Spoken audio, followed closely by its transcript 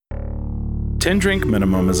10 Drink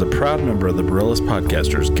Minimum is a proud member of the Barillas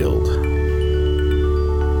Podcasters Guild.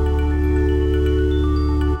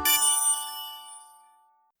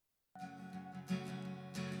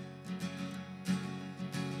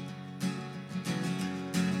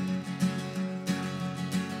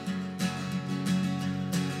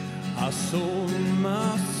 I sold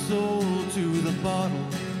my soul to the bottle.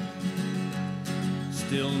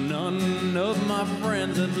 Still none of my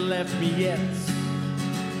friends have left me yet.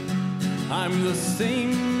 I'm the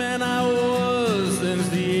same man I was since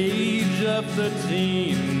the age of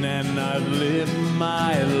 13, and I've lived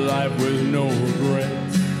my life with no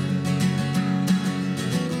regrets.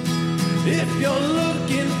 If you're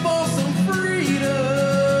looking for some freedom,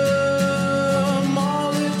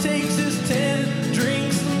 all it takes is 10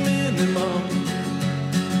 drinks minimum.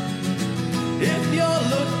 If you're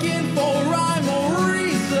looking for rhyme or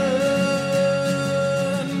reason,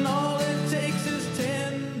 all it takes is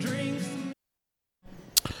 10 drinks.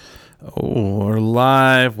 Oh, we're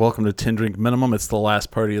live. Welcome to 10 Drink Minimum. It's the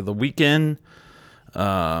last party of the weekend.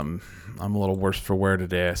 I'm a little worse for wear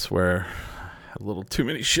today, I swear. Had a little too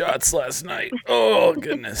many shots last night. Oh,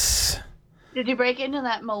 goodness. Did you break into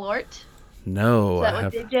that Malort? No, Is that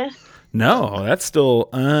what did you? No, that's still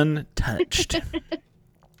untouched.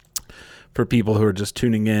 For people who are just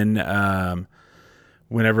tuning in,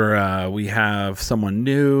 whenever we have someone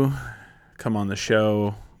new come on the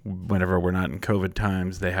show, whenever we're not in COVID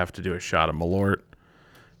times, they have to do a shot of Malort.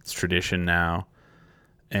 It's tradition now.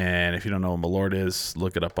 And if you don't know what Malort is,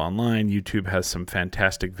 look it up online. YouTube has some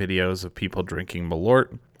fantastic videos of people drinking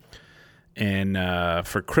Malort. And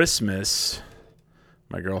for Christmas,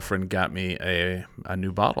 my girlfriend got me a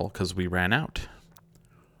new bottle because we ran out.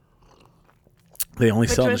 They only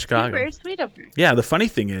sell it in Chicago. Very sweet of her. Yeah, the funny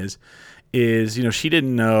thing is she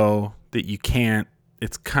didn't know that you can't.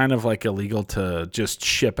 It's kind of like illegal to just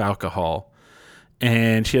ship alcohol.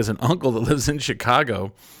 And she has an uncle that lives in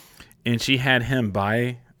Chicago, and she had him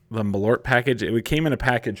buy the Malort package. It came in a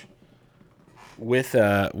package with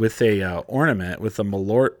a ornament, with a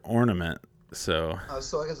Malort ornament. So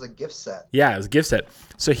so I guess a gift set. yeah, it was a gift set.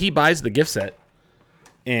 So he buys the gift set,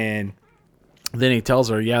 and then he tells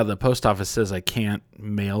her, yeah, the post office says I can't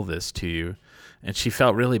mail this to you. And she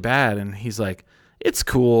felt really bad. And he's like, it's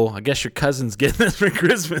cool. I guess your cousin's getting this for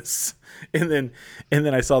Christmas. And then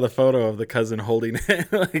I saw the photo of the cousin holding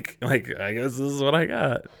it. like, I guess this is what I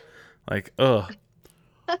got. Like, ugh.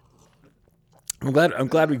 I'm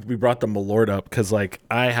glad we brought the Malort up because, like,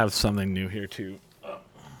 I have something new here, too.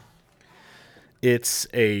 It's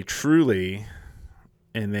a Truly,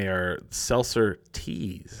 and they are seltzer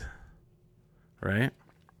teas. Right?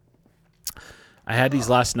 I had these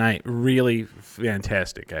last night. Really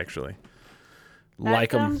fantastic, actually. That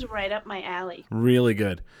Like them. sounds right up my alley. Really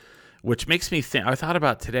good. Which makes me think, I thought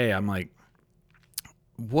about today, I'm like,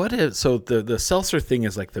 what is, so the seltzer thing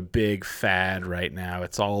is like the big fad right now.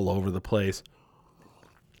 It's all over the place.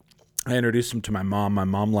 I introduced them to my mom. My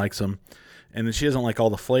mom likes them. And then she doesn't like all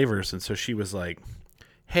the flavors. And so she was like,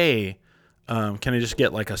 hey, can I just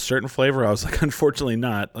get like a certain flavor? I was like, unfortunately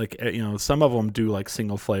not. Like, some of them do like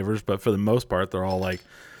single flavors, but for the most part, they're all like,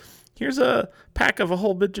 here's a pack of a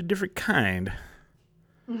whole bunch of different kind.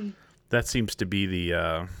 Mm. That seems to be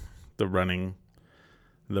the running.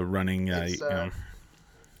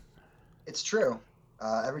 It's true.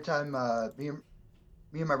 Every time me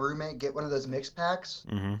and my roommate get one of those mix packs,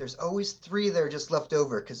 there's always 3 that are just left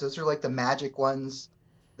over because those are like the magic ones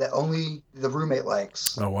that only the roommate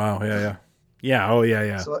likes. Oh wow, yeah. Yeah, oh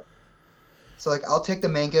yeah. So like I'll take the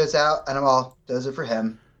mangoes out and those are for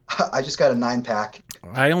him. I just got a 9-pack.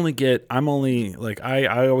 I always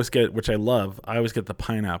get, which I love, I always get the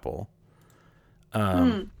pineapple.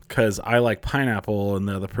 Because I like pineapple and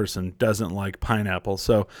the other person doesn't like pineapple.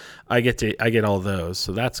 So I get all those.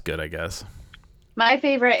 So that's good, I guess. My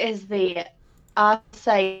favorite is the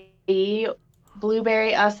acai,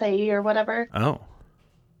 blueberry acai or whatever. Oh.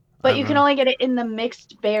 But you can only get it in the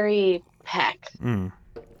mixed berry pack.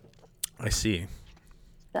 I see.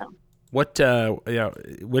 So. What,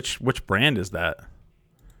 which brand is that?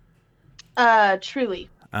 Truly.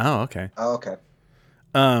 Oh, okay. Oh, okay.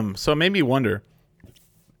 So it made me wonder,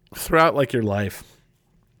 throughout like your life,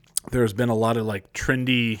 there's been a lot of like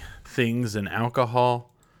trendy things in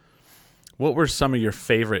alcohol. What were some of your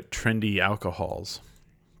favorite trendy alcohols?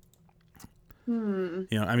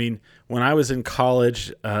 I mean, when I was in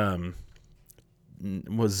college,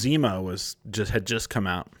 Zima had just come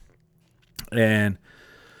out, and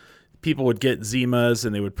people would get Zimas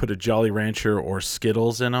and they would put a Jolly Rancher or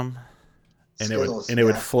Skittles in them, and Skittles, it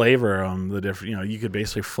would flavor them the different. You could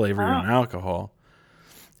basically flavor your own alcohol.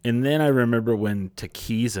 And then I remember when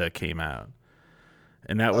Tequiza came out,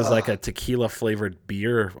 and that was like a tequila flavored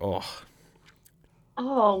beer.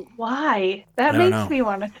 Oh, why? That I don't makes know. me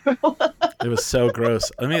want to throw up. It was so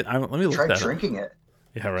gross. Let me look Try that up. drinking it.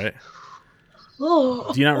 Yeah, right.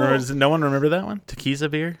 Oh, Do you not remember? Does no one remember that one? Tequila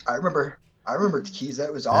beer? I remember tequila.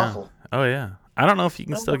 It was awful. Oh yeah. I don't know if you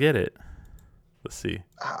can still get it. Let's see.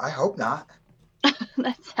 I hope not.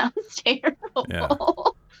 that sounds terrible. Yeah.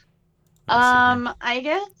 Let's see. I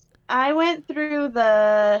guess I went through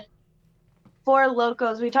the Four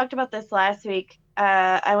Locos. We talked about this last week.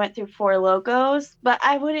 I went through Four Locos, but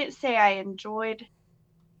I wouldn't say I enjoyed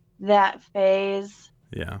that phase.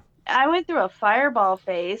 Yeah. I went through a Fireball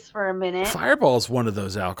phase for a minute. Fireball is one of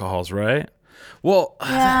those alcohols, right? Well,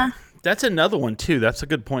 Yeah. that's another one too. That's a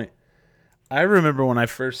good point. I remember when I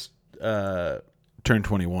first turned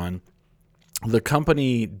 21, the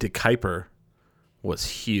company De Kuyper was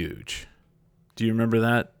huge. Do you remember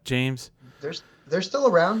that, James? They're still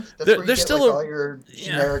around. That's They're where you get still like all your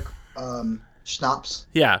generic schnapps.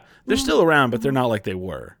 Yeah, they're still around, but they're not like they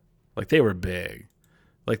were. Like they were big.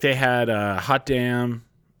 Like they had Hot Damn,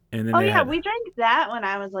 and then they had we drank that when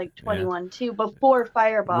I was like 21 too. Before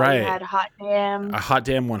Fireball, Right. we had Hot Damn. a Hot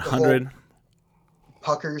Damn 100.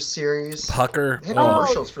 Puckers series. Pucker. They had Oh,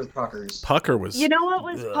 commercials for the Puckers. Pucker was. You know what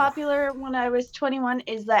was Ugh. popular when I was 21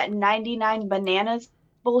 is that 99 bananas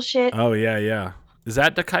bullshit. Oh yeah. Is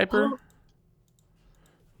that De Kuyper? Oh.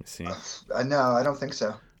 Let's see. No, I don't think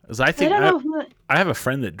so. 'Cause I I think don't know who. I have a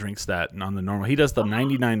friend that drinks that on the normal. He does the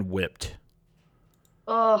 99 whipped.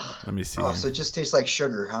 Ugh, Let me see. Oh, so it just tastes like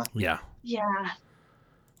sugar, huh? Yeah. yeah.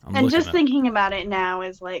 I'm And looking just at- thinking about it now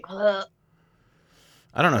is like, ugh.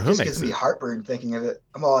 I don't know It who just makes gives me it. heartburn thinking of it.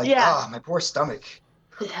 I'm all like, Yeah. my poor stomach.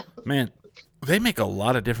 Man, they make a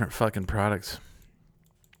lot of different fucking products.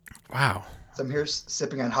 Wow. So I'm here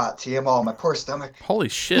sipping on hot tea. I'm all, my poor stomach. Holy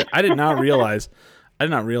shit. I did not realize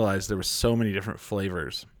there were so many different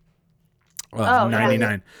flavors of Oh, yeah.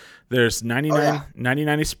 99. There's 99 Oh, yeah.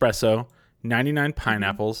 99 espresso, 99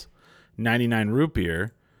 pineapples, 99 root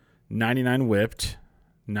beer, 99 whipped,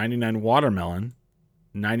 99 watermelon,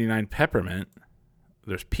 99 peppermint.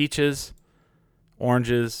 There's peaches,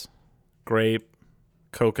 oranges, grape,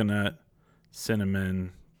 coconut,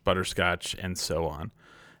 cinnamon, butterscotch, and so on.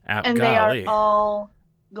 And Golly. they are all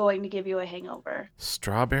going to give you a hangover.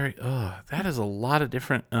 Strawberry. Oh, that is a lot of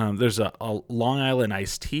different. There's a Long Island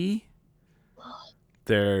iced tea.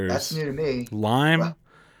 There's That's new to me. lime, Wow.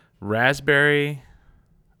 raspberry.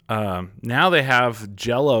 Now they have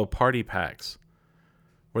Jello party packs,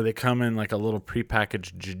 where they come in like a little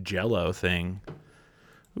prepackaged Jello thing.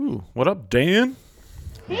 Ooh, what up, Dan?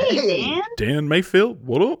 Hey, Dan. Dan Mayfield,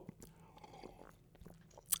 what up?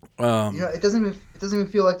 It doesn't even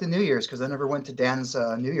feel like the New Year's because I never went to Dan's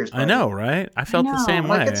New Year's party. I know, right? I felt the know. same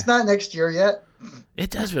Like, way. it's not next year yet. It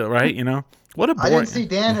does feel right, What a I boring. didn't see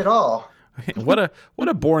Dan at all. what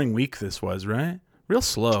a boring week this was, right? Real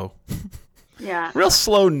slow. Yeah. Real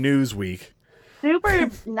slow news week. Super.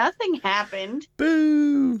 Nothing happened.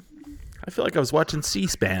 Boo! I feel like I was watching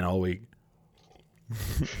C-SPAN all week.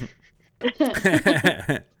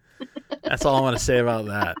 That's all I want to say about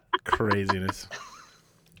that. Craziness.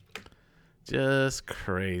 Just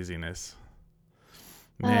craziness.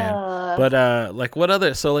 Man. But what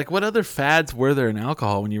other fads were there in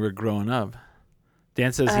alcohol when you were growing up?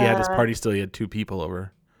 Dan says he had his party still, he had 2 people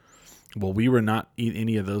over. Well, we were not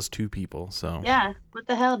any of those 2 people, so. Yeah. What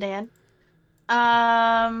the hell, Dan?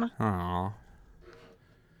 Aw.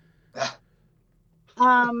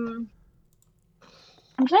 I'm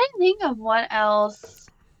trying to think of what else.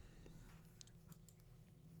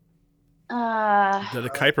 The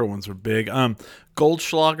Kuiper ones were big.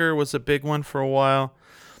 Goldschlager was a big one for a while.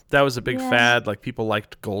 That was a big fad. Like people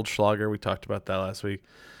liked Goldschlager. We talked about that last week.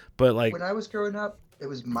 But like When I was growing up, it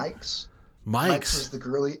was Mike's. Mike's was the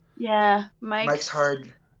girly. Yeah, Mike's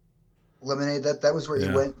Hard Lemonade. That was where Yeah.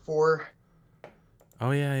 you went for.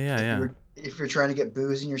 Oh yeah. If you're trying to get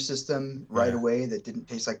booze in your system right away that didn't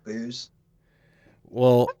taste like booze.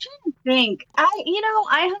 Well, think I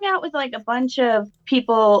hung out with like a bunch of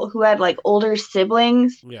people who had like older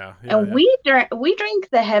siblings, and we drink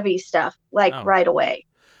the heavy stuff like right away.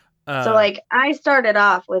 So like I started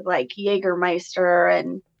off with like Jägermeister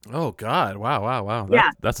and oh god, wow. Yeah.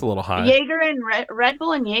 That's a little high. Jaeger and Red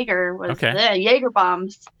Bull and Jaeger was Okay. Jaeger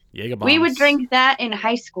bombs. Jaeger bombs. We would drink that in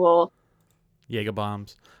high school. Jaeger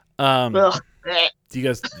bombs. Ugh. Do you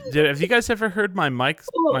guys have you guys ever heard my Mike's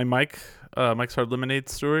Hard Lemonade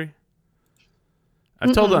story?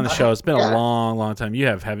 I've told it on the show. It's been a long time. You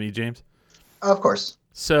have, haven't you, James? Of course.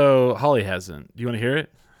 So Holly hasn't. Do you want to hear it?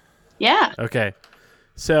 Yeah. Okay.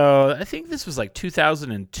 So I think this was like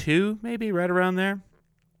 2002, maybe right around there.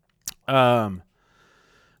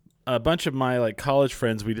 a bunch of my like college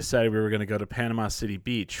friends, we decided we were going to go to Panama City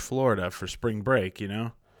Beach, Florida for spring break,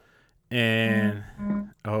 and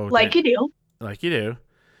like you do.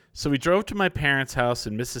 So we drove to my parents' house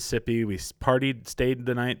in Mississippi. We partied, stayed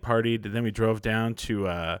the night, partied, and then we drove down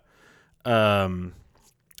to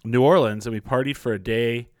New Orleans, and we partied for a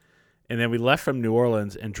day, and then we left from New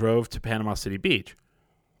Orleans and drove to Panama City Beach.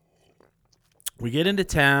 We get into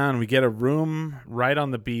town, we get a room right on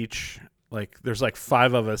the beach. Like there's like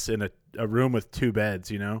 5 of us in a room with 2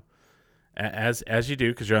 beds, as you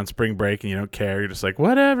do, because you're on spring break and you don't care. You're just like,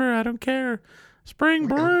 whatever, I don't care. Spring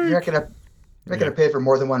break. You're not gonna pay for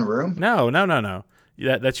more than one room. No.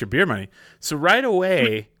 That's your beer money. So right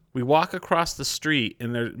away we walk across the street,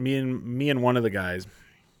 and there's me and one of the guys,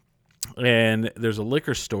 and there's a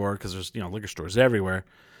liquor store because there's liquor stores everywhere.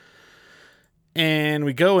 And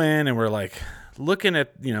we go in and we're like looking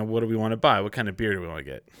at what do we want to buy? What kind of beer do we want to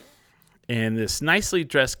get? And this nicely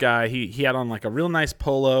dressed guy, he had on like a real nice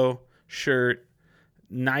polo shirt,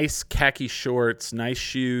 nice khaki shorts, nice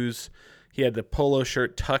shoes. He had the polo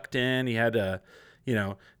shirt tucked in. He had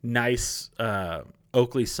nice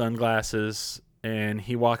Oakley sunglasses. And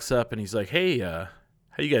he walks up and he's like, "Hey, how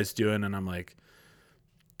you guys doing?" And I'm like,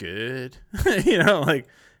 "Good." Like,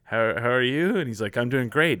 how are you? And he's like, "I'm doing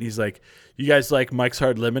great." And he's like, "You guys like Mike's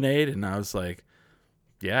Hard Lemonade?" And I was like,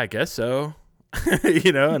 "Yeah, I guess so."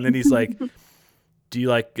 And then he's like, "Do you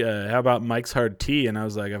like, how about Mike's Hard Tea?" And I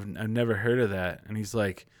was like, I've never heard of that. And he's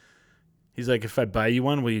like, "If I buy you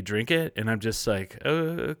one, will you drink it?" And I'm just like,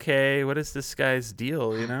 "Oh, okay. What is this guy's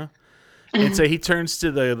deal?" And so he turns to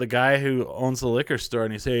the guy who owns the liquor store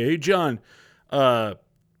and he say, "Hey, John,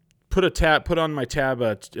 put on my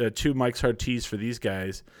tab 2 Mike's Hard Teas for these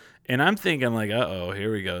guys." And I'm thinking like, uh-oh,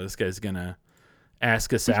 here we go. This guy's gonna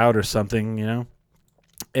ask us out or something,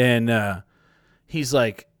 And he's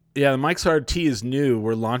like, "Yeah, the Mike's Hard Tea is new.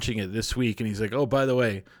 We're launching it this week." And he's like, "Oh, by the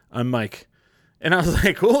way, I'm Mike." And I was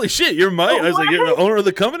like, "Holy shit, you're Mike." I was like, "You're the owner of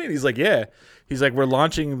the company?" And he's like, "Yeah." He's like, "We're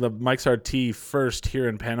launching the Mike's Hard Tea first here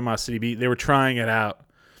in Panama City Beach." They were trying it out.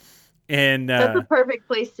 And that's a perfect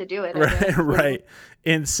place to do it. Right.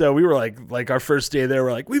 And so we were like our first day there,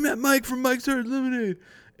 we're like, "We met Mike from Mike's Hard Lemonade."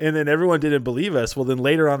 And then everyone didn't believe us. Well, then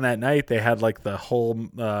later on that night, they had like the whole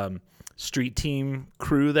street team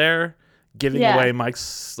crew there giving away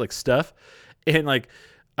Mike's like stuff. And like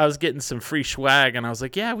I was getting some free swag, and I was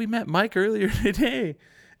like, "Yeah, we met Mike earlier today."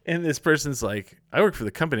 And this person's like, "I work for the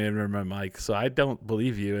company. I've never met Mike, so I don't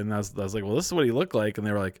believe you." And I was like, "Well, this is what he looked like." And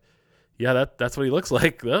they were like, "Yeah, that's what he looks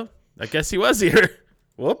like." Well, I guess he was here.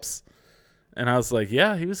 Whoops. And I was like,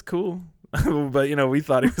 "Yeah, he was cool." But, we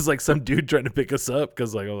thought he was like some dude trying to pick us up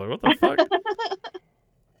because I was like, "What the fuck?"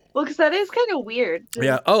 Well, because that is kind of weird.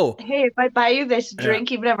 Yeah. Oh. Hey, if I buy you this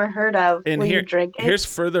drink you've never heard of, will you drink it? Here's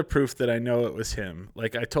further proof that I know it was him.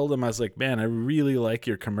 Like, I told him, I was like, "Man, I really like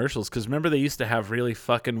your commercials." Because remember, they used to have really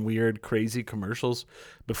fucking weird, crazy commercials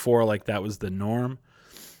before, like, that was the norm.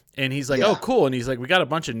 And he's like, "Oh, cool." And he's like, "We got a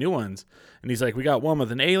bunch of new ones." And he's like, "We got one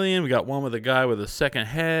with an alien. We got one with a guy with a second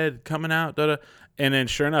head coming out. Da-da." And then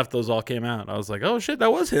sure enough, those all came out. I was like, "Oh, shit,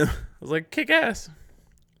 that was him." I was like, kick ass.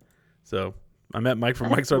 So I met Mike from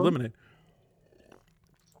Mike's Hard Lemonade.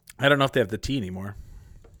 I don't know if they have the tea anymore.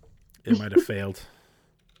 It might have failed.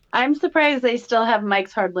 I'm surprised they still have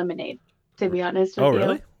Mike's Hard Lemonade, to be honest with you. Oh,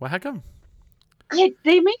 really? Well, how come?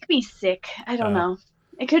 They make me sick. I don't know.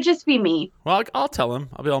 It could just be me. Well, I'll tell him.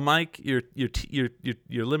 I'll be all, "Mike, your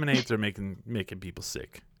lemonades are making people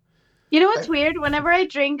sick." You know what's weird? Whenever I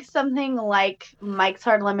drink something like Mike's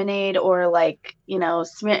Hard Lemonade or like,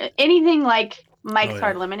 anything like Mike's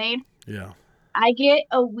Hard Lemonade, I get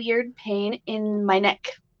a weird pain in my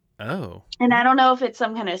neck. Oh. And I don't know if it's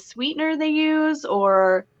some kind of sweetener they use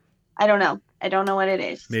or I don't know. I don't know what it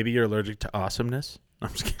is. Maybe you're allergic to awesomeness. I'm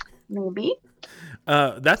just kidding. Maybe.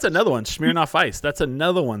 That's another one. Smirnoff Ice. That's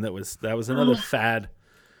another one that was another fad.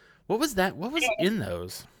 What was that? What was in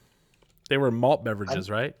those? They were malt beverages,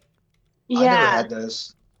 right? Yeah. I never had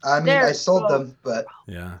those. I mean, I sold them, but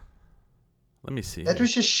yeah. Let me see. That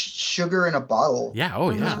was just sugar in a bottle. Yeah.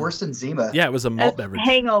 Oh, it was worse than Zima. Yeah, it was a malt beverage.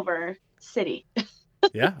 Hangover City.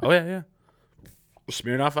 Yeah. Oh, yeah.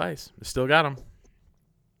 Smirnoff Ice. Still got them.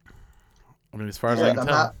 I mean, as far as I can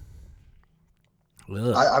tell.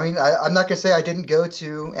 I'm not gonna say I didn't go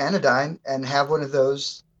to Anodyne and have one of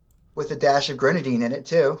those with a dash of grenadine in it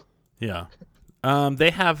too. Yeah.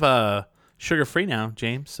 They have sugar-free now,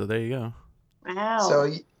 James. So there you go. Wow. So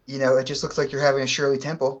it just looks like you're having a Shirley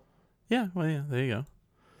Temple. Yeah. Well, yeah. There you go.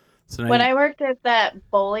 So when I worked at that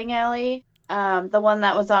bowling alley, the one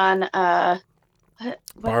that was on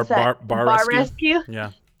Bar Rescue.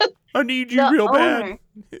 Yeah. I need you real bad.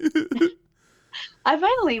 I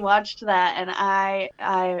finally watched that, and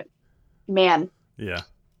I man. Yeah.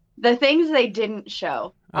 The things they didn't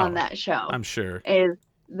show on that show, I'm sure, is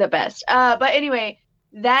the best. But anyway,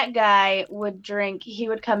 that guy would drink. He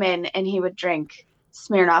would come in and he would drink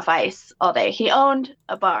Smirnoff Ice all day. He owned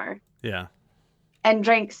a bar. Yeah. And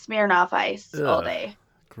drank Smirnoff Ice all day.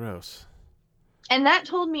 Gross. And that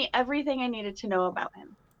told me everything I needed to know about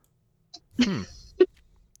him.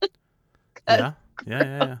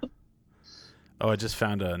 Yeah. Oh, I just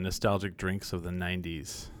found nostalgic drinks of the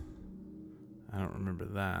 90s. I don't remember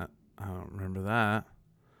that.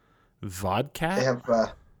 Vodka? They have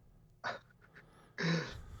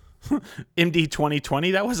MD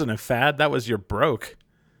 2020. That wasn't a fad. That was your broke.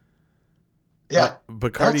 Yeah,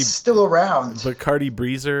 Bacardi that's still around. Bacardi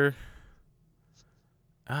Breezer.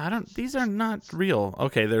 These are not real.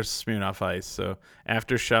 Okay, there's Smirnoff Ice. So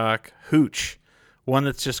Aftershock, Hooch, one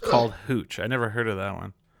that's just called Hooch. I never heard of that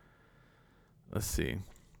one. Let's see.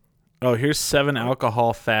 Oh, here's 7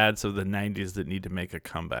 alcohol fads of the 90s that need to make a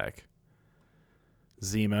comeback.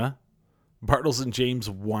 Zima, Bartles and James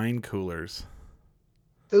wine coolers.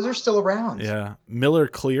 Those are still around. Yeah, Miller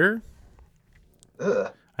Clear.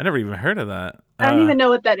 Ugh. I never even heard of that. I don't even know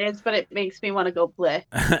what that is, but it makes me want to go play.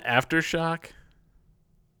 Aftershock.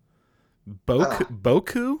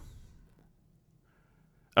 Boku.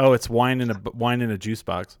 Oh, it's wine in a juice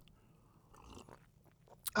box.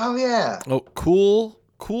 Oh yeah. Oh, Cool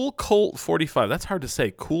Colt 45. That's hard to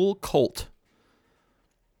say. Cool Colt.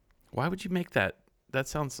 Why would you make that? That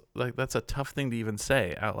sounds like that's a tough thing to even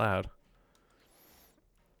say out loud.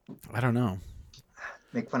 I don't know.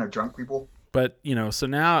 Make fun of drunk people. But, so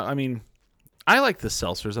now, I mean, I like the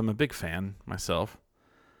seltzers. I'm a big fan myself.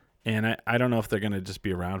 And I don't know if they're going to just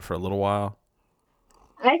be around for a little while.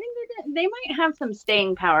 I think they might have some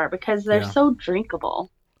staying power because they're so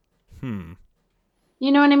drinkable. You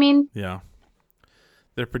know what I mean? Yeah.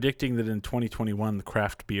 They're predicting that in 2021 the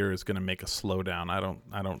craft beer is going to make a slowdown.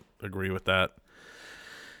 I don't agree with that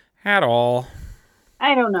at all.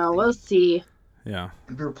 I don't know. We'll see. Yeah.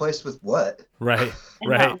 And be replaced with what? Right.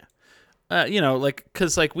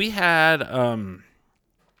 Because we had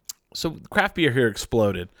so craft beer here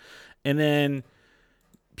exploded, and then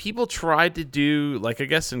people tried to do, I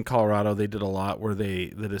guess in Colorado they did a lot where the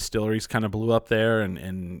distilleries kind of blew up there and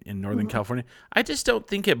in Northern California. I just don't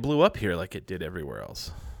think it blew up here like it did everywhere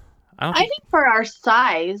else. I think for our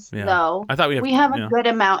size, though, I thought we have a good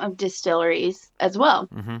amount of distilleries as well.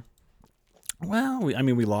 Mm-hmm. Well,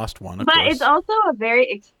 we lost one, but it's also a very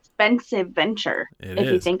expensive venture if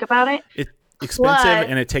you think about it. It's expensive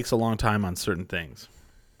and it takes a long time on certain things.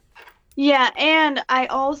 Yeah, and I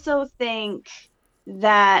also think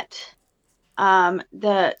that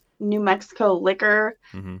the New Mexico liquor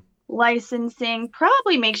licensing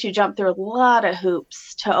probably makes you jump through a lot of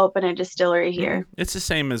hoops to open a distillery here. It's the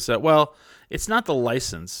same as it's not the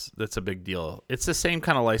license that's a big deal. It's the same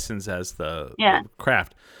kind of license as the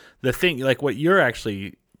craft. The thing, what you're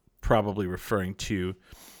actually probably referring to,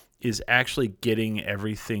 is actually getting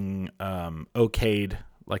everything okayed,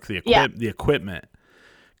 like the equipment.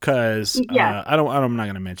 Because I'm not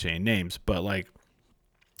going to mention any names, but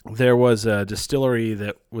there was a distillery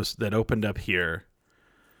that opened up here,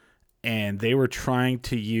 and they were trying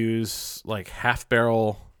to use half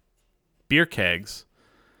barrel beer kegs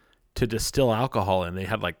to distill alcohol in. They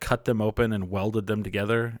had cut them open and welded them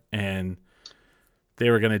together, and they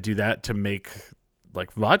were going to do that to make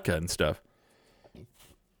vodka and stuff.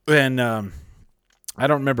 And I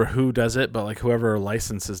don't remember who does it, but whoever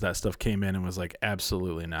licenses that stuff came in and was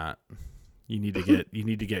absolutely not. You need to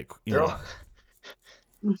get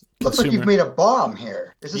Looks like you've made a bomb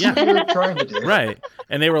here. Is this what you're trying to do? Right.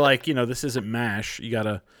 And they were this isn't MASH. You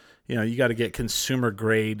gotta get consumer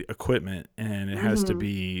grade equipment, and it has to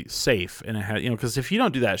be safe. And it has, because if you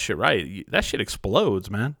don't do that shit right, that shit explodes,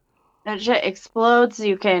 man. That shit explodes.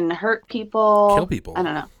 You can hurt people, kill people. I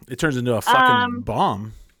don't know. It turns into a fucking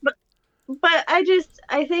bomb. But I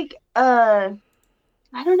think I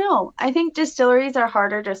don't know. I think distilleries are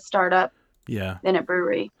harder to start up than a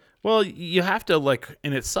brewery. Well, you have to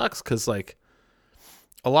and it sucks because a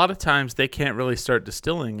lot of times they can't really start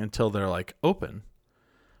distilling until they're open.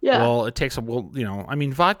 Yeah. Well, it takes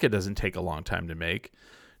vodka doesn't take a long time to make.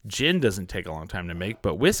 Gin doesn't take a long time to make,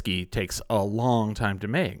 but whiskey takes a long time to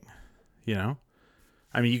make. You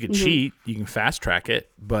can cheat, you can fast track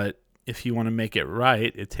it, but if you want to make it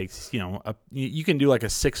right, it takes, you can do a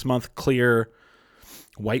 6-month clear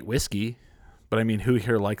white whiskey, but who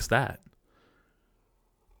here likes that?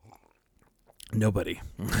 Nobody.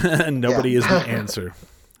 Nobody is the answer.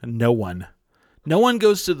 No one. No one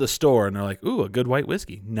goes to the store and they're like, ooh, a good white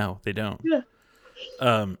whiskey. No, they don't. Yeah.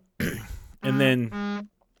 And then,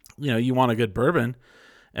 you want a good bourbon,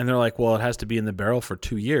 and they're like, well, it has to be in the barrel for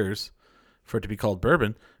 2 years for it to be called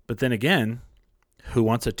bourbon. But then again, who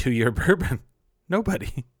wants a 2-year bourbon?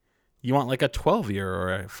 Nobody. You want like a 12-year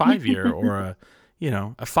or a 5-year or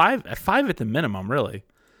a 5 at the minimum, really.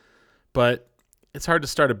 But it's hard to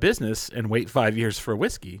start a business and wait 5 years for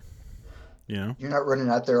whiskey. You're not running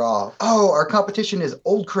out there all, our competition is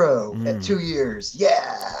Old Crow at 2 years.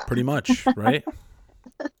 Yeah. Pretty much, right?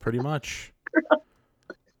 Pretty much.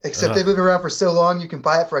 Except they've been around for so long, you can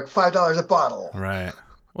buy it for like $5 a bottle. Right.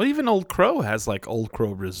 Well, even Old Crow has like Old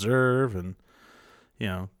Crow Reserve and,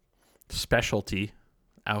 specialty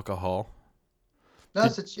alcohol. No,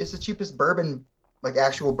 it's the cheapest bourbon, like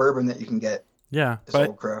actual bourbon that you can get. Yeah. It's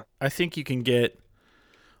Old Crow. I think you can get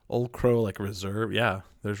Old Crow like Reserve. Yeah,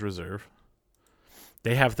 there's Reserve.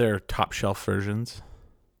 They have their top shelf versions.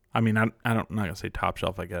 I mean, I'm not going to say top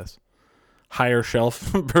shelf, I guess. Higher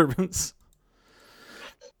shelf bourbons.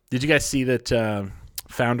 Did you guys see that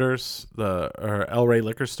Founders, or El Rey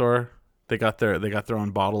Liquor Store, they got their own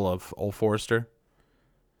bottle of Old Forester?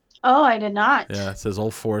 Oh, I did not. Yeah, it says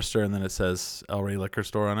Old Forester, and then it says El Rey Liquor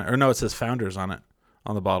Store on it. Or no, it says Founders on it,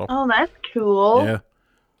 on the bottle. Oh, that's cool. Yeah.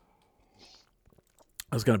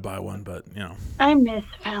 I was going to buy one, but, I miss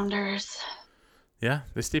Founders. Yeah,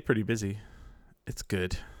 they stay pretty busy. It's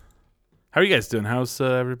good. How are you guys doing? How's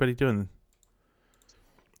everybody doing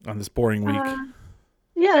on this boring week?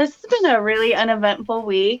 Yeah, this has been a really uneventful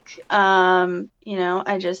week.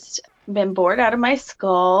 I just been bored out of my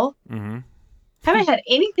skull. Mm-hmm. Haven't had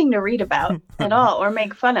anything to read about at all or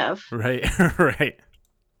make fun of. Right, right.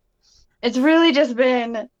 It's really just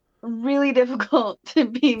been really difficult to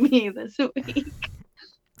be me this week.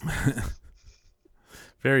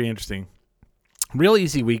 Very interesting. Real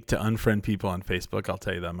easy week to unfriend people on Facebook, I'll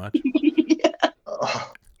tell you that much. Yeah.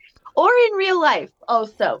 Or in real life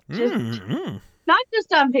also. Not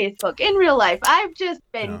just on Facebook, in real life. I've just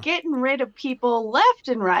been getting rid of people left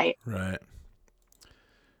and right. Right.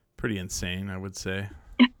 Pretty insane, I would say.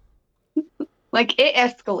 Like, it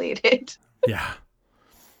escalated. Yeah.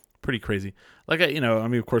 Pretty crazy. Like,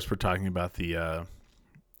 of course we're talking about the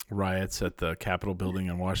riots at the Capitol building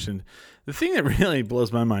in Washington. The thing that really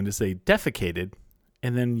blows my mind is they defecated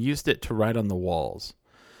and then used it to write on the walls.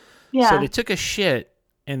 Yeah. So they took a shit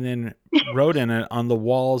and then wrote in it on the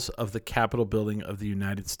walls of the Capitol building of the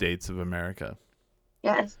United States of America.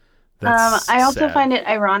 Yes. I also find it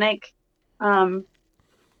ironic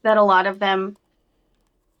that a lot of them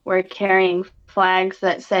were carrying flags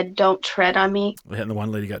that said, "Don't tread on me." And the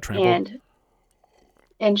one lady got trampled.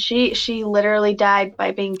 And she literally died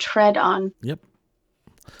by being tread on. Yep.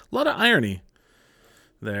 A lot of irony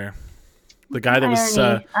there. The guy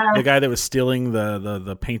that was stealing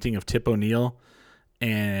the painting of Tip O'Neill,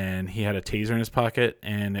 and he had a taser in his pocket,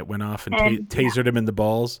 and it went off and tasered him in the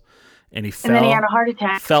balls, and he fell. And then he had a heart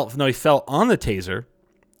attack. He fell on the taser,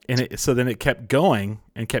 and so then it kept going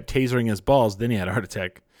and kept tasering his balls. Then he had a heart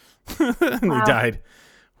attack, and he died.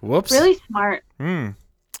 Whoops. Really smart.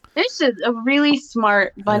 This is a really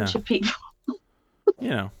smart bunch of people.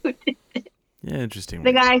 Yeah, interesting.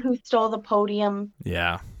 The guy who stole the podium.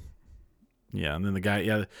 Yeah, and then the guy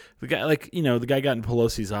the guy got in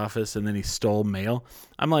Pelosi's office and then he stole mail.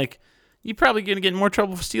 I'm like, you're probably gonna get in more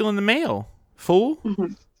trouble for stealing the mail, fool.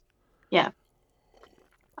 Mm-hmm. Yeah.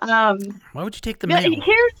 Why would you take the mail?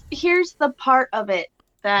 Here's the part of it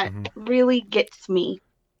that really gets me.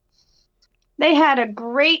 They had a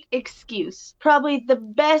great excuse, probably the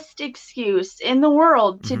best excuse in the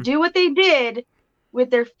world to do what they did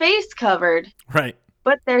with their face covered. Right.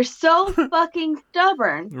 But they're so fucking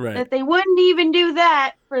stubborn that they wouldn't even do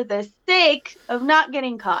that for the sake of not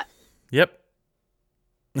getting caught. Yep.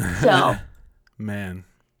 So. Man.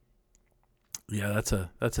 Yeah, that's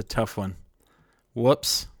a tough one.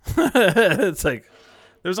 Whoops. It's like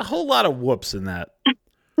there's a whole lot of whoops in that.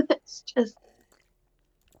 It's just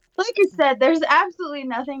like I said, there's absolutely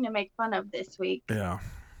nothing to make fun of this week. Yeah.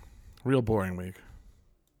 Real boring week.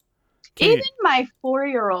 Even my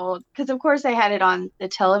 4-year-old, because of course I had it on the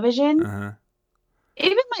television.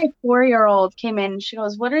 Even my 4-year-old came in and she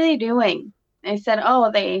goes, "What are they doing?" And I said,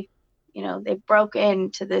 "Oh, they broke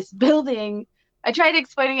into this building." I tried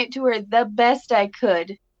explaining it to her the best I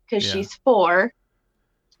could because she's 4.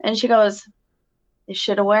 And she goes, They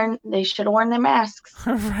should have worn their masks.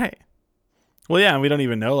 Right. Well, yeah, and we don't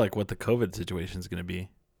even know what the COVID situation is going to be.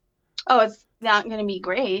 Oh, it's not going to be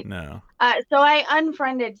great. No. So I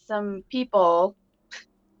unfriended some people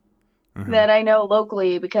that I know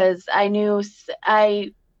locally because I knew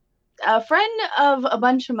a friend of a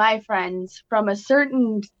bunch of my friends from a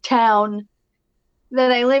certain town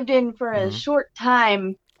that I lived in for a short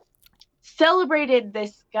time celebrated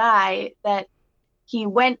this guy that he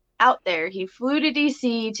went out there. He flew to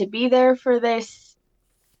DC to be there for this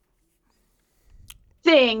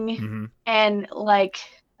thing. And like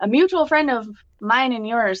a mutual friend of mine and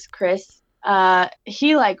yours, Chris,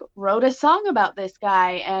 he like wrote a song about this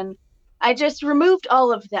guy, and I just removed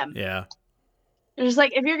all of them. Yeah. It's just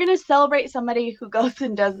like, if you're going to celebrate somebody who goes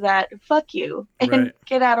and does that, fuck you and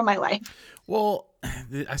get out of my life. Well,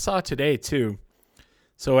 I saw today too.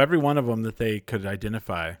 So every one of them that they could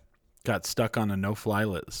identify got stuck on a no-fly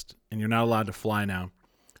list, and you're not allowed to fly now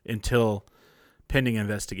until pending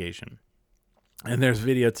investigation. And there's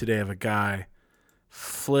video today of a guy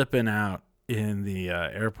flipping out in the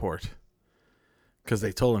airport because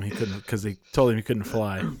they told him he couldn't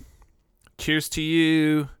fly. Cheers to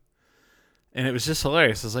you. And it was just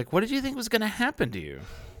hilarious. I was like, what did you think was going to happen to you?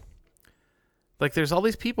 Like, there's all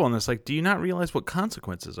these people in this. Like, do you not realize what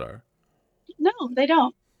consequences are? No, they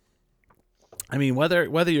don't. I mean, whether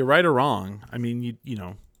you're right or wrong, I mean, you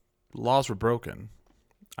know, laws were broken.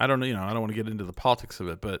 I don't know, you know, I don't want to get into the politics of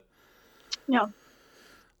it, but no,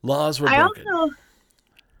 laws were broken.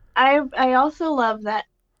 I also love that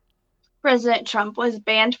President Trump was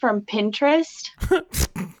banned from Pinterest.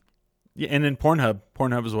 Yeah, and then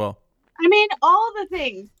Pornhub as well. I mean, all the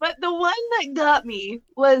things, but the one that got me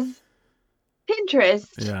was Pinterest.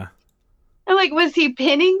 Yeah. I'm like, was he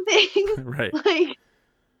pinning things? Right. Like,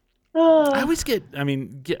 I always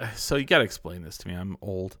so you got to explain this to me. I'm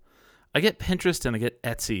old. I get Pinterest and I get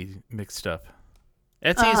Etsy mixed up.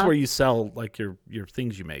 Etsy is where you sell like your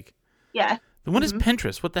things you make. Yeah. And what is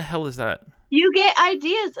Pinterest? What the hell is that? You get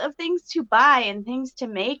ideas of things to buy and things to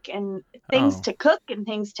make and things to cook and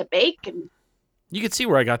things to bake. And you can see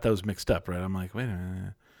where I got those mixed up, right? I'm like, wait a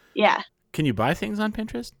minute. Yeah. Can you buy things on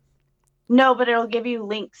Pinterest? No, but it'll give you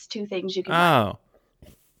links to things you can buy.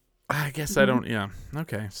 I guess I don't. Yeah.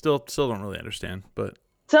 Okay. Still don't really understand, but.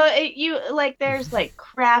 So there's like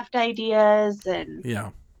craft ideas and.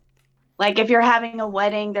 Yeah. Like if you're having a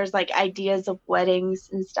wedding, there's like ideas of weddings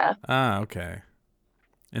and stuff. Okay.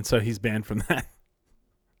 And so he's banned from that.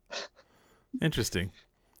 Interesting.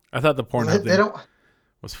 I thought the Pornhub thing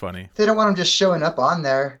was funny. They don't want him just showing up on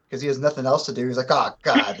there because he has nothing else to do. He's like, oh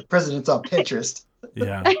God, the president's on Pinterest.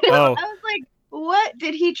 Yeah. I know. I was like, what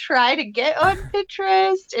did he try to get on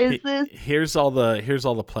Pinterest? Here's all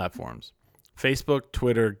the platforms: Facebook,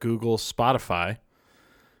 Twitter, Google, Spotify,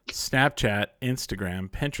 Snapchat, Instagram,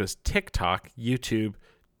 Pinterest, TikTok, YouTube,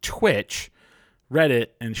 Twitch, Reddit,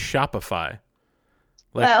 and Shopify.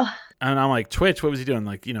 And I'm like, Twitch, what was he doing?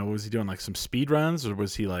 Like, you know, was he doing like some speed runs, or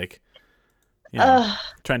was he like, you know,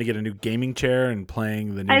 trying to get a new gaming chair and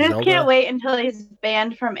playing the new Zelda? I just can't wait until he's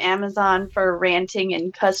banned from Amazon for ranting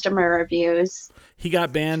and customer reviews. He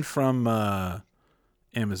got banned from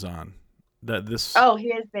Amazon. He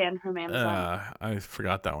is banned from Amazon. I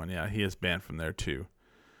forgot that one. Yeah, he is banned from there too.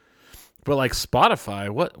 But like Spotify,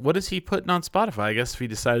 what is he putting on Spotify? I guess if he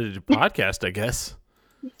decided to podcast, I guess.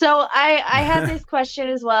 So I had this question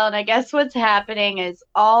as well, and I guess what's happening is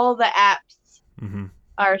all the apps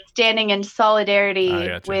are standing in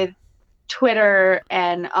solidarity with Twitter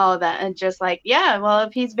and all of that, and just like, yeah, well,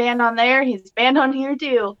 if he's banned on there, he's banned on here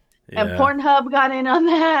too. Yeah. And Pornhub got in on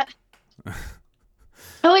that.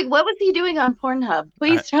 I'm like, what was he doing on Pornhub?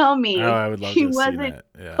 Please tell me I would love he to wasn't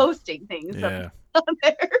see that. posting things on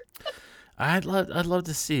there. I'd love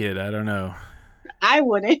to see it. I don't know. I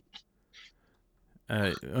wouldn't.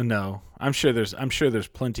 No, I'm sure there's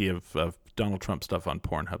plenty of Donald Trump stuff on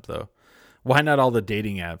Pornhub though. Why not all the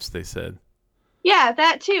dating apps? They said. Yeah,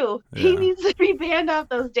 that too. Yeah. He needs to be banned off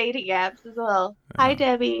those dating apps as well. Hi,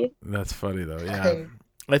 Debbie. That's funny though.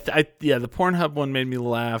 Yeah, the Pornhub one made me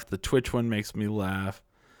laugh. The Twitch one makes me laugh.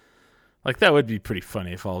 Like that would be pretty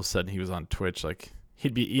funny if all of a sudden he was on Twitch. Like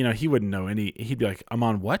he'd be, you know, he wouldn't know any. He'd be like, "I'm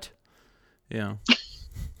on what?" Yeah.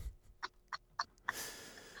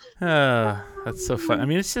 That's so fun. I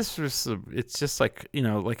mean, it's just like, you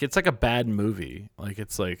know, like it's like a bad movie. Like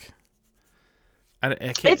it's like, I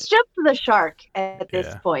can't. It's just the shark at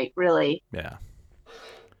this point, really. Yeah.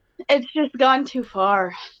 It's just gone too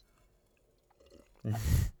far.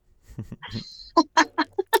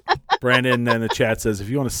 Brandon in the chat says, if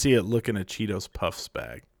you want to see it, look in a Cheetos Puffs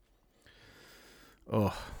bag.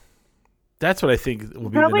 Oh, that's what I think will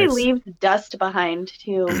be. Probably leaves dust behind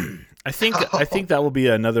too. I think that will be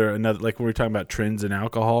another like when we're talking about trends in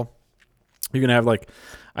alcohol. You're gonna have like,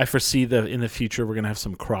 I foresee in the future we're gonna have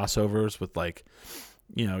some crossovers with like,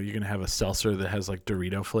 you know, you're gonna have a seltzer that has like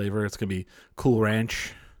Dorito flavor. It's gonna be Cool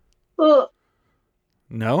Ranch.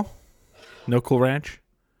 No Cool Ranch.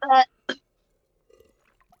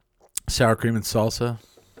 Sour cream and salsa.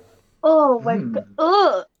 Oh my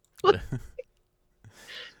god!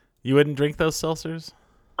 You wouldn't drink those seltzers?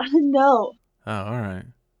 No. Oh, all right.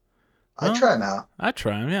 I'd try them out. I'd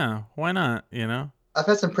try them, yeah. Why not, you know? I've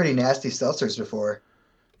had some pretty nasty seltzers before.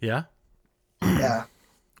 Yeah? Yeah.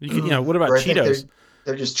 What about Cheetos?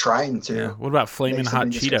 They're just trying to. Yeah. What about Flamin' Hot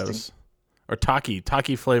Cheetos? Or Taki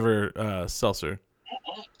flavor seltzer?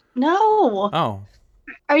 No. Oh.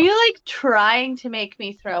 Are you like trying to make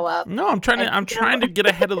me throw up? No, I'm trying to get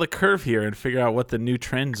ahead of the curve here and figure out what the new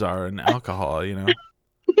trends are in alcohol, you know.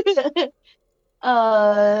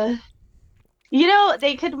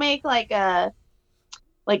 They could make like an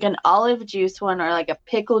olive juice one or like a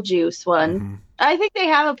pickle juice one. Mm-hmm. I think they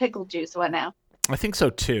have a pickle juice one now. I think so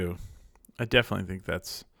too. I definitely think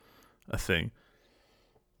that's a thing.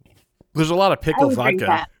 There's a lot of pickle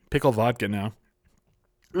vodka now.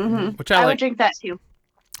 Mm-hmm. Which I would drink that too.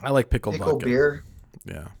 I like pickle vodka. Beer.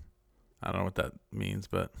 Yeah. I don't know what that means,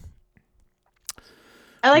 but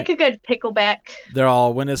I like a good pickleback. They're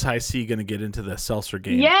all, when is Hi-C going to get into the seltzer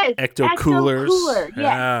game? Yes. Ecto Coolers. Cooler.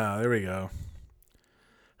 Yeah, there we go.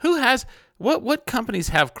 Who has what companies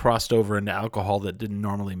have crossed over into alcohol that didn't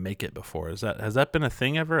normally make it before? Has that been a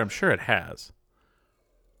thing ever? I'm sure it has.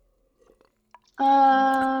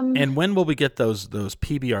 And when will we get those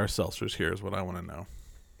PBR seltzers here is what I want to know.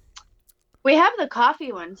 We have the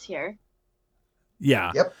coffee ones here.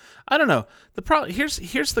 Yeah. Yep. I don't know. The problem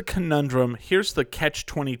here's the conundrum. Here's the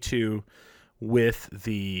catch-22 with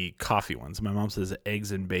the coffee ones. My mom says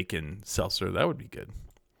eggs and bacon seltzer. That would be good.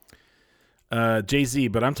 Jay-Z,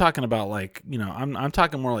 but I'm talking about like, I'm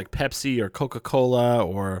talking more like Pepsi or Coca-Cola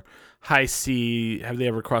or Hi-C. Have they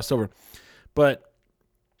ever crossed over? But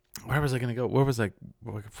where was I going to go?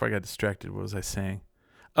 Before I got distracted, what was I saying?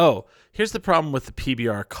 Oh, here's the problem with the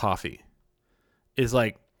PBR coffee. Is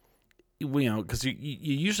like, because you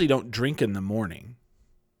usually don't drink in the morning,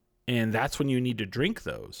 and that's when you need to drink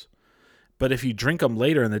those. But if you drink them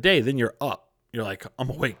later in the day, then you're up. You're like, I'm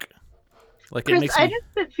awake. Like Chris, it makes me... I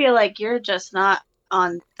just feel like you're just not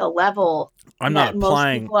on the level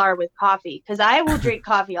most people are with coffee, because I will drink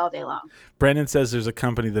coffee all day long. Brandon says there's a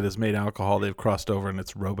company that has made alcohol. They've crossed over, and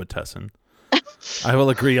it's Robitussin. I will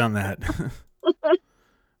agree on that.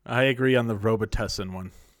 I agree on the Robitussin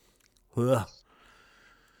one. Ugh.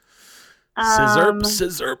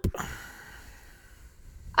 Scissorp.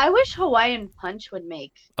 I wish Hawaiian Punch would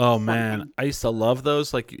make. Oh something. Man, I used to love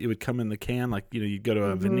those. Like it would come in the can. Like you'd go to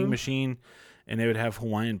a vending machine, and they would have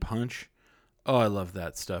Hawaiian Punch. Oh, I love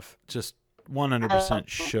that stuff. Just 100%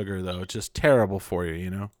 sugar though. It's just terrible for you, you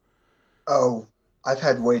know. Oh, I've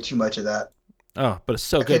had way too much of that. Oh, but it's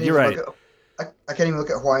so good. You're right. I can't even look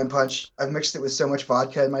at Hawaiian Punch. I've mixed it with so much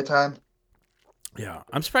vodka in my time. Yeah,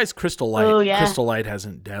 I'm surprised Crystal Light. Oh, yeah. Crystal Light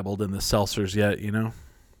hasn't dabbled in the seltzers yet, you know.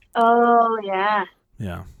 Oh yeah.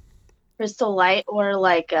 Yeah. Crystal Light or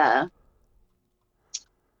like I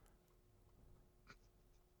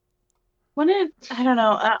don't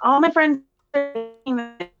know. All my friends are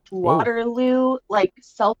making Waterloo like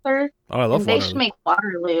seltzer. Oh, I love Waterloo. They should make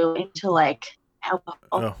Waterloo into like alcohol.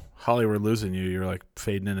 Oh, Holly, we're losing you. You're like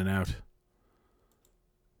fading in and out.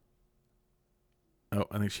 Oh,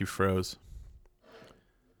 I think she froze.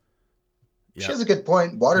 She has a good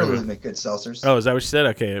point. Waterloo would make good seltzers. Oh, is that what she said?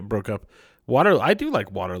 Okay, it broke up. Waterloo. I do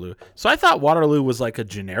like Waterloo. So I thought Waterloo was like a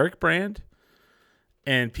generic brand.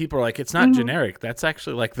 And people are like, it's not generic. That's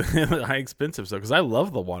actually like the high expensive stuff. Because I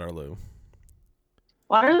love the Waterloo.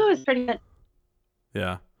 Waterloo is pretty good.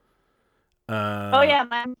 Yeah. Oh, yeah.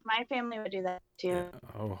 My family would do that too. Yeah.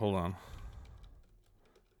 Oh, hold on.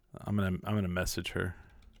 I'm gonna message her.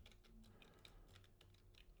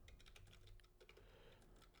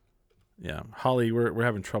 Yeah, Holly, we're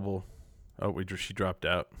having trouble. Oh, she dropped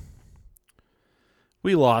out.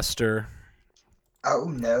 We lost her. Oh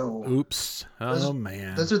no! Oops! Oh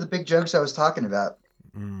man! Those are the big jugs I was talking about.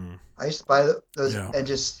 I used to buy those and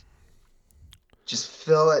just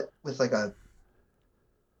fill it with like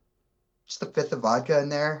just a fifth of vodka in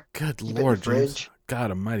there. Good Lord, James.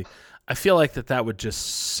 God Almighty! I feel like that would just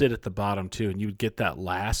sit at the bottom too, and you would get that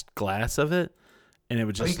last glass of it, and it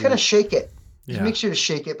would just. You kind of shake it. You make sure to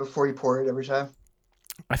shake it before you pour it every time.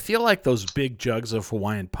 I feel like those big jugs of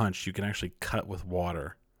Hawaiian Punch you can actually cut with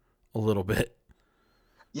water a little bit.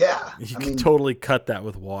 Yeah. You could totally cut that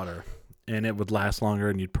with water, and it would last longer,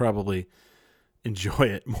 and you'd probably enjoy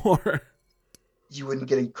it more. You wouldn't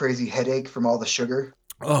get a crazy headache from all the sugar.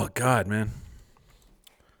 Oh, God, man.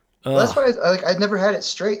 Well, that's why I'd never had it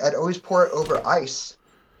straight. I'd always pour it over ice.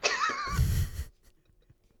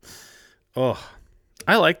 Oh,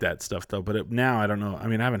 I like that stuff though, but now I don't know. I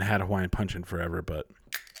mean, I haven't had Hawaiian Punch in forever, but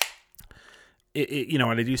when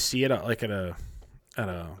I do see it like at a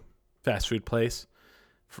fast food place,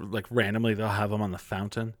 for like randomly they'll have them on the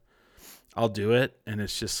fountain, I'll do it, and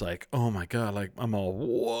it's just like, oh my God, like I'm all,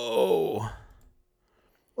 whoa.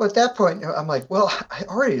 Well, at that point, I'm like, well, I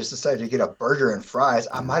already just decided to get a burger and fries.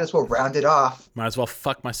 I might as well round it off. Might as well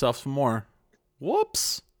fuck myself some more.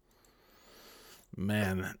 Whoops.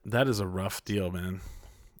 Man, that is a rough deal, man.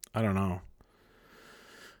 I don't know.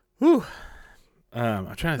 Whew.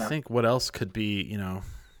 I'm trying to think what else could be, you know.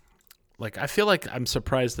 Like, I feel like I'm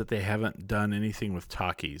surprised that they haven't done anything with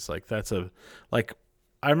Takis. Like,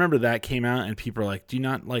 I remember that came out and people are like, do you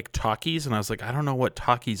not like Takis? And I was like, I don't know what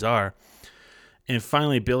Takis are. And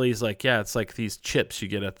finally Billy's like, yeah, it's like these chips you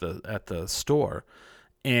get at the store.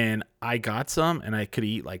 And I got some and I could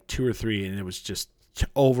eat like 2 or 3 and it was just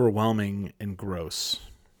overwhelming and gross.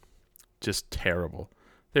 Just terrible.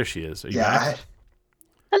 There she is. Are you back?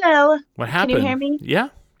 Hello. What happened? Can you hear me? Yeah.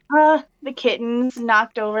 The kittens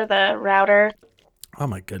knocked over the router. Oh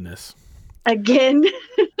my goodness. Again.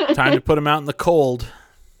 Time to put them out in the cold.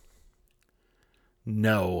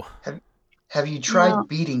 No. Have you tried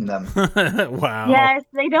beating them? Wow. Yes,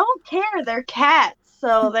 they don't care. They're cats,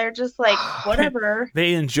 so they're just like, whatever.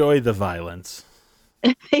 They enjoy the violence.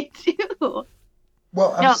 They do.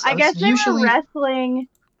 Well, I guess they were wrestling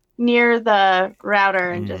near the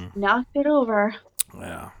router and just knocked it over.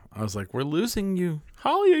 Yeah. I was like, we're losing you.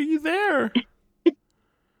 Holly, are you there?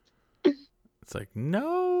 It's like,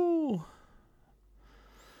 no.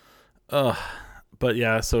 But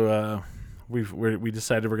yeah, so we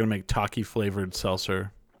decided we're gonna make Taki flavored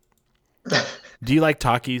seltzer. Do you like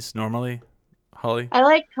Takis normally, Holly? I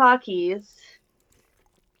like Takis.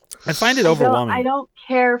 I find it overwhelming. I don't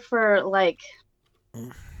care for like.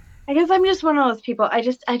 I guess I'm just one of those people. I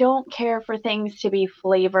don't care for things to be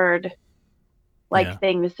flavored like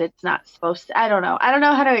things it's not supposed to. I don't know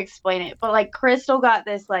how to explain it, but like Crystal got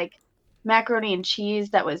this like macaroni and cheese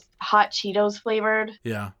that was hot Cheetos flavored.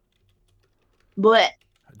 Yeah. But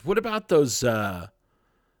what about those Dorito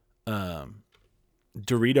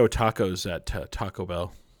tacos at Taco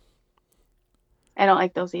Bell? I don't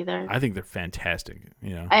like those either. I think they're fantastic.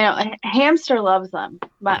 You know. I know Hamster loves them,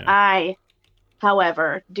 but I,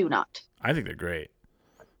 however, do not. I think they're great.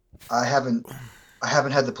 I haven't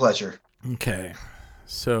had the pleasure. Okay,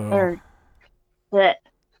 so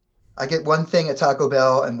I get one thing at Taco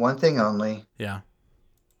Bell and one thing only. Yeah,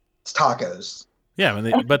 it's tacos. Yeah,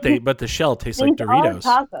 but the shell tastes like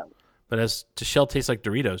Doritos. But the shell tastes like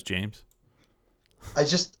Doritos, James.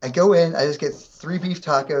 I go in, I just get 3 beef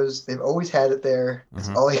tacos. They've always had it there. That's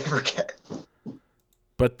all I ever get.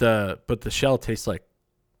 But the shell tastes like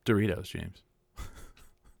Doritos, James.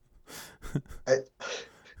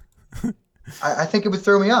 I think it would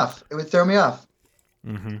throw me off.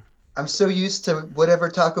 Mm-hmm. I'm so used to whatever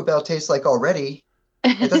Taco Bell tastes like already.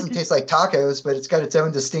 It doesn't taste like tacos, but it's got its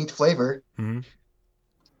own distinct flavor. Mm-hmm.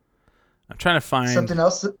 I'm trying to find something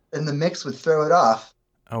else in the mix would throw it off.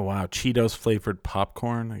 Oh wow, Cheetos flavored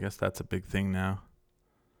popcorn. I guess that's a big thing now.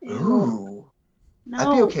 Ooh, no.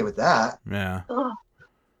 I'd be okay with that. Yeah. Ugh.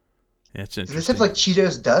 Yeah, it's interesting. Does this have like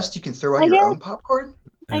Cheetos dust you can throw on your own popcorn?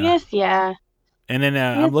 I guess, yeah. And then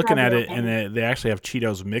I'm looking at it, and they actually have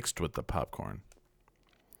Cheetos mixed with the popcorn.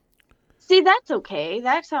 See, that's okay.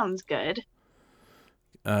 That sounds good.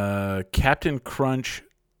 Captain Crunch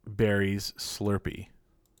Berries Slurpee.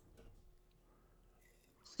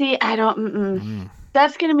 See, I don't.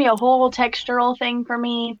 That's gonna be a whole textural thing for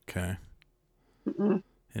me. Okay.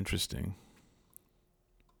 Interesting.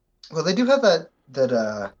 Well, they do have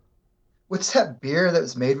that. What's that beer that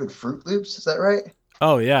was made with Fruit Loops? Is that right?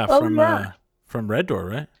 Oh yeah, from Red Door,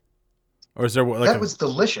 right? Or is there like that was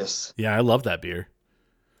delicious? Yeah, I love that beer.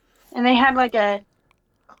 And they had like I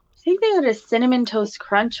think they had a Cinnamon Toast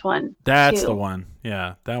Crunch one. That's the one.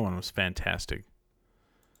 Yeah, that one was fantastic.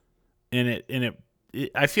 And it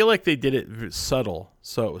I feel like they did it subtle,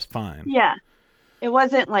 so it was fine. Yeah, it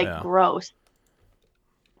wasn't like gross.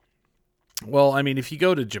 Well, I mean, if you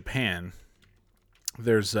go to Japan,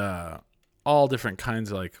 there's all different kinds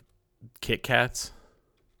of like Kit Kats.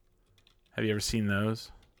 Have you ever seen those?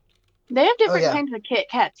 They have different kinds of Kit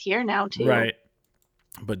Kats here now too. Right.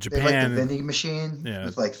 But Japan, they have like the vending machine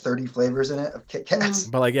with like 30 flavors in it of Kit Kats.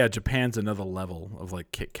 But like, Japan's another level of like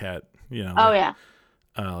Kit Kat. You know. Oh like,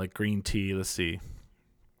 like green tea. Let's see.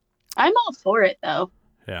 I'm all for it though.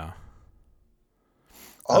 Yeah.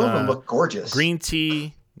 All of them look gorgeous. Green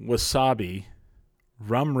tea, wasabi,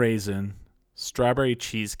 rum raisin, strawberry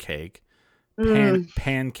cheesecake,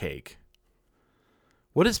 pancake.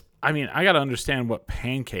 What is? I mean, I got to understand what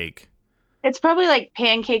pancake. It's probably like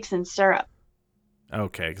pancakes and syrup.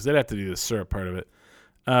 Okay, because they'd have to do the syrup part of it.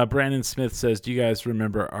 Brandon Smith says, do you guys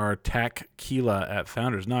remember our tequila at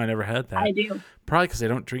Founders? No, I never had that. I do. Probably because I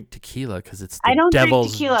don't drink tequila because it's I don't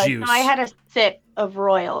devil's drink tequila. juice. No, I had a sip of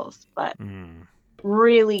Royals, but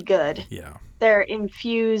really good. Yeah. They're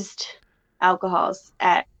infused alcohols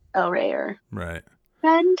at El Rey. Right.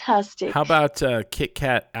 Fantastic. How about Kit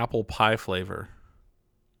Kat apple pie flavor?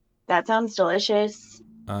 That sounds delicious.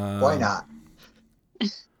 Why not?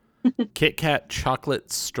 Kit Kat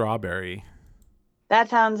chocolate strawberry. That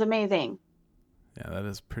sounds amazing. Yeah, that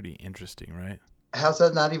is pretty interesting, right? How's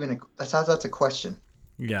that not even that's a question?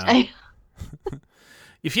 Yeah.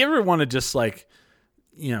 If you ever want to just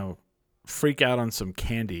freak out on some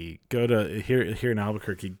candy, go to here in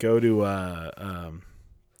Albuquerque, go to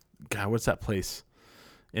God, what's that place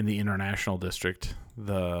in the International District?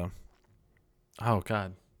 That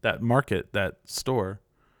market, that store.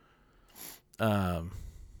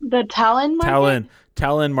 The Talon Market?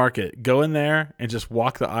 Talon Market. Go in there and just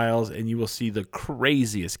walk the aisles and you will see the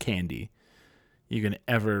craziest candy you can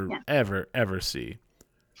ever see.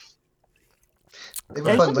 They have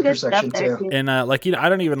a fun liquor section too. And I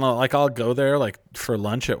don't even I'll go there for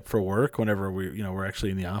lunch for work whenever we're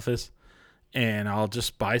actually in the office, and I'll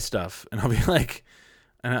just buy stuff and I'll be like,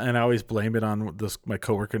 and I always blame it on my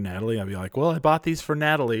coworker Natalie. I'll be like, well, I bought these for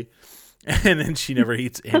Natalie, and then she never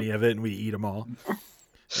eats any of it, and we eat them all.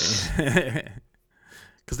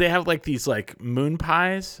 Because they have these moon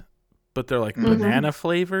pies, but they're banana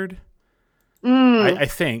flavored. I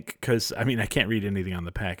think, because I can't read anything on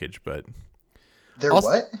the package, but they're also,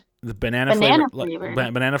 what? The banana flavor.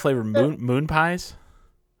 Banana flavored moon pies.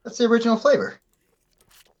 That's the original flavor.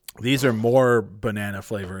 These are more banana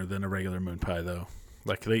flavor than a regular moon pie, though.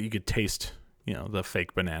 You could taste, the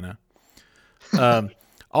fake banana.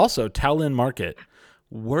 Also, Talon Market,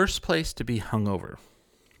 worst place to be hungover.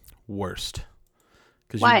 Worst.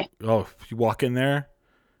 Why? You walk in there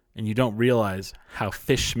and you don't realize how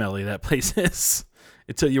fish smelly that place is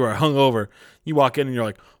until you are hungover. You walk in and you're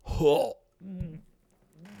like, oh.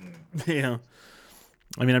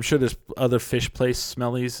 I'm sure there's other fish place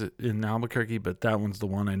smellies in Albuquerque, but that one's the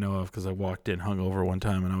one I know of because I walked in hungover one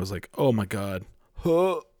time and I was like, oh my God.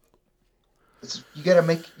 You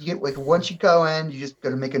once you go in, you just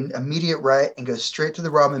got to make an immediate right and go straight to the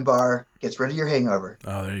ramen bar. Gets rid of your hangover.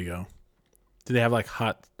 Oh, there you go. Do they have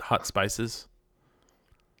hot spices?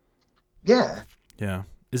 Yeah. Yeah.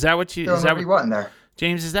 Is that what you want in there?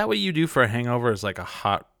 James, is that what you do for a hangover? Is a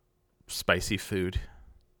hot, spicy food?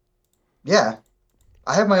 Yeah.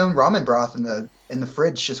 I have my own ramen broth in the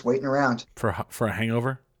fridge just waiting around. For a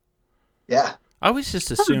hangover? Yeah. I always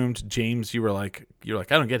just assumed, James, you're like, I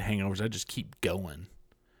don't get hangovers. I just keep going.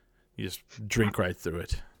 You just drink right through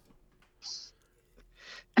it.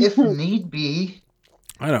 If need be.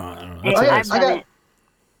 I don't know.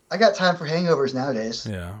 I got time for hangovers nowadays.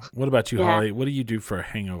 Yeah. What about you, Holly? What do you do for a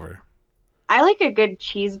hangover? I like a good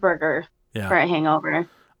cheeseburger for a hangover.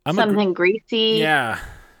 Something greasy. Yeah.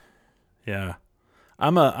 Yeah.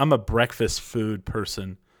 I'm a breakfast food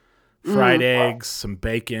person. Fried eggs, some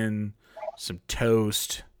bacon, some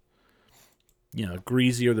toast.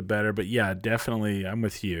 Greasier the better. But yeah, definitely, I'm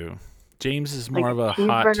with you. James is more of a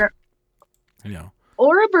hot,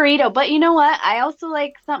 or a burrito. But you know what? I also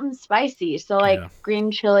like something spicy. So green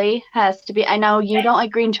chili has to be. I know you don't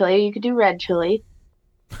like green chili. You could do red chili.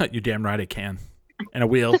 You're damn right I can. And a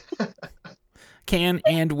wheel. Can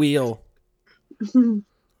and wheel.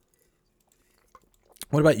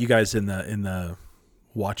 What about you guys in the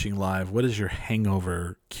watching live? What is your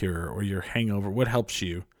hangover cure or your hangover? What helps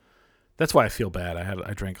you? That's why I feel bad.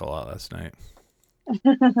 I drank a lot last night.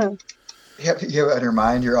 You have in your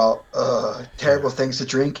mind, you're all terrible things to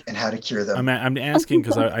drink and how to cure them. I'm asking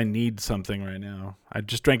because I need something right now. I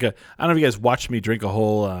just drank I don't know if you guys watched me drink a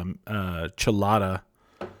whole michelada,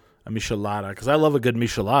 because I love a good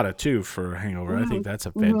michelada too for a hangover. I think that's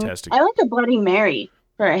a fantastic. I like a Bloody Mary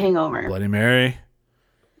for a hangover. Bloody Mary.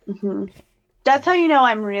 Mm-hmm. That's how you know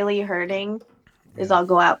I'm really hurting. Is I'll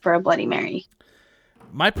go out for a Bloody Mary.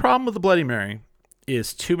 My problem with the Bloody Mary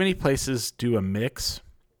is too many places do a mix,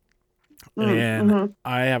 and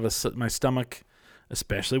I have my stomach,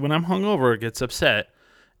 especially when I'm hungover, gets upset,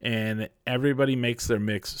 and everybody makes their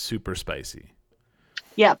mix super spicy.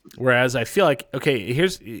 Yep. Whereas I feel like, okay,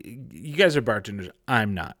 you guys are bartenders.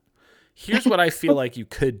 I'm not. Here's what I feel like you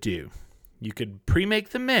could do. You could pre-make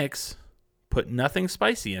the mix, put nothing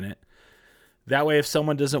spicy in it. That way, if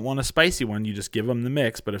someone doesn't want a spicy one, you just give them the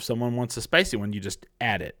mix. But if someone wants a spicy one, you just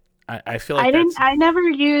add it. I feel like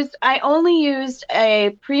I only used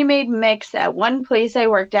a pre-made mix at one place I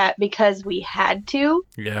worked at because we had to.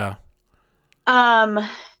 Yeah.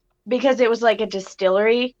 because it was like a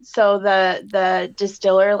distillery, so the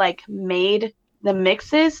distiller like made the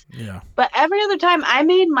mixes. Yeah. But every other time I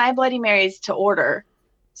made my Bloody Marys to order.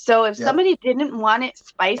 So if somebody didn't want it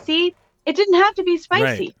spicy, it didn't have to be spicy.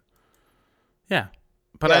 Right. Yeah.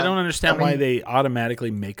 But I don't understand why they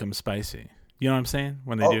automatically make them spicy. You know what I'm saying?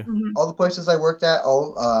 When they do. Mm-hmm. All the places I worked at,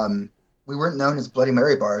 we weren't known as Bloody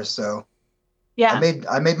Mary bars, so yeah.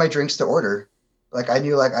 I made my drinks to order. Like I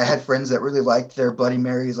knew, like I had friends that really liked their Bloody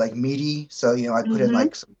Marys like meaty, so I put in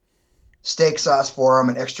like some steak sauce for them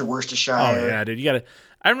and extra Worcestershire. Oh yeah, dude, you gotta.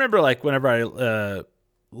 I remember like whenever I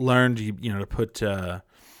learned to put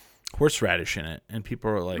horseradish in it, and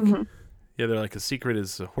people were like, yeah, they're like a secret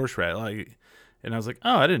is a horseradish, like, and I was like,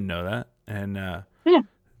 oh, I didn't know that, and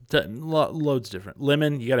loads different.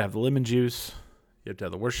 Lemon, you gotta have the lemon juice. You have to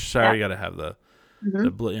have the Worcestershire. You gotta have the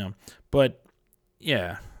but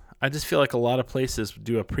yeah. I just feel like a lot of places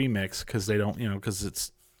do a premix because they don't,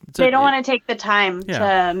 because they don't want to take the time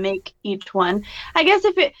to make each one. I guess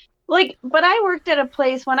if it but I worked at a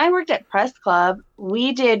place when I worked at Press Club,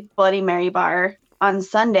 we did Bloody Mary bar on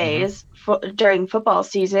Sundays during football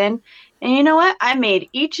season, and you know what? I made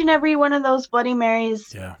each and every one of those Bloody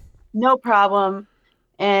Marys, no problem,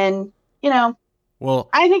 and well,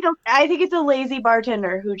 I think it's a lazy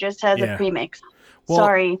bartender who just has a premix. Well,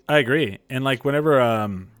 sorry. I agree. And like whenever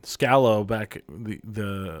Scalo back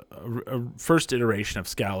the first iteration of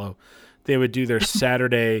Scalo, they would do their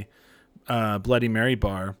Saturday Bloody Mary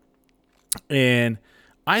bar, and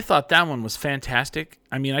I thought that one was fantastic.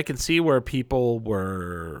 I mean, I can see where people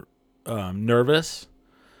were nervous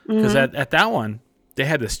because at that one they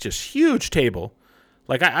had this just huge table.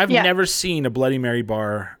 Like I've never seen a Bloody Mary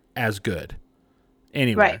bar as good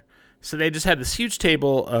anywhere. Right. So they just had this huge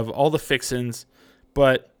table of all the fixins.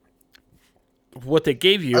 But what they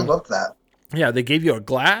gave you... I love that. Yeah, they gave you a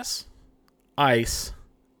glass, ice,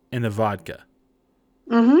 and the vodka.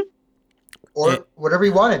 Or whatever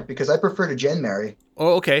you wanted, because I prefer to gin Mary.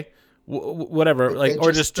 Oh, okay. Whatever.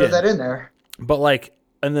 Or just throw gin. That in there. But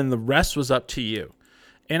and then the rest was up to you.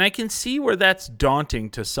 And I can see where that's daunting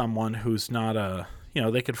to someone who's not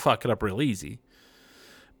they could fuck it up real easy.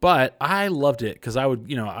 But I loved it because I would,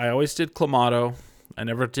 I always did Clamato. I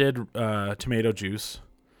never did tomato juice,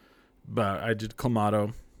 but I did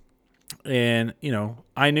Clamato, and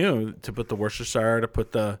I knew to put the Worcestershire, to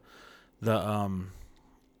put the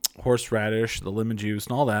horseradish, the lemon juice,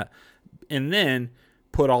 and all that, and then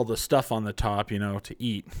put all the stuff on the top, to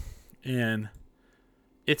eat. And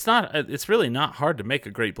it's really not hard to make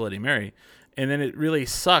a great Bloody Mary. And then it really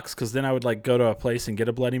sucks because then I would go to a place and get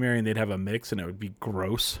a Bloody Mary, and they'd have a mix, and it would be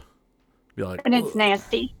gross. Be like, and it's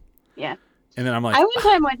nasty. Yeah. And then I'm like, I one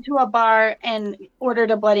time went to a bar and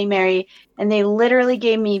ordered a Bloody Mary, and they literally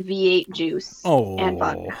gave me V8 juice and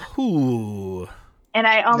vodka. Ooh. And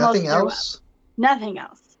I almost nothing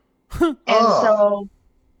else. And so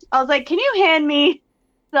I was like, "Can you hand me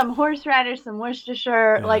some horseradish, some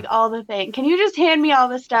Worcestershire, like all the things? Can you just hand me all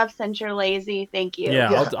the stuff since you're lazy? Thank you."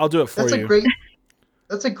 Yeah. I'll do it for you.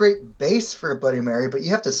 That's a great base for a Bloody Mary, but you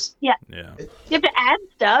have to. Yeah. You have to add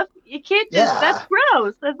stuff. You can't just. That's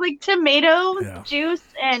gross. That's like tomato juice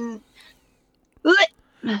and.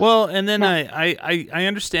 Well, and then I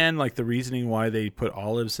understand the reasoning why they put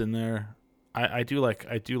olives in there. I do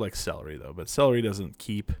like celery though, but celery doesn't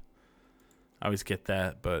keep. I always get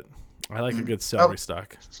that, but I like a good celery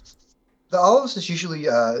stock. The olives is usually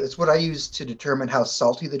it's what I use to determine how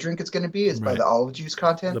salty the drink is going to be is by the olive juice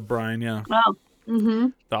content. The brine, yeah. Oh.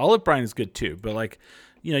 The olive brine is good too, but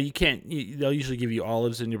you can't. They'll usually give you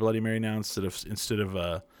olives in your Bloody Mary now instead of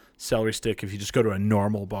a celery stick if you just go to a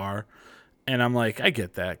normal bar. And I'm like, I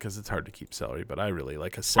get that because it's hard to keep celery, but I really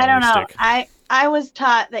like a celery stick. I don't know. I was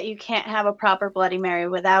taught that you can't have a proper Bloody Mary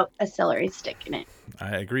without a celery stick in it.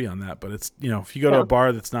 I agree on that, but it's if you go to a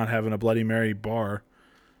bar that's not having a Bloody Mary bar,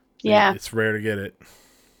 it's rare to get it.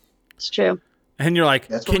 It's true. And you're like,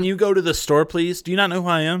 can you go to the store, please? Do you not know who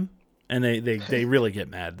I am? And they really get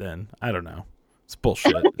mad then. I don't know. It's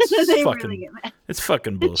bullshit. It's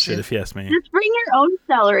fucking bullshit if you ask me. Just bring your own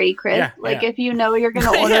celery, Chris. If you know you're going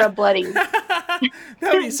to order a Bloody. That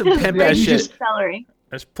would be some pimp ass shit. Celery.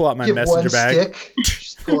 I just pull out my messenger bag. Stick,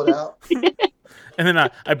 just pull it out. And then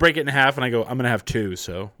I break it in half and I go, I'm going to have two.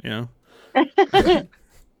 So, Yeah.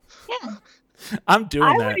 I'm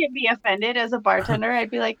doing that. I wouldn't be offended as a bartender.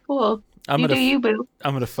 I'd be like, cool. You boo.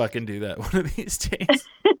 I'm gonna fucking do that one of these days.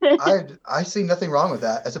 I see nothing wrong with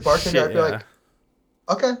that. As a bartender, I'd be like,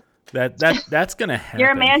 okay. That's gonna happen.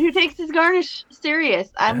 You're a man who takes his garnish serious.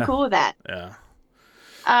 I'm cool with that. Yeah.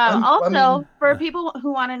 For people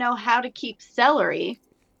who want to know how to keep celery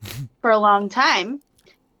for a long time,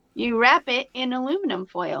 You wrap it in aluminum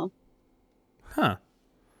foil. Huh.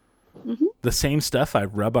 Mm-hmm. The same stuff I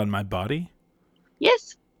rub on my body?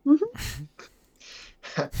 Yes. Mm-hmm.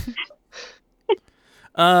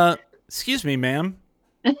 Excuse me, ma'am.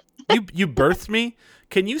 You birthed me?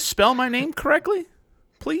 Can you spell my name correctly?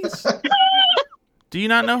 Please? Do you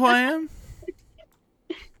not know who I am?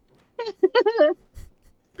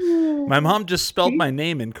 My mom just spelled my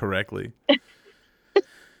name incorrectly.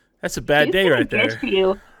 That's a bad day right there.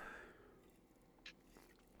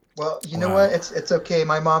 Well, you know what? It's okay.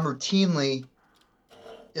 My mom routinely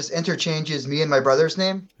just interchanges me and my brother's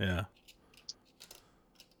name. Yeah.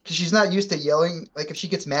 Because she's not used to yelling. Like if she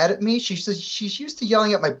gets mad at me, she's used to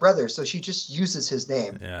yelling at my brother, so she just uses his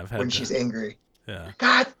name when she's angry. Yeah.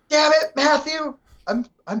 God damn it, Matthew! I'm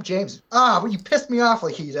James. But you pissed me off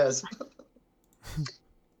like he does.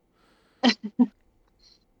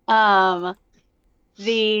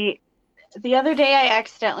 The other day I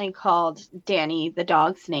accidentally called Danny the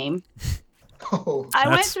dog's name. Oh, I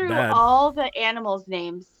went through all the animals'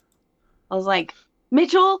 names. I was like,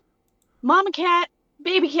 Mitchell, Mama Cat,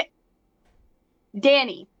 Baby Cat,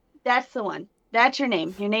 Danny. That's the one. That's your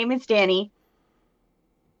name. Your name is Danny.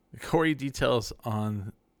 Corey, details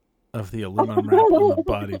of the aluminum wrap on the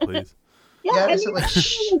body, please. Yeah, is it like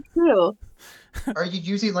true? Are you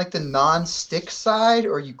using like the non-stick side,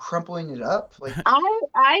 or are you crumpling it up? Like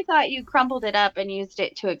I thought you crumpled it up and used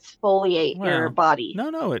it to exfoliate your body.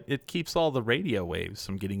 No, it keeps all the radio waves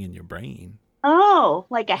from getting in your brain. Oh,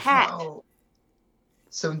 like a hat. Wow.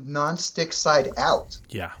 So non-stick side out.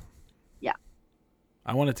 Yeah. Yeah.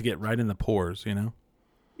 I want it to get right in the pores, you know?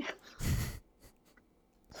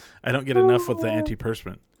 I don't get enough with the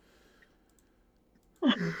antiperspirant.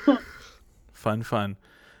 Fun.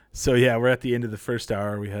 So, yeah, we're at the end of the first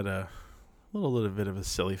hour. We had a little bit of a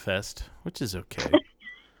silly fest, which is okay.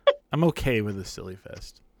 I'm okay with a silly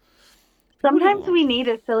fest. Sometimes we need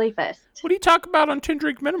a silly fest. What do you talk about on 10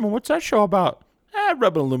 Drink Minimum? What's that show about?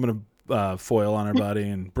 Rubbing aluminum foil on our body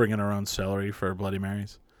and bringing our own celery for Bloody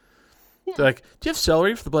Marys. Yeah. They're like, do you have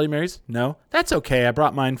celery for the Bloody Marys? No? That's okay. I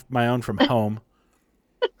brought my own from home.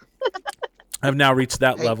 I've now reached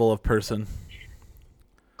that level of person.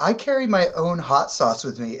 I carry my own hot sauce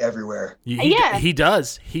with me everywhere. He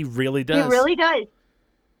does. He really does. He really does.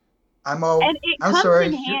 And it comes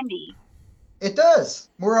in handy. It does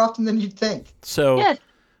more often than you'd think. So, yes.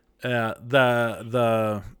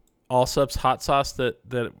 The Allsup's hot sauce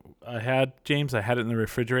that I had, James, I had it in the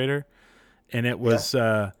refrigerator, and it was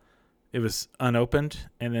unopened.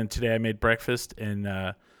 And then today I made breakfast, and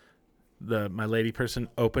my lady person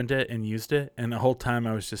opened it and used it, and the whole time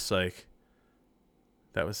I was just like,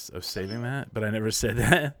 I was saving that, but I never said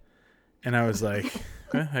that. And I was like,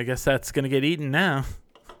 I guess that's going to get eaten now.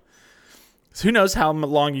 So who knows how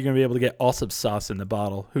long you're going to be able to get Allsup's sauce in the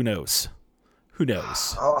bottle. Who knows?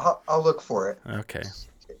 I'll look for it. Okay.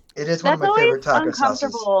 It is one of my favorite taco sauces. That's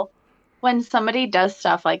uncomfortable when somebody does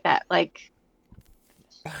stuff like that. Like,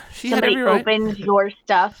 somebody opens your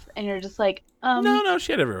stuff and you're just like, No,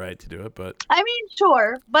 she had every right to do it, but... I mean,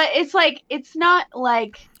 sure, but it's like, it's not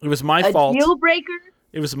like... It was my fault. Deal breaker.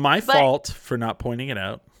 It was my fault for not pointing it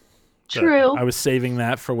out. True. I was saving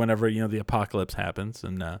that for whenever, the apocalypse happens.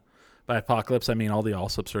 And by apocalypse, I mean all the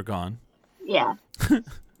Allsups are gone. Yeah.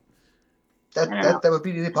 That would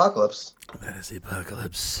be the apocalypse. That is the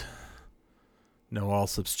apocalypse. No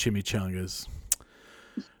Allsups chimichangas.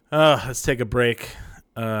 Let's take a break.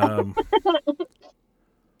 Before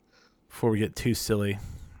we get too silly.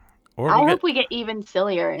 I hope we get even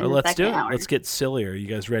sillier in the second hour. Let's get sillier. You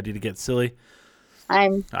guys ready to get silly? I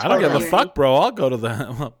don't give a fuck, bro. We'll go to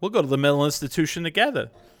the mental institution together.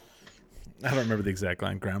 I don't remember the exact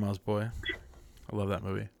line. Grandma's Boy. I love that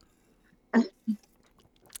movie. Have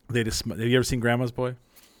you ever seen Grandma's Boy?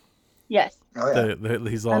 Yes. Oh yeah.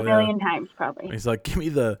 He's all a million times probably. He's like, give me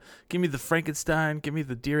the Frankenstein, give me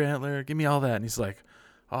the deer antler, give me all that, and he's like,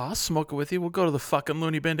 oh, I'll smoke it with you. We'll go to the fucking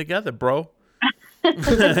loony bin together, bro.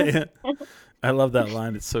 I love that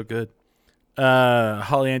line. It's so good.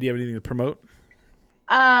 Holly Ann, do you have anything to promote?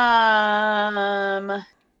 I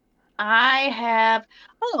have.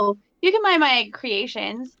 You can buy my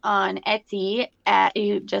creations on Etsy.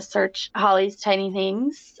 You just search Holly's Tiny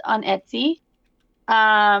Things on Etsy.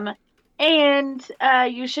 And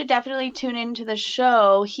you should definitely tune into the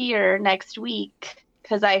show here next week,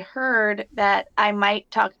 because I heard that I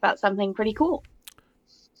might talk about something pretty cool.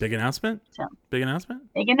 Big announcement? Big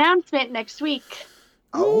announcement next week.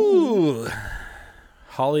 Ooh.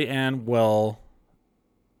 Holly Ann will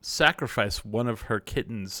sacrifice one of her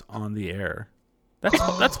kittens on the air.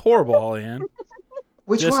 That's horrible, Holly Ann.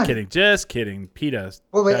 Which just one? Just kidding. PETA.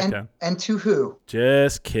 Wait, and to who?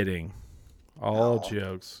 Just kidding. All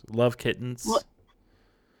jokes. Love kittens. Well,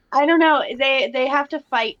 I don't know. They have to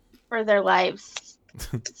fight for their lives.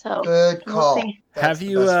 So good call. We'll have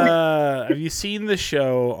you seen the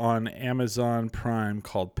show on Amazon Prime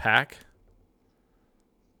called Pack?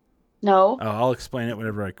 No. Oh, I'll explain it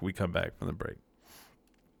whenever we come back from the break.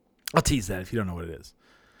 I'll tease that if you don't know what it is.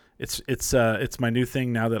 It's my new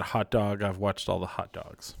thing now that Hot Dog. I've watched all the Hot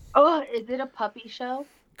Dogs. Oh, is it a puppy show?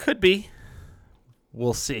 Could be.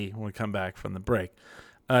 We'll see when we come back from the break.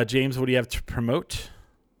 James, what do you have to promote?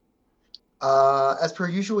 As per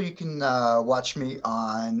usual, you can watch me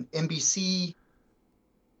on NBC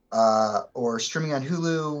or streaming on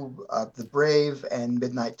Hulu, The Brave and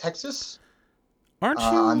Midnight Texas. Aren't you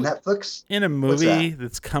on Netflix? In a movie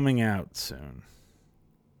that's coming out soon?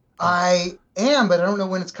 I am, but I don't know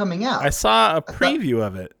when it's coming out. I saw a preview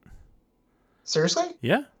of it. Seriously?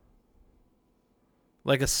 Yeah.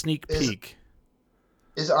 Like a sneak peek.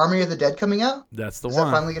 Is Army of the Dead coming out? That's the one. Is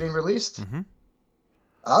that finally getting released? Mm-hmm.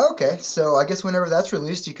 Oh, okay. So I guess whenever that's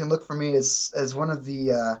released, you can look for me as one of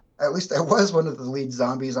the, at least I was one of the lead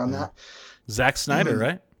zombies on that. Zack Snyder,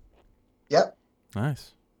 right? Yep.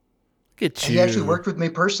 Nice. Look at you. And he actually worked with me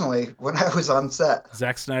personally when I was on set.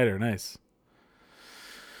 Zack Snyder, nice.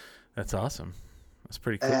 That's awesome. That's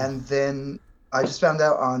pretty cool. And then I just found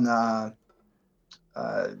out on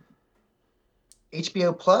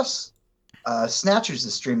HBO Plus, Snatchers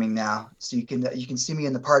is streaming now, so you can see me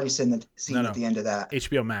in the party scene at the end of that.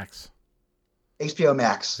 HBO Max. HBO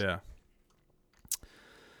Max. Yeah.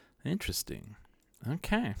 Interesting.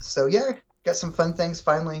 Okay. So yeah, got some fun things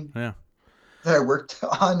finally. Yeah. That I worked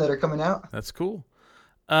on that are coming out. That's cool.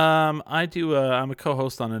 I'm a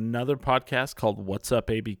co-host on another podcast called What's Up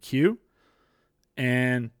ABQ,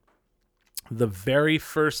 and the very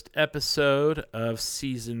first episode of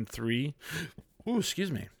season 3,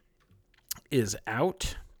 is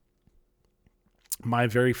out. My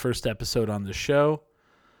very first episode on the show.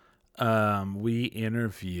 We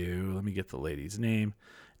interview, let me get the lady's name,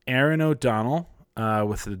 Erin O'Donnell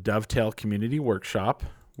with the Dovetail Community Workshop.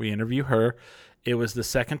 We interview her. It was the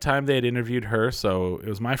second time they had interviewed her, so it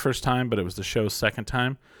was my first time, but it was the show's second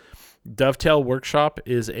time. Dovetail Workshop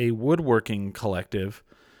is a woodworking collective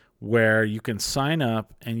where you can sign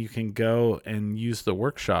up and you can go and use the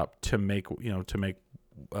workshop to make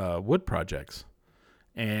wood projects,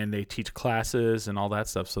 and they teach classes and all that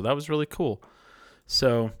stuff. So that was really cool.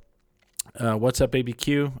 So, What's Up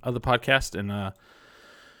ABQ of the podcast, and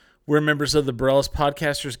we're members of the Borellis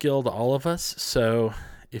Podcasters Guild, all of us. So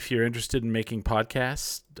if you're interested in making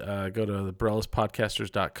podcasts, go to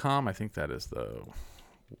BorellisPodcasters.com. I think that is the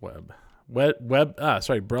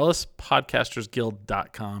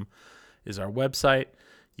BorellisPodcastersGuild.com is our website.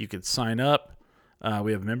 You can sign up.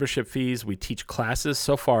 We have membership fees. We teach classes.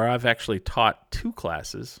 So far, I've actually taught 2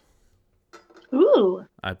 classes. Ooh.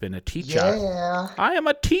 I've been a teacher. Yeah. I am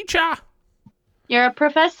a teacher. You're a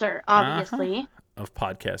professor, obviously. Of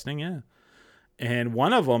podcasting, yeah. And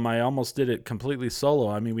one of them, I almost did it completely solo.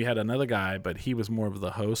 I mean, we had another guy, but he was more of the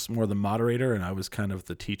host, more the moderator, and I was kind of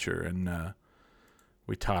the teacher. And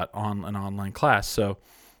we taught on an online class. So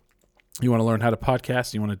you want to learn how to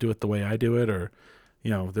podcast, you want to do it the way I do it, or,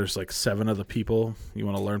 there's like 7 other people. You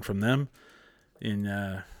want to learn from them and,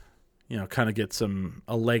 kind of get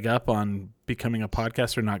a leg up on becoming a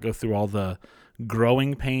podcaster, not go through all the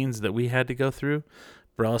growing pains that we had to go through.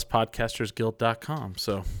 BorellisPodcastersGuild.com.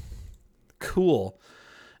 So cool.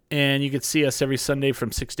 And you can see us every Sunday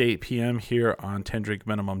from 6 to 8 p.m. here on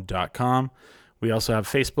 10drinkminimum.com. We also have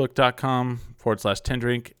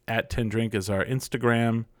Facebook.com/10drink. @10drink is our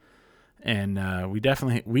Instagram. And we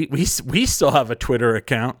definitely, we still have a Twitter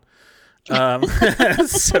account.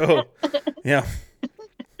 So, yeah.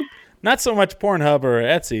 Not so much Pornhub or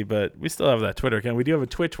Etsy, but we still have that Twitter account. We do have a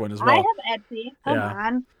Twitch one as well. I have Etsy. Come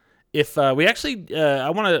on. If we actually, I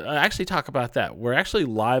want to actually talk about that. We're actually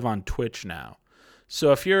live on Twitch now.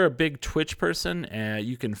 So if you're a big Twitch person,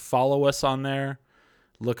 you can follow us on there.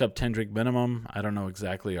 Look up 10 Drink Minimum. I don't know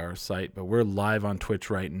exactly our site, but we're live on Twitch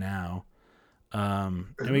right now.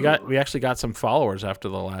 And we actually got some followers after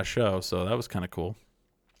the last show, so that was kind of cool.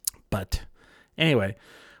 But anyway,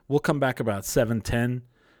 we'll come back about 7:10.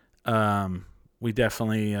 We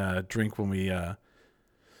definitely drink when we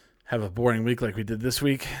have a boring week like we did this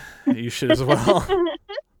week. You should as well.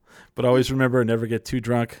 But always remember, never get too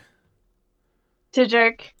drunk to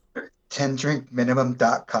jerk.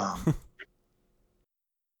 10drinkminimum.com.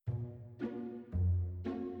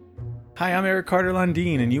 Hi, I'm Eric Carter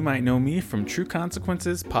Lundeen, and you might know me from True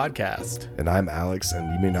Consequences podcast. And I'm Alex,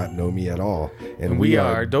 and you may not know me at all. And we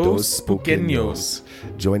are Dos Spoqueños.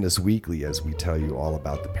 Join us weekly as we tell you all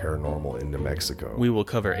about the paranormal in New Mexico. We will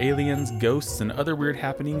cover aliens, ghosts, and other weird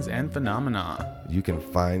happenings and phenomena. You can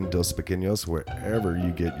find Dos Spoqueños wherever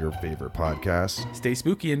you get your favorite podcasts. Stay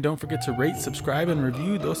spooky and don't forget to rate, subscribe, and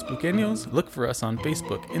review Dos Spoqueños. Look for us on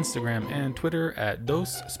Facebook, Instagram, and Twitter at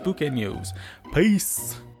Dos Spoqueños.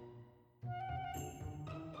 Peace!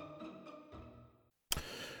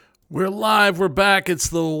 We're live. We're back. It's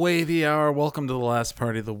the Wavy Hour. Welcome to the last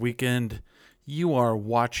party of the weekend. You are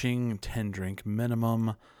watching 10 Drink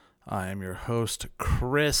Minimum. I am your host,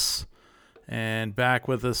 Chris. And back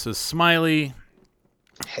with us is Smiley.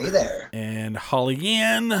 Hey there. And Holly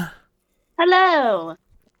Ann. Hello.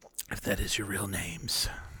 If that is your real names.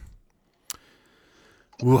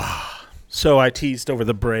 Ooh. So I teased over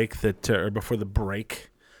the break that, or before the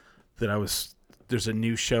break, that there's a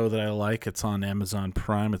new show that I like. It's on Amazon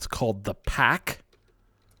Prime. It's called The Pack.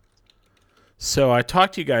 So I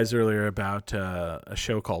talked to you guys earlier about a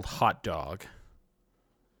show called Hot Dog.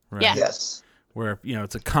 Right? Yeah. Yes. Where,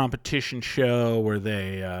 it's a competition show where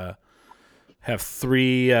they have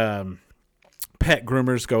three pet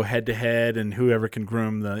groomers go head to head, and whoever can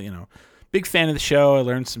groom big fan of the show. I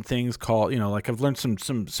learned some things called, I've learned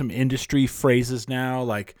some industry phrases now,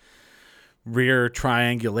 like rear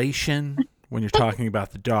triangulation. When you're talking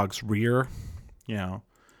about the dog's rear,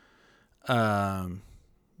 I'm a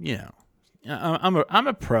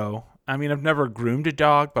pro. I mean, I've never groomed a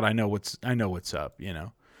dog, but I know what's up, But you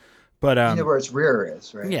know where its rear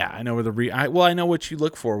is, right? Yeah, I know where the rear. I know what you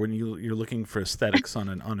look for when you're looking for aesthetics on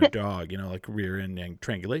a dog. Like rear end and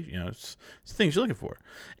triangulation. It's things you're looking for.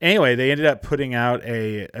 Anyway, they ended up putting out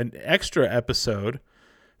an extra episode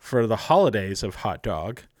for the holidays of Hot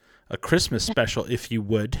Dog, a Christmas special, if you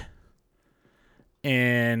would.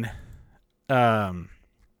 And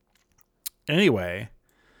anyway,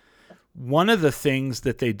 one of the things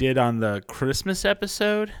that they did on the Christmas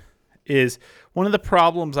episode is one of the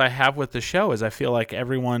problems I have with the show is I feel like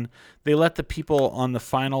they let the people on the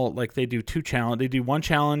final, like they do they do one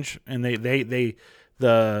challenge, and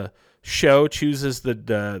the show chooses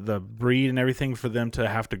the breed and everything for them to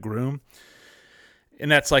have to groom.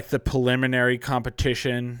 And that's like the preliminary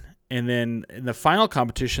competition. And then in the final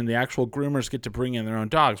competition, the actual groomers get to bring in their own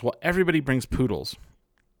dogs. Well, everybody brings poodles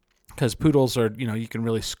because poodles are, you can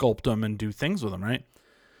really sculpt them and do things with them, right?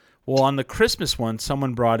 Well, on the Christmas one,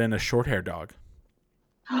 someone brought in a short-haired dog.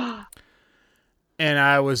 And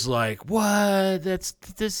I was like, what? This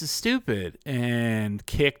is stupid. And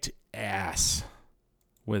kicked ass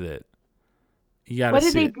with it. What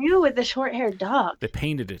did they do with the short-haired dog? They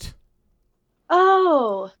painted it.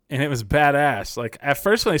 Oh. And it was badass. Like, at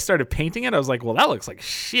first when they started painting it, I was like, well, that looks like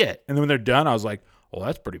shit. And then when they're done, I was like, well,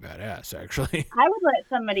 that's pretty badass, actually. I would let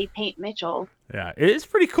somebody paint Mitchell. Yeah, it is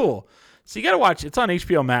pretty cool. So you got to watch. It's on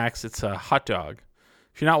HBO Max. It's a Hot Dog.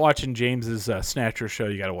 If you're not watching James's Snatcher show,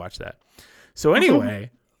 you got to watch that. So anyway,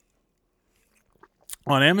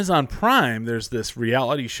 on Amazon Prime, there's this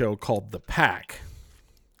reality show called The Pack.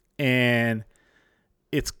 And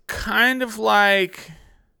it's kind of like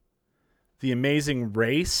The Amazing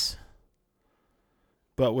Race,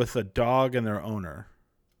 but with a dog and their owner.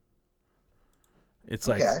 It's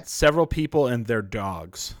like several people and their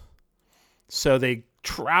dogs. So they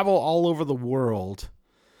travel all over the world,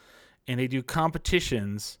 and they do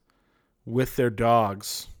competitions with their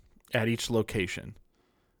dogs at each location.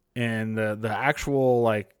 And the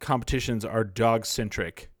actual competitions are dog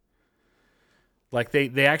centric. Like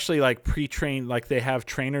they actually pre-train, they have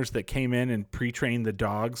trainers that came in and pre-trained the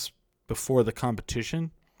dogs before the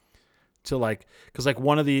competition to because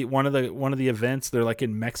one of the events, they're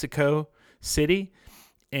in Mexico City,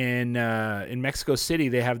 and in Mexico City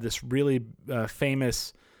they have this really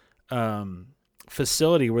famous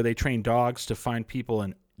facility where they train dogs to find people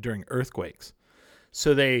during earthquakes.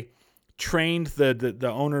 So they trained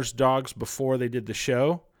the owner's dogs before they did the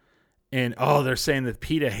show, and they're saying that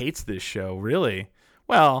PETA hates this show. Really?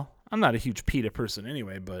 Well, I'm not a huge PETA person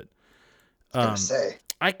anyway, but I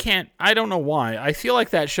don't know why. I feel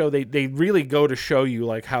like that show, they really go to show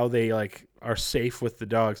you how they are safe with the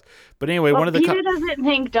dogs. But anyway, one of the PETA doesn't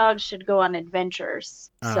think dogs should go on adventures.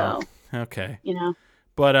 So okay,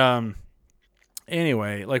 But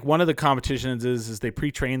anyway, one of the competitions is they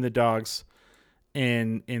pre-train the dogs,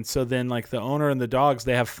 and so then the owner and the dogs,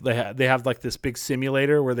 they have this big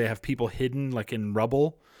simulator where they have people hidden in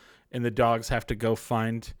rubble, and the dogs have to go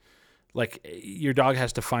find. Your dog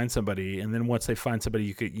has to find somebody, and then once they find somebody,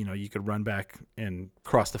 you could run back and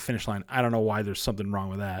cross the finish line. I don't know why there's something wrong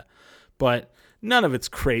with that, but none of it's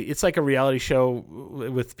crazy. It's like a reality show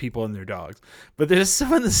with people and their dogs. But there's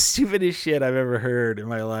some of the stupidest shit I've ever heard in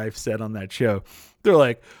my life said on that show. They're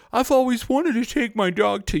like, I've always wanted to take my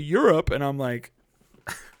dog to Europe. And I'm like,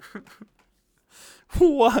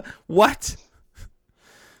 what?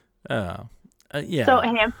 Yeah. So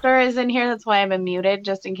Hamster is in here. That's why I'm muted,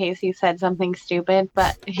 just in case he said something stupid.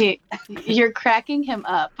 But you're cracking him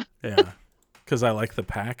up. Yeah, because I like the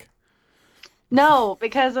pack. No,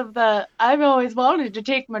 because of I've always wanted to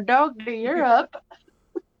take my dog to Europe.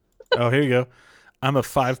 Oh, here you go. I'm a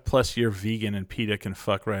 5+ year vegan, and PETA can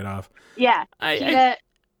fuck right off. Yeah, PETA.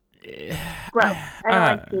 Gross. I don't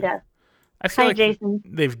like PETA. I feel like Jason.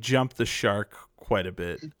 They've jumped the shark quite a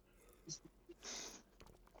bit.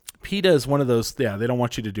 PETA is one of those, they don't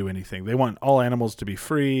want you to do anything. They want all animals to be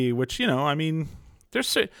free, which, I mean,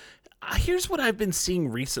 here's what I've been seeing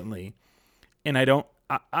recently, and I don't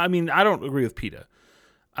agree with PETA.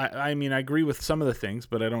 I mean, I agree with some of the things,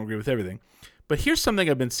 but I don't agree with everything. But here's something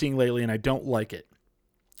I've been seeing lately, and I don't like it.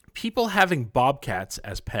 People having bobcats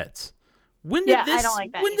as pets. I don't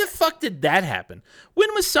like that. When the fuck did that happen?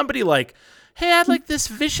 When was somebody like, hey, I'd like this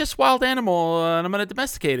vicious wild animal, and I'm going to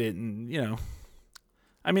domesticate it, and,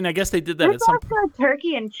 I mean, I guess they did that at some point.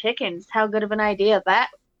 Turkey and chickens, how good of an idea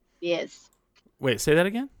that is. Wait, say that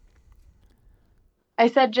again? I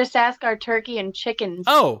said just ask our turkey and chickens.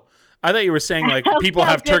 Oh, I thought you were saying like people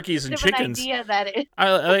have turkeys and chickens. Idea that is. I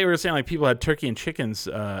thought you were saying like people had turkey and chickens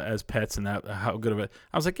as pets, and that how good of it.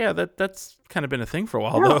 I was like, yeah, that's kind of been a thing for a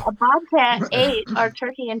while though. A bobcat ate our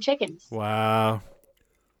turkey and chickens. Wow.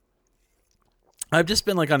 I've just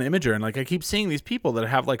been like on Imager, and like I keep seeing these people that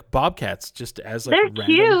have like bobcats just as like they're random.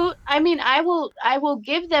 Cute. I mean, I will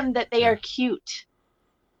give them that they are cute.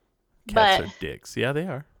 Cats are dicks. Yeah, they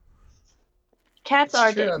are. Cats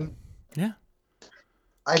are dicks. Yeah.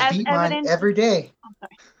 I beat mine every day.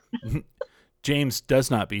 Oh, James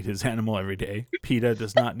does not beat his animal every day. PETA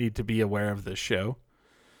does not need to be aware of this show.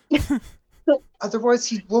 Otherwise,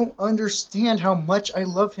 he won't understand how much I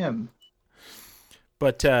love him.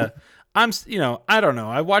 But I don't know.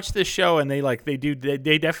 I watch this show, and they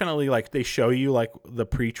definitely like they show you like the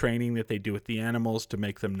pre-training that they do with the animals to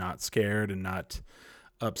make them not scared and not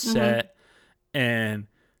upset. Mm-hmm. And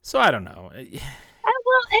so I don't know.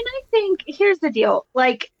 Well, and I think here's the deal.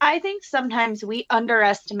 Like, I think sometimes we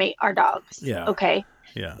underestimate our dogs. Yeah. Okay.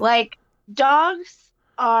 Yeah. Like, dogs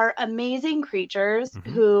are amazing creatures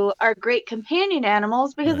who are great companion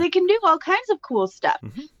animals because they can do all kinds of cool stuff.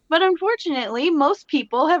 Mm-hmm. But unfortunately, most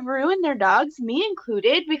people have ruined their dogs, me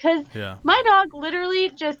included, because my dog literally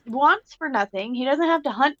just wants for nothing. He doesn't have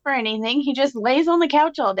to hunt for anything. He just lays on the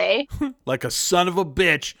couch all day. Like a son of a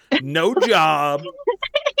bitch. No job.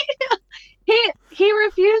 He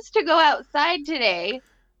refused to go outside today.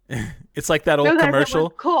 It's like that old commercial.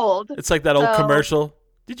 It was cold. It's like that old commercial.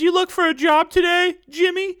 Did you look for a job today,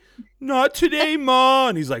 Jimmy? Not today, Ma.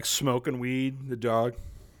 And he's like smoking weed, the dog.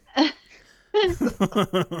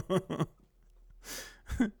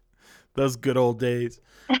 Those good old days.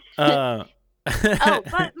 But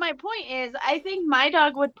my point is, I think my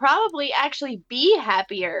dog would probably actually be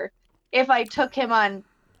happier if I took him on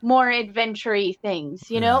more adventure-y things,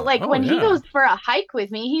 like when he goes for a hike with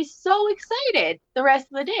me, he's so excited the rest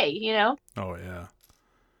of the day, Oh yeah.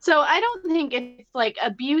 So I don't think it's like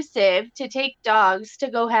abusive to take dogs to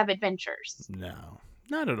go have adventures. No,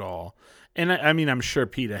 not at all. And I mean, I'm sure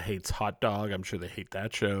PETA hates Hot Dog. I'm sure they hate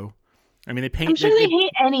that show. I mean, they paint. I'm sure they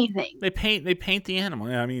hate anything. They paint the animal.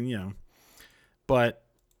 I mean, but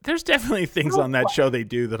there's definitely things on that show they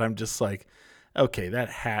do that I'm just like, okay, that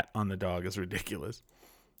hat on the dog is ridiculous.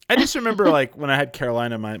 I just remember like when I had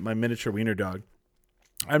Carolina, my miniature wiener dog,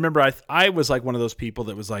 I remember I was like one of those people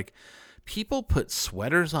that was like, people put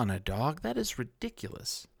sweaters on a dog? That is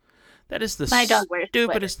ridiculous. That is the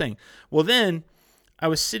stupidest thing. Well, then I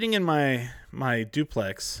was sitting in my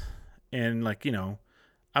duplex, and like,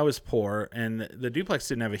 I was poor, and the duplex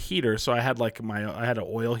didn't have a heater, so I had an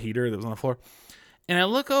oil heater that was on the floor. And I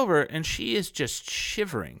look over, and she is just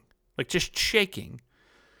shivering, like just shaking.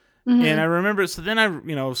 Mm-hmm. And I remember, so then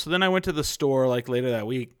I went to the store like later that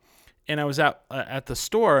week, and I was out at the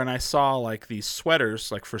store, and I saw like these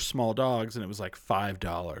sweaters like for small dogs, and it was like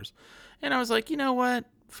 $5. And I was like, you know what?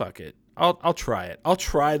 Fuck it. I'll try it. I'll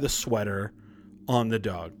try the sweater on the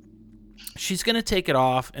dog. She's going to take it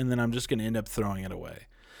off, and then I'm just going to end up throwing it away.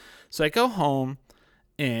 So I go home,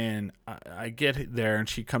 and I get there, and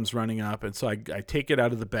she comes running up, and so I take it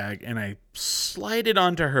out of the bag, and I slide it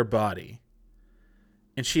onto her body.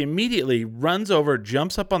 And she immediately runs over,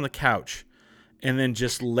 jumps up on the couch, and then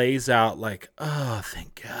just lays out like, oh,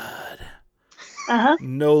 thank God.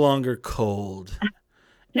 No longer cold.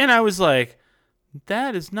 And I was like,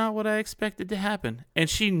 that is not what I expected to happen. And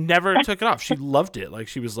she never took it off. She loved it. Like,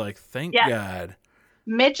 she was like, thank God.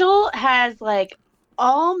 Mitchell has like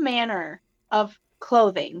all manner of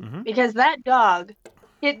clothing because that dog,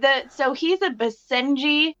 so he's a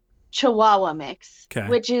Basenji Chihuahua mix,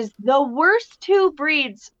 which is the worst two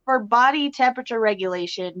breeds for body temperature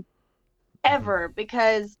regulation ever,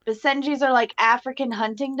 because Basenjis are like African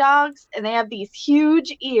hunting dogs, and they have these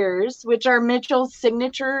huge ears, which are Mitchell's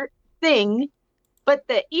signature thing, but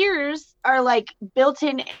the ears are like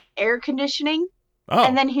built-in air conditioning.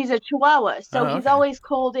 And then he's a Chihuahua, so he's always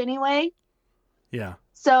cold anyway. Yeah.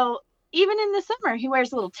 So even in the summer, he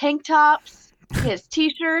wears little tank tops. He has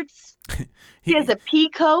t-shirts. He has a pea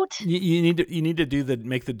coat. You need to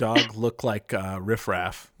make the dog look like Riff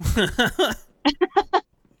Raff.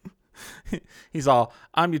 He's all,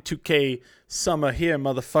 I'm your 2K summer here,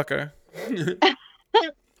 motherfucker.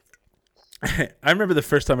 I remember the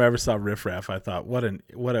first time I ever saw Riff Raff, I thought, what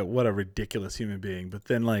a ridiculous human being. But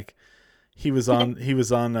then like he was on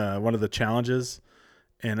one of the challenges,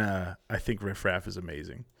 and I think Riff Raff is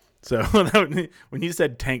amazing. So when you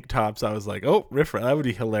said tank tops, I was like, oh, Riff Raff, that would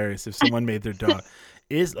be hilarious if someone made their dog.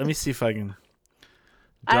 Let me see if I can.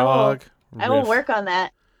 I will work on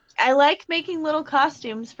that. I like making little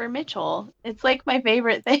costumes for Mitchell. It's like my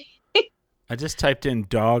favorite thing. I just typed in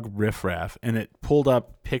dog Riff Raff, and it pulled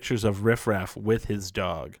up pictures of Riff Raff with his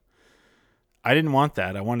dog. I didn't want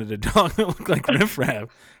that. I wanted a dog that looked like Riff Raff.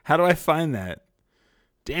 How do I find that?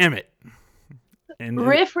 Damn it. And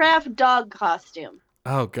Riff Raff dog costume.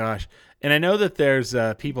 Oh, gosh. And I know that there's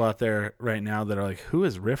people out there right now that are like, who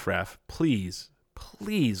is Riff Raff? Please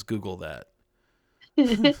Google that.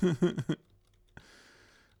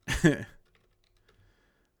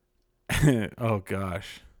 Oh,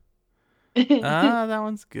 gosh. That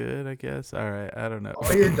one's good, I guess. All right, I don't know.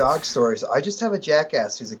 All your dog stories. I just have a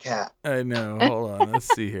jackass who's a cat. I know. Hold on. Let's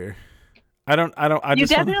see here. I you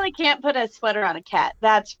definitely can't put a sweater on a cat.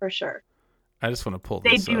 That's for sure. I just want to pull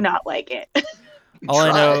this up. They do not like it. All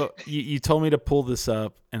I know, you told me to pull this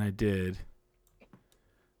up, and I did.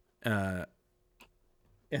 And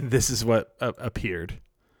this is what appeared.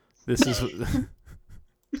 This is what...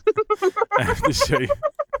 I have to show you.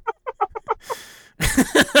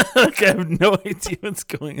 Like, I have no idea what's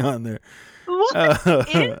going on there. What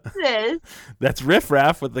is this? That's Riff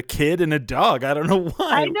Raff with a kid and a dog. I don't know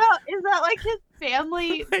why. I know. Is that like his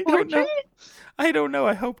family portrait? I don't know.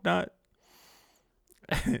 I hope not.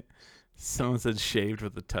 Someone said shaved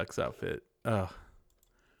with the tux outfit. Oh.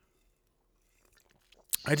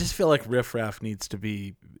 I just feel like Riff Raff needs to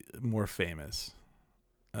be more famous.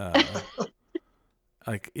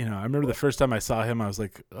 Like, I remember the first time I saw him, I was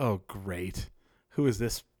like, oh, great. Who is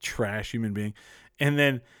this trash human being? And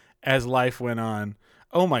then as life went on,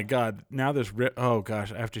 oh my God, now there's oh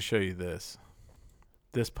gosh, I have to show you this.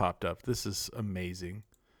 This popped up. This is amazing.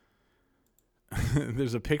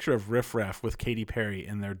 There's a picture of Riff Raff with Katy Perry,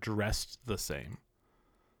 and they're dressed the same.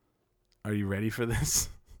 Are you ready for this?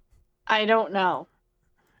 I don't know.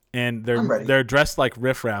 And they're dressed like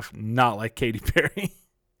Riff Raff, not like Katy Perry.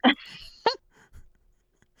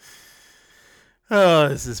 Oh,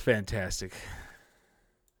 this is fantastic.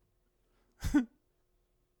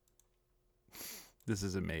 This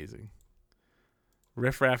is amazing.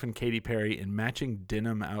 Riff Raff and Katy Perry in matching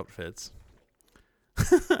denim outfits.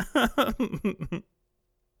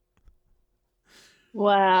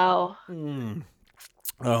 Wow.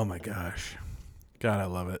 Oh my gosh. God, I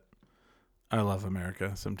love it. I love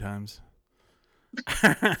America sometimes.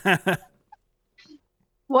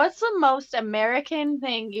 What's the most American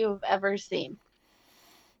thing you've ever seen?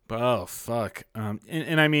 Oh, fuck.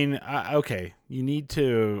 And I mean, okay, you need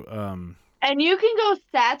to... And you can go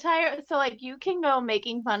satire, so, like, you can go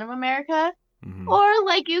making fun of America, or,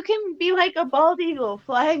 like, you can be like a bald eagle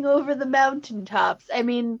flying over the mountaintops. I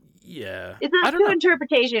mean... Yeah. It's up to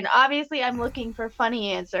interpretation. Obviously, I'm looking for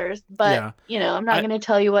funny answers, but, I'm not going to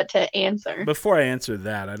tell you what to answer. Before I answer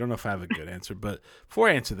that, I don't know if I have a good answer, but before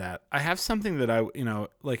I answer that, I have something that I,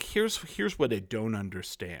 like, here's what I don't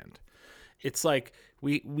understand. It's like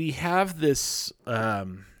we have this,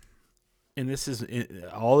 and this is,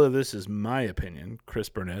 all of this is my opinion, Chris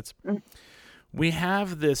Burnett's. We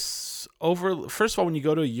have this first of all, when you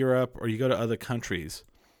go to Europe or you go to other countries,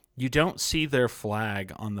 you don't see their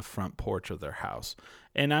flag on the front porch of their house.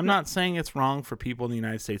 And I'm not saying it's wrong for people in the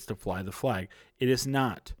United States to fly the flag. It is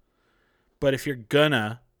not. But if you're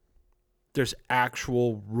there's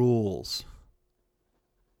actual rules.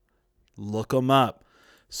 Look them up.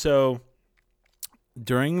 So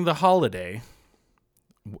during the holiday,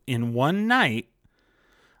 in one night,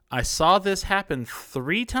 I saw this happen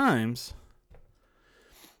 3 times.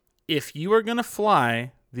 if you are going to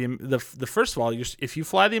fly the first of all, if you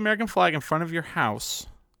fly the American flag in front of your house,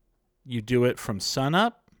 you do it from sun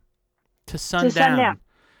up to sundown,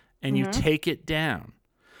 and you take it down.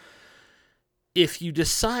 If you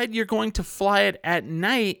decide you're going to fly it at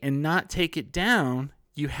night and not take it down,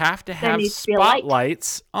 you have to have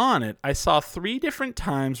spotlights on it. I saw 3 different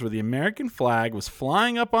times where the American flag was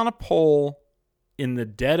flying up on a pole in the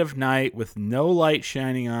dead of night with no light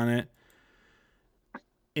shining on it.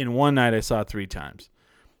 In one night, I saw it 3 times.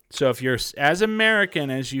 So if you're as American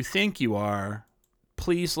as you think you are,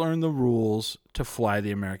 please learn the rules to fly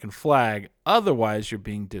the American flag. Otherwise, you're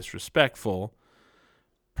being disrespectful.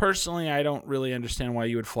 Personally, I don't really understand why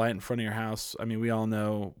you would fly it in front of your house. I mean, we all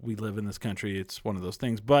know we live in this country. It's one of those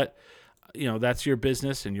things. But, that's your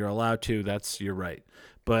business and you're allowed to. That's your right.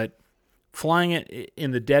 But flying it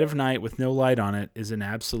in the dead of night with no light on it is an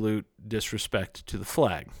absolute disrespect to the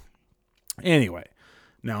flag. Anyway,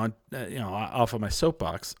 now, off of my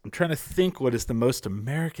soapbox, I'm trying to think what is the most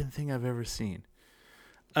American thing I've ever seen.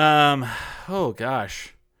 Oh,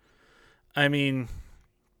 gosh. I mean,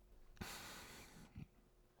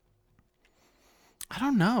 I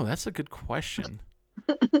don't know. That's a good question.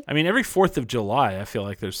 I mean, every 4th of July, I feel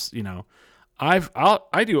like there's,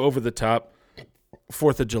 I do over the top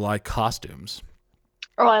 4th of July costumes.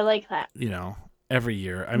 Oh, I like that. Every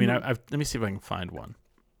year. I mean, let me see if I can find one.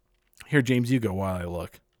 Here, James, you go while I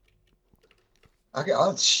look. Okay, I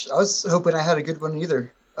was hoping I had a good one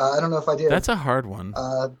either. I don't know if I did. That's a hard one.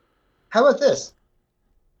 How about this?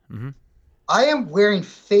 Mm-hmm. I am wearing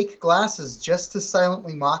fake glasses just to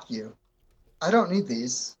silently mock you. I don't need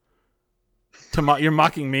these. You're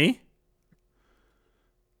mocking me?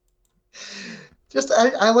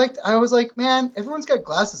 I was like, man, everyone's got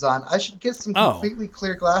glasses on. I should get some completely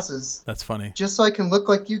clear glasses. That's funny. Just so I can look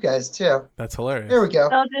like you guys too. That's hilarious. There we go.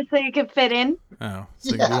 Oh, just so you can fit in. Oh,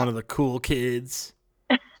 so you can be one of the cool kids.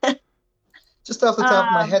 Just off the top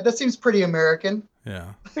of my head, that seems pretty American.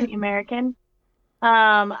 Yeah. Pretty American.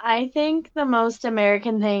 I think the most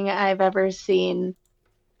American thing I've ever seen.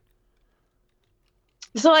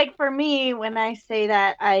 So, like, for me, when I say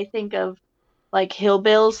that, I think of, like,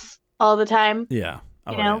 hillbills all the time. Yeah.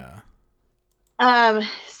 Oh, yeah.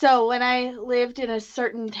 So when I lived in a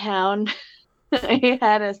certain town, I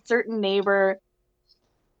had a certain neighbor,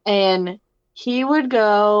 and he would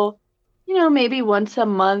go, maybe once a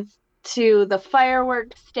month to the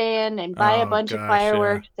fireworks stand and buy a bunch of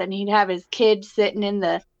fireworks, and he'd have his kid sitting in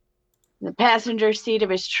the passenger seat of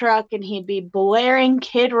his truck, and he'd be blaring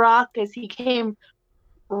Kid Rock as he came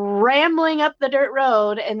rambling up the dirt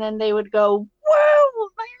road, and then they would go, "Whoa,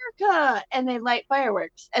 America!" and they light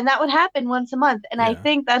fireworks, and that would happen once a month. And I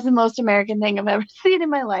think that's the most American thing I've ever seen in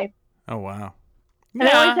my life. Oh wow! And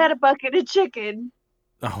I always had a bucket of chicken.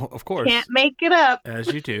 Oh, of course. Can't make it up. As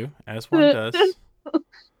you do, as one does.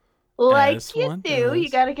 Like you do. You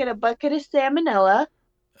got to get a bucket of salmonella.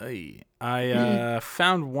 I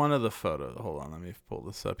found one of the photos. Hold on, let me pull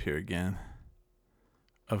this up here again.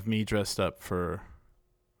 Of me dressed up for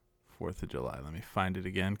 4th of July. Let me find it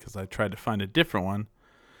again because I tried to find a different one.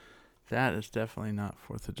 That is definitely not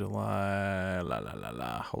 4th of July.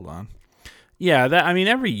 Hold on. Yeah,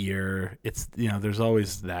 every year it's, there's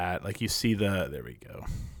always that. Like you see there we go.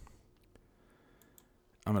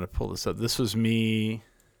 I'm going to pull this up. This was me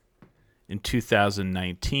in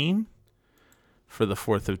 2019 for the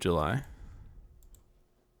 4th of July.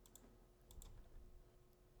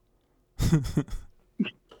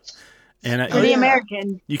 And pretty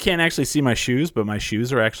American. You can't actually see my shoes, but my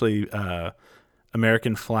shoes are actually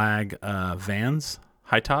American flag Vans,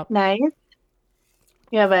 high top. Nice.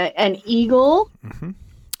 You have an eagle. Mm-hmm.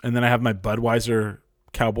 And then I have my Budweiser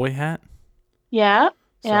cowboy hat. Yeah.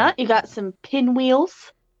 So, yeah. You got some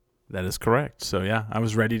pinwheels. That is correct. So, yeah, I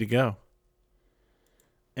was ready to go.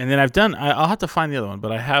 And then I'll have to find the other one,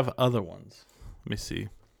 but I have other ones. Let me see.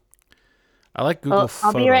 I like Google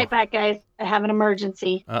Photo. I'll be right back, guys. I have an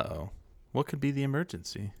emergency. Uh-oh. What could be the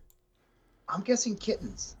emergency? I'm guessing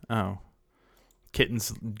kittens. Oh.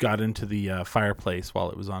 Kittens got into the fireplace while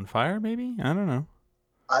it was on fire, maybe? I don't know.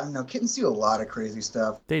 I don't know. Kittens do a lot of crazy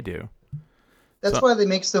stuff. They do. That's why they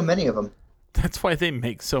make so many of them. That's why they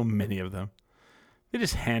make so many of them. They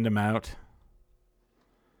just hand them out.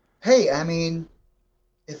 Hey, I mean,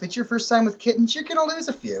 if it's your first time with kittens, you're going to lose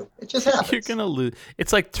a few. It just happens. You're going to lose.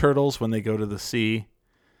 It's like turtles when they go to the sea.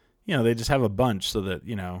 They just have a bunch so that,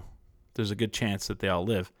 there's a good chance that they all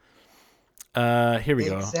live. Here we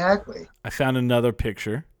go. Exactly. I found another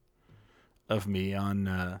picture of me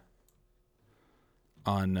on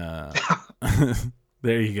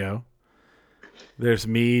there you go. There's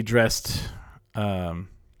me dressed.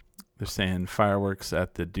 They're saying fireworks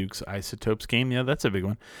at the Duke's Isotopes game. Yeah, that's a big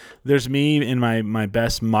one. There's me in my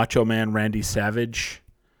best Macho Man Randy Savage.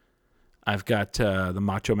 I've got the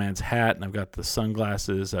Macho Man's hat, and I've got the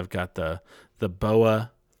sunglasses. I've got the boa.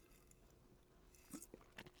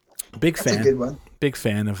 That's a good one. Big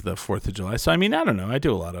fan of the 4th of July. So I mean, I don't know. I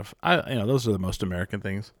do a lot of those are the most American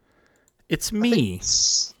things. It's me.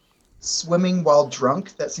 Swimming while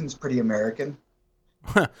drunk. That seems pretty American.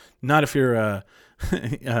 Not if you're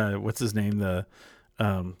what's his name?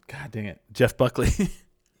 God dang it, Jeff Buckley.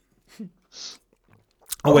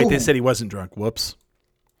 Oh wait, they said he wasn't drunk. Whoops.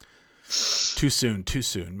 Too soon,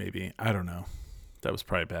 maybe. I don't know. That was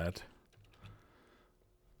probably bad.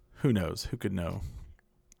 Who knows? Who could know?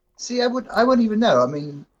 See, I wouldn't even know. I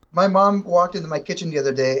mean, my mom walked into my kitchen the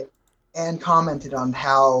other day and commented on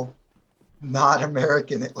how not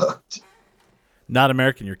American it looked. Not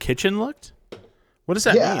American your kitchen looked? What does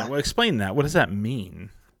that mean? Well, explain that. What does that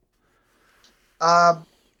mean? Well,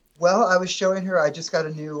 I was showing her I just got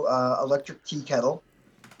a new electric tea kettle.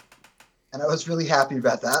 And I was really happy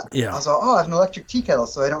about that. Yeah. I was like, I have an electric tea kettle,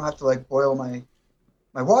 so I don't have to like boil my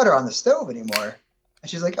water on the stove anymore. And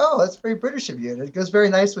she's like, oh, that's very British of you. And it goes very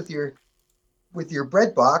nice with your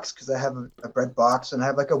bread box, because I have a bread box and I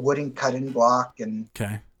have like a wooden cut-in block. And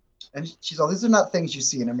she's all, these are not things you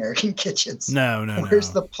see in American kitchens. No.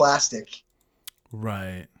 Where's the plastic?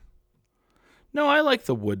 Right. No, I like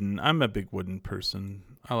the wooden. I'm a big wooden person.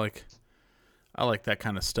 I like that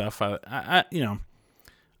kind of stuff. I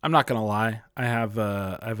I'm not gonna lie. I have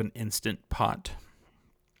an instant pot.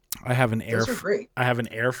 I have an Those are great. I have an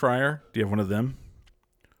air fryer. Do you have one of them?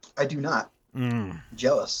 I do not.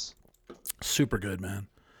 Jealous. Super good, man.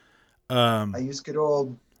 I use good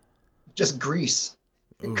old just grease.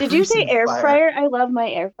 Did you say air fryer? I love my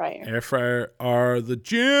air fryer. Air fryer are the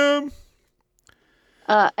gym.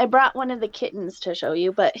 I brought one of the kittens to show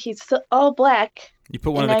you, but he's all black. You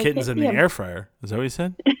put one of the kittens in the air fryer. Is that what you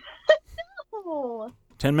said? No.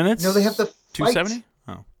 10 minutes? No, they have to fight. 270?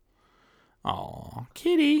 Oh. Aw,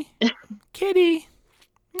 kitty. Kitty.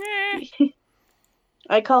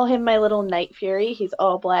 I call him my little night fury. He's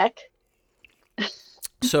all black.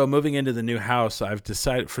 So moving into the new house, I've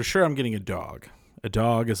decided for sure I'm getting a dog. A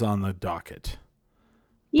dog is on the docket.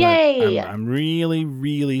 Yay! I'm really,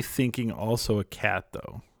 really thinking also a cat,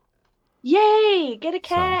 though. Yay! Get a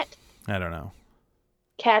cat. So, I don't know.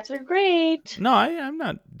 Cats are great. No, I'm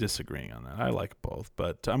not disagreeing on that. I like both,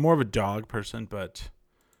 but I'm more of a dog person. But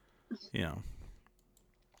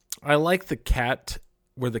I like the cat.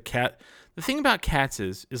 The thing about cats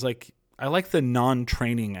is like I like the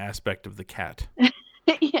non-training aspect of the cat.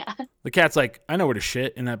 Yeah. The cat's like, I know where to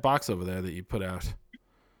shit in that box over there that you put out.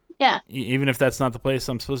 Yeah. Even if that's not the place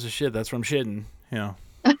I'm supposed to shit, that's where I'm shitting.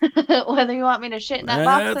 Whether you want me to shit in that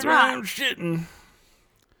box or not. That's where I'm shitting.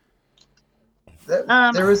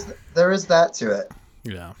 There is that to it.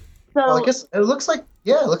 Yeah. So, well, I guess it looks like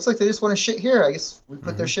they just want to shit here. I guess we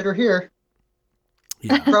put their shitter here.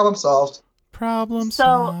 Yeah. Problem solved. Problem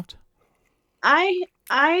solved. I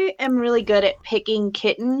am really good at picking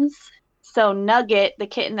kittens. So Nugget, the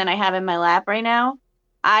kitten that I have in my lap right now,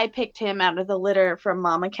 I picked him out of the litter from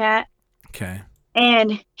Mama Cat. Okay.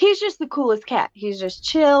 And he's just the coolest cat. He's just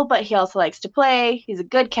chill, but he also likes to play. He's a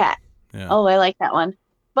good cat. Yeah. Oh, I like that one.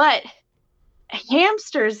 But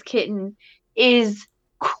Hamster's kitten is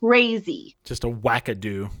crazy. Just a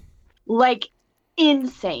wackadoo. Like,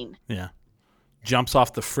 insane. Yeah. Jumps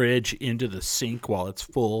off the fridge into the sink while it's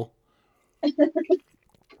full.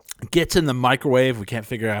 Gets in the microwave. We can't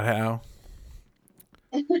figure out how.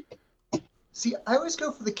 See, I always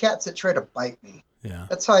go for the cats that try to bite me. Yeah.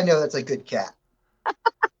 That's how I know that's a good cat.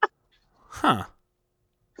 Huh.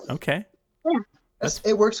 Okay. Yeah.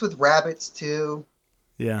 It works with rabbits, too.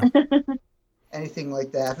 Yeah. Anything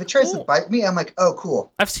like that. If it tries to bite me, I'm like, oh,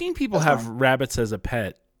 cool. I've seen people have rabbits as a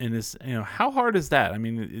pet. And it's, how hard is that? I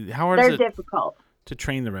mean, how hard is it? They're difficult to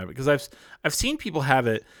train the rabbit, because I've seen people have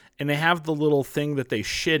it and they have the little thing that they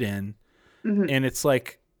shit in, and it's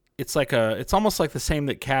almost like the same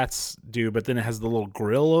that cats do, but then it has the little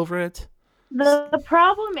grill over it. The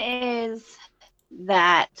problem is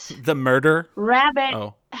that the murder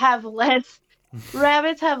rabbits have less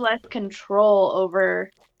control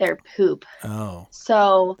over their poop. Oh.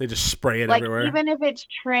 So they just spray it everywhere. Even if it's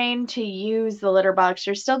trained to use the litter box,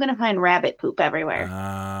 you're still going to find rabbit poop everywhere.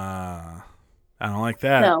 I don't like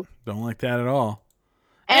that. No. Don't like that at all.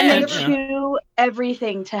 And they chew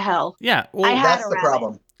everything to hell. Yeah. Well, that's the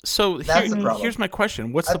problem. So here's my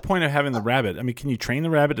question. What's the point of having the rabbit? I mean, can you train the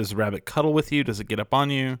rabbit? Does the rabbit cuddle with you? Does it get up on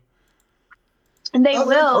you? And they will.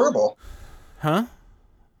 They're adorable. Huh?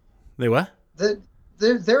 They what?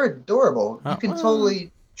 They're adorable. You can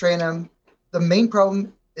totally train them. The main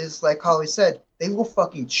problem is, like Holly said, they will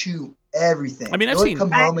fucking chew everything. I mean, I've There'll seen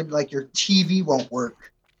come a moment like your TV won't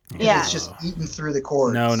work. Yeah, it's just eating through the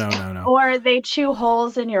cords. No. Or they chew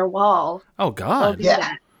holes in your wall. Oh God.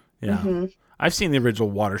 Yeah. Yeah. Mm-hmm. I've seen the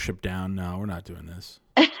original Watership Down. No, we're not doing this.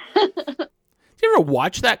 Did you ever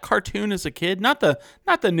watch that cartoon as a kid? Not the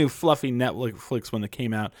new fluffy Netflix one that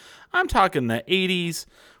came out. I'm talking the 80s,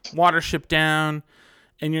 Watership Down,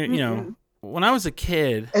 and you know, when I was a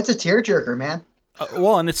kid, it's a tearjerker, man.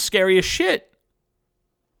 Well, and it's scary as shit.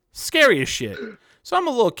 Scary as shit. So I'm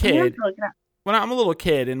a little kid. When I'm a little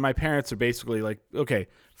kid, and my parents are basically like, okay,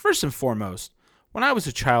 first and foremost, when I was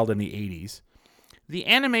a child in the 80s, the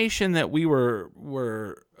animation that we were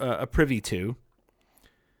privy to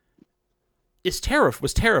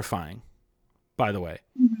was terrifying, by the way.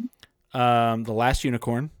 Mm-hmm. The Last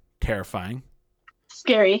Unicorn, terrifying.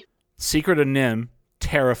 Scary. Secret of NIMH,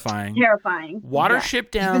 terrifying.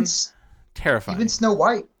 Watership Down, terrifying. Even Snow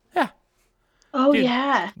White. Yeah. Oh, dude,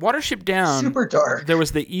 yeah. Watership Down. Super dark. There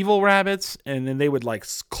was the evil rabbits, and then they would like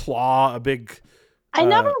claw a big. I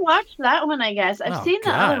never watched that one, I guess. I've seen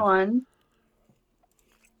the other one.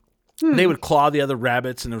 They would claw the other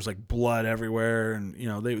rabbits, and there was like blood everywhere, and you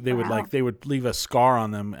know they would leave a scar on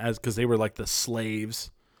them because they were like the slaves,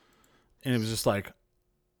 and it was just like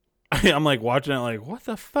I'm like watching it like what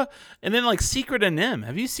the fuck, and then like Secret of NIMH.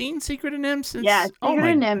 Have you seen Secret of NIMH? Since, yeah,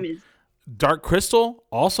 Secret of NIMH is Dark Crystal,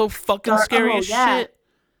 also fucking scary as shit.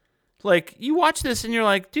 Like you watch this and you're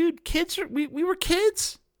like, dude, we were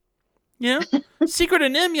kids. You know? Secret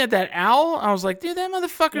of NIMH, you had that owl. I was like, dude, that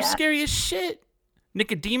motherfucker's scary as shit.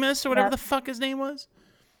 Nicodemus or whatever the fuck his name was.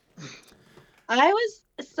 I was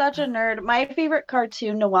such a nerd. My favorite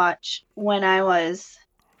cartoon to watch when I was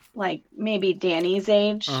like maybe Danny's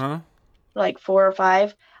age, like 4 or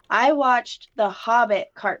 5, I watched the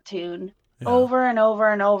Hobbit cartoon over and over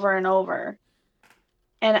and over and over.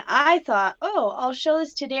 And I thought, oh, I'll show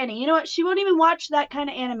this to Danny. You know what? She won't even watch that kind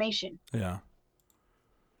of animation. Yeah.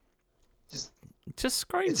 Just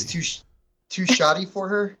crazy. It's too shoddy for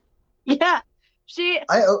her. Yeah.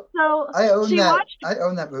 I own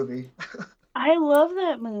that movie. I love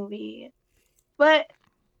that movie. But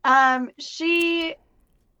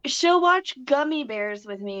she'll watch Gummy Bears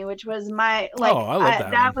with me, which was my I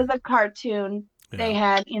love that was a cartoon they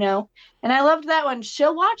had, you know. And I loved that one.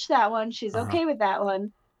 She'll watch that one. She's okay with that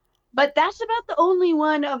one. But that's about the only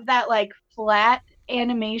one of that like flat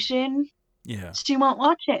animation. Yeah. She won't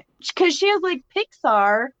watch it because she has like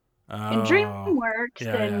Pixar and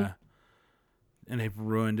DreamWorks and they've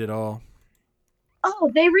ruined it all.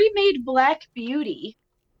 Oh, they remade Black Beauty.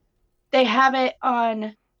 They have it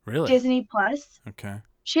on Disney Plus. Okay.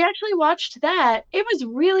 She actually watched that. It was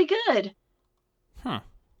really good. Huh.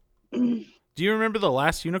 Do you remember The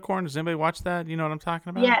Last Unicorn? Does anybody watch that? You know what I'm talking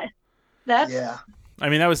about? Yeah. I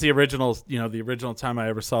mean, that was the original, the original time I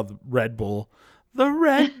ever saw the Red Bull. The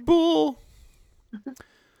Red Bull.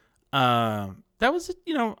 That was,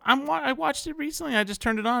 I watched it recently. I just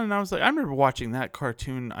turned it on and I was like, I remember watching that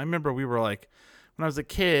cartoon. I remember we were like, when I was a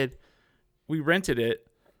kid, we rented it.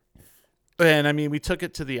 And I mean, we took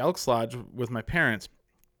it to the Elks Lodge with my parents.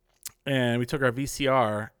 And we took our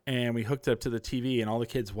VCR and we hooked it up to the TV and all the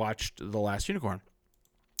kids watched The Last Unicorn.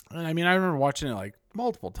 And I mean, I remember watching it like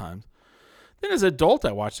multiple times. Then as an adult,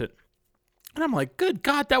 I watched it. And I'm like, good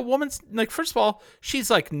God, that woman's like, first of all, she's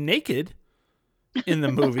like naked in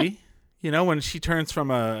the movie. When she turns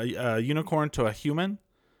from a unicorn to a human.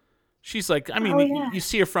 She's like, I mean, you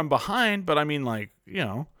see her from behind, but I mean, like,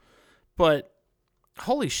 but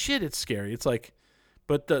holy shit, it's scary. It's like,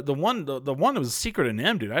 but the one that was Secret of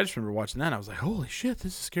NIMH, dude. I just remember watching that. And I was like, holy shit,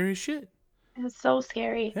 this is scary as shit. It's so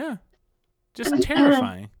scary. Yeah, just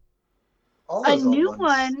terrifying. A new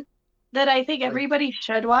one that I think everybody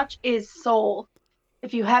should watch is Soul.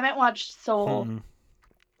 If you haven't watched Soul,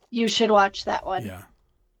 you should watch that one. Yeah,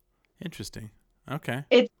 interesting. Okay,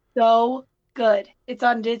 it's so good. It's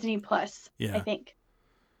on Disney Plus. Yeah, I think.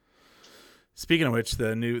 Speaking of which,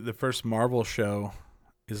 the first Marvel show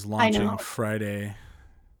is launching Friday.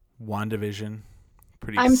 WandaVision.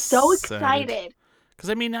 I'm so excited.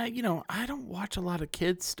 Because I mean, I don't watch a lot of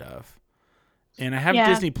kids stuff, and I have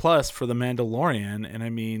Disney Plus for The Mandalorian, and I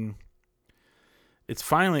mean,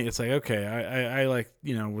 it's like okay, I like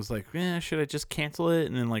was like, should I just cancel it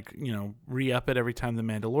and then like re-up it every time The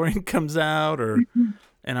Mandalorian comes out or.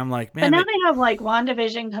 And I'm like, man. But now they have like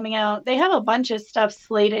WandaVision coming out. They have a bunch of stuff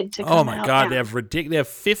slated to come out. Oh my God, they have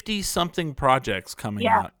 50-something projects coming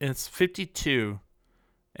out. And it's 52,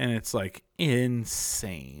 and it's like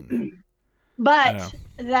insane. But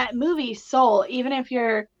that movie Soul, even if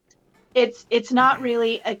it's not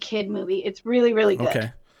really a kid movie. It's really, really good.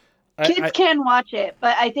 Okay. Kids can watch it,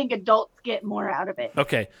 but I think adults get more out of it.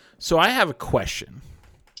 Okay, so I have a question.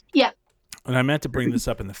 Yeah. And I meant to bring this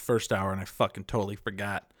up in the first hour, and I fucking totally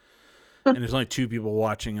forgot. And there's only 2 people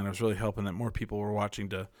watching, and I was really hoping that more people were watching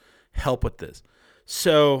to help with this.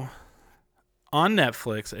 So on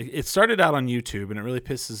Netflix, it started out on YouTube, and it really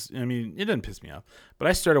pisses... I mean, it doesn't piss me off, but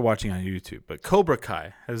I started watching on YouTube. But Cobra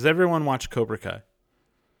Kai. Has everyone watched Cobra Kai?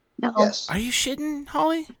 No. Yes. Are you shitting,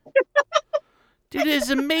 Holly? Dude, it is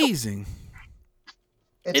amazing.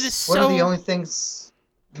 It is one of the only things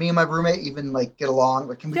me and my roommate even like get along.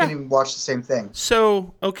 Like we can even watch the same thing.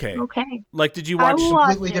 So okay. Like, did you watch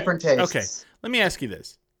completely different tastes? Okay, let me ask you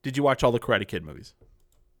this: did you watch all the Karate Kid movies?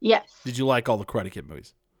 Yes. Did you like all the Karate Kid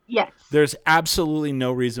movies? Yes. There's absolutely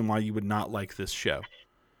no reason why you would not like this show.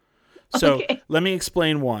 So let me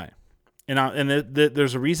explain why, and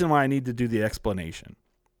there's a reason why I need to do the explanation,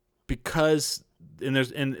 because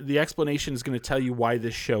and the explanation is going to tell you why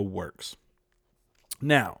this show works.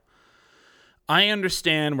 Now, I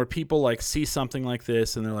understand where people like see something like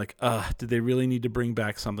this and they're like, did they really need to bring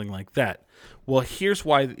back something like that? Well, here's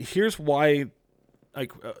why,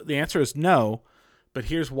 like, the answer is no, but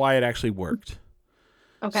here's why it actually worked.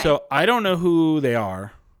 Okay. So I don't know who they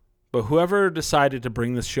are, but whoever decided to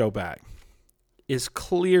bring this show back is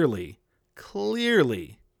clearly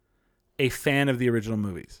a fan of the original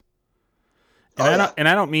movies. And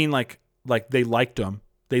I don't mean like they liked them.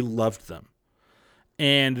 They loved them.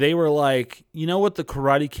 And they were like, you know what the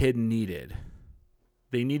Karate Kid needed?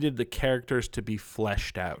 They needed the characters to be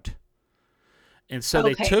fleshed out. And so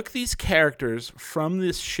they took these characters from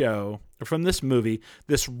this show, or from this movie,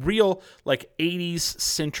 this real like 80s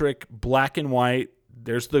centric black and white.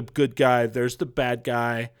 There's the good guy, there's the bad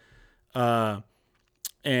guy. And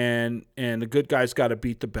the good guy's got to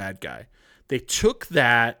beat the bad guy. They took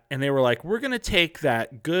that and they were like, we're going to take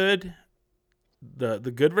that good, the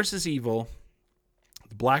good versus evil,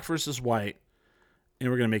 the black versus white, and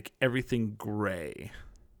we're going to make everything gray.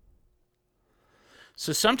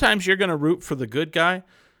 So sometimes you're going to root for the good guy,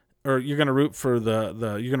 or you're going to root for you're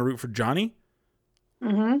going to root for Johnny.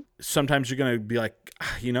 Mm-hmm. Sometimes you're going to be like,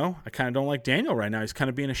 I kind of don't like Daniel right now. He's kind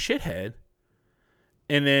of being a shithead.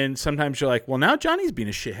 And then sometimes you're like, well, now Johnny's being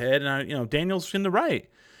a shithead, and Daniel's in the right.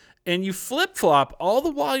 And you flip-flop all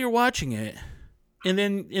the while you're watching it. And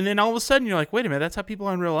then all of a sudden you're like, wait a minute, that's how people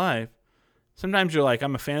are in real life. Sometimes you're like,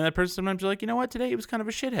 I'm a fan of that person. Sometimes you're like, you know what, today he was kind of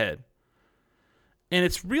a shithead. And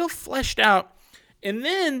it's real fleshed out. And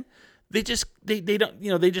then they just they don't,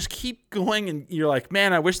 they just keep going, and you're like,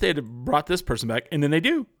 man, I wish they had brought this person back. And then they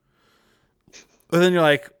do. And then you're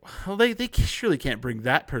like, well, they surely can't bring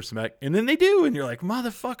that person back. And then they do. And you're like,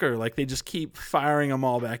 motherfucker. Like, they just keep firing them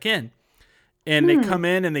all back in. And they come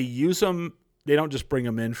in and they use them. They don't just bring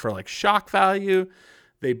them in for like shock value.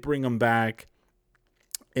 They bring them back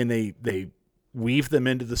and they weave them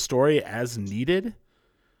into the story as needed.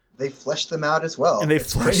 They flesh them out as well.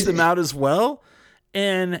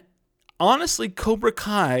 And honestly, Cobra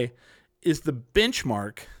Kai is the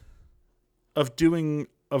benchmark of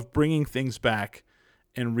bringing things back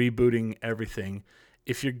and rebooting everything.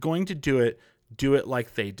 If you're going to do it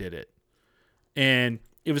like they did it. And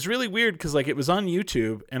it was really weird because like it was on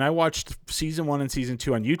YouTube, and I watched season 1 and season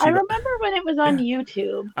 2 on YouTube. I remember when it was on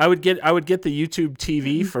YouTube. I would get the YouTube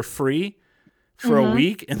TV for free for a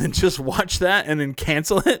week, and then just watch that, and then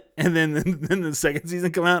cancel it, and then the second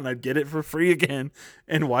season come out, and I'd get it for free again,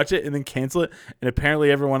 and watch it, and then cancel it. And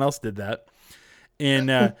apparently everyone else did that.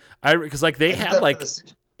 And because like they had like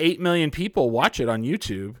 8 million people watch it on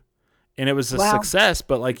YouTube. And it was a success,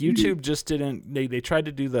 but like YouTube just didn't. They tried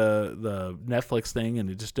to do the Netflix thing, and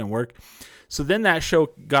it just didn't work. So then that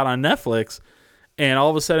show got on Netflix, and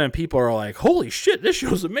all of a sudden people are like, "Holy shit, this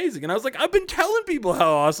show's amazing!" And I was like, "I've been telling people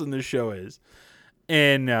how awesome this show is,"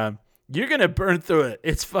 and you're gonna burn through it.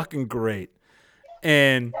 It's fucking great,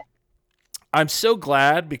 and I'm so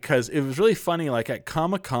glad because it was really funny. Like at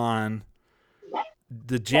Comic-Con,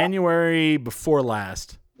 the January before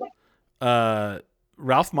last.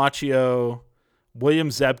 Ralph Macchio, William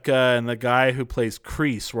Zebka, and the guy who plays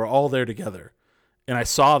Kreese were all there together. And I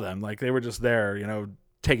saw them. Like, they were just there,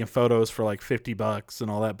 taking photos for like $50 and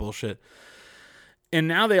all that bullshit. And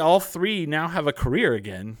now they all three now have a career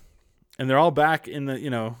again. And they're all back in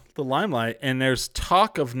the, the limelight. And there's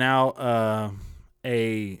talk of now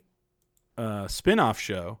a spin-off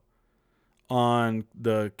show on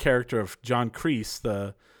the character of John Kreese,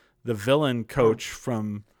 the villain coach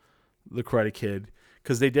from the Karate Kid.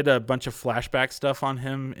 Because they did a bunch of flashback stuff on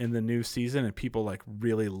him in the new season, and people like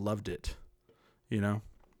really loved it,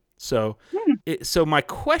 So, so my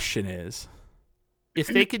question is, if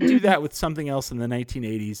they could do that with something else in the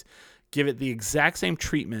 1980s, give it the exact same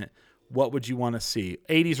treatment, what would you want to see?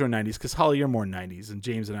 80s or 90s? Because Holly, you're more 90s, and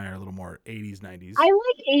James and I are a little more 80s, 90s. I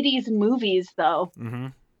like 80s movies, though. Mm-hmm.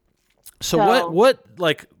 So what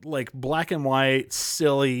like black and white,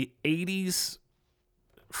 silly 80s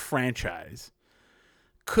franchise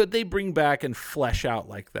could they bring back and flesh out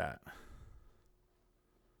like that?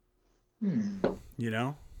 You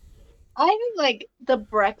know? I think like The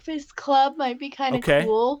Breakfast Club might be kind of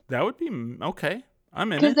cool. That would be okay.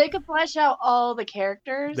 I'm in it. Because they could flesh out all the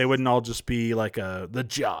characters. They wouldn't all just be like the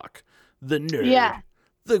jock, the nerd,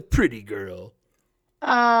 the pretty girl.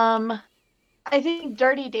 I think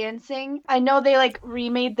Dirty Dancing. I know they like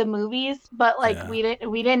remade the movies, but like we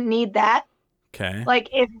didn't need that. Okay. Like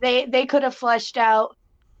if they could have fleshed out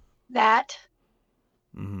that.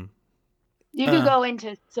 Mm-hmm. You could go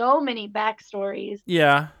into so many backstories.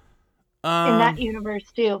 Yeah. In that universe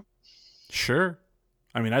too. Sure.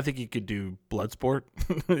 I mean, I think you could do Bloodsport,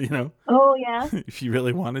 you know. Oh yeah. If you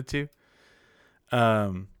really wanted to.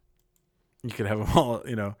 You could have them all,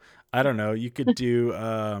 you know. I don't know. You could do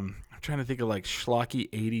I'm trying to think of like schlocky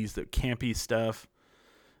 80s, the campy stuff.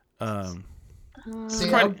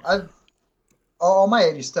 See, all my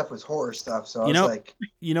 80s stuff was horror stuff, so I was like,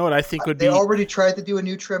 you know what I think would be? They already tried to do a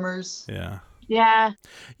new Tremors. Yeah. Yeah.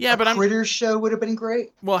 Yeah, but Critters show would have been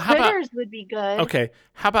great. Well, Critters would be good. Okay,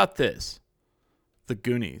 how about this? The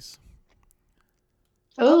Goonies.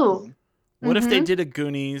 Ooh. What if they did a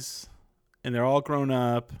Goonies and they're all grown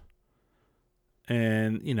up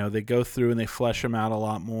and, you know, they go through and they flesh them out a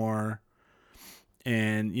lot more.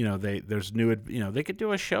 And, you know, there's new, you know, they could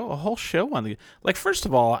do a whole show on like, first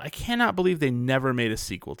of all, I cannot believe they never made a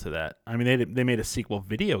sequel to that. I mean, they made a sequel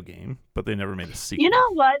video game, but they never made a sequel. You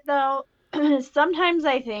know what, though? Sometimes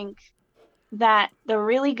I think that the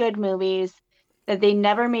really good movies that they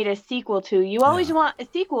never made a sequel to, you always want a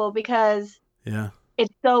sequel because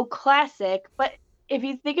it's so classic. But if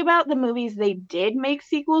you think about the movies they did make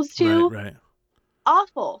sequels to, right.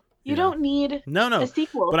 Awful. You don't need a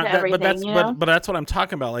sequel to everything, but that's what I'm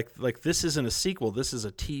talking about. Like this isn't a sequel. This is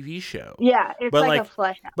a TV show. Yeah, it's like a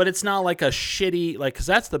flesh out. But it's not like a shitty, like, because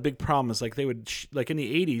that's the big problem is like they would, like in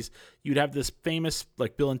the 80s, you'd have this famous,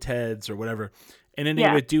 like Bill and Ted's or whatever, and then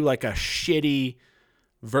they would do like a shitty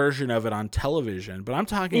version of it on television. But I'm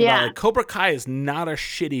talking about like Cobra Kai is not a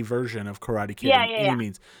shitty version of Karate Kid by any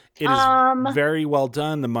means. It is very well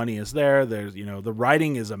done. The money is there. There's, you know, the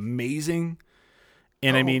writing is amazing.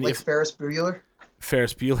 And I mean, like Ferris Bueller.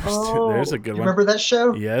 Ferris Bueller's there's a good one. Remember that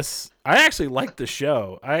show? Yes, I actually liked the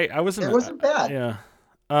show. I wasn't. It wasn't bad. Yeah.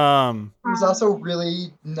 It was also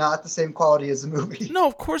really not the same quality as the movie. No,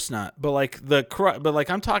 of course not. But like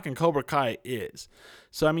I'm talking Cobra Kai is.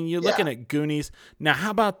 So I mean, you're looking at Goonies. Now, how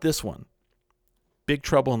about this one? Big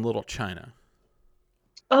Trouble in Little China.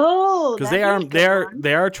 Oh, because they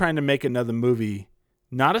are trying to make another movie,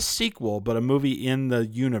 not a sequel, but a movie in the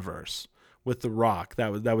universe. With The Rock,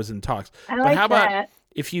 that was in talks. But how about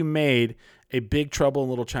if you made a Big Trouble in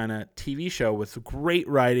Little China TV show with great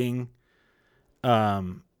writing? I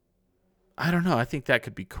don't know. I think that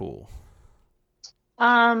could be cool.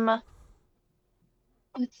 Let's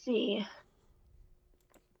see.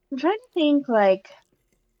 I'm trying to think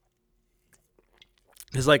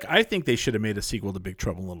because I think they should have made a sequel to Big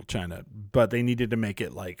Trouble in Little China, but they needed to make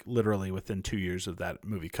it like literally within 2 years of that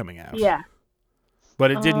movie coming out. Yeah. But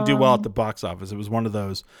it didn't do well at the box office. It was one of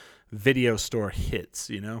those video store hits,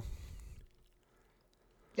 you know?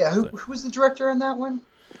 Yeah, who was the director on that one?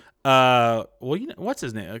 Well, you know, what's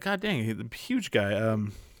his name? God dang, he's a huge guy.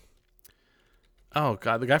 Oh,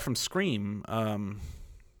 God, the guy from Scream.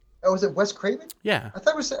 Was it Wes Craven? Yeah. I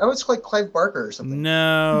thought it was like Clive Barker or something.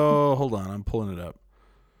 No, hold on. I'm pulling it up.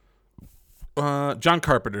 John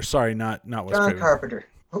Carpenter. Sorry, not Wes Craven. John Carpenter.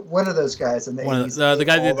 One of those guys in the 80s. The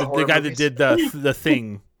guy that did the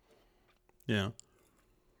Thing. Yeah.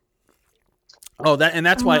 Oh,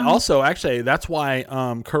 that's why. Also, actually, that's why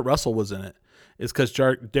Kurt Russell was in it. Is because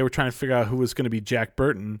they were trying to figure out who was going to be Jack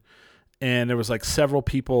Burton, and there was like several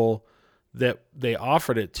people that they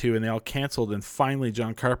offered it to, and they all canceled. And finally,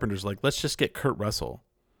 John Carpenter's like, let's just get Kurt Russell.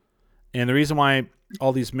 And the reason why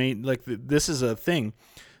all these this is a thing.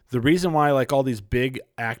 The reason why like all these big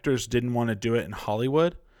actors didn't want to do it in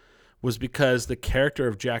Hollywood was because the character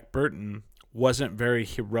of Jack Burton wasn't very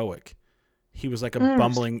heroic. He was like a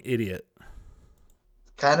bumbling idiot.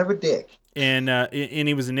 Kind of a dick. And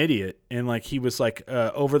he was an idiot. And like he was like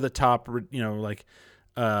over the top, you know, like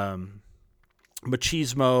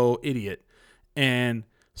machismo idiot. And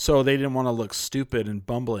so they didn't want to look stupid and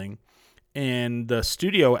bumbling. And the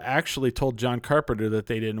studio actually told John Carpenter that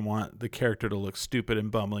they didn't want the character to look stupid and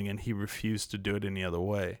bumbling, and he refused to do it any other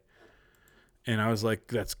way. And I was like,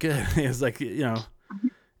 that's good. It was like, you know,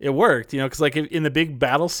 it worked, because like in the big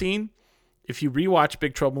battle scene, if you rewatch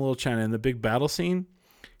Big Trouble in Little China, in the big battle scene,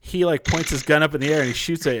 he like points his gun up in the air and he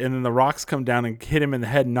shoots it, and then the rocks come down and hit him in the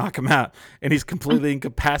head and knock him out, and he's completely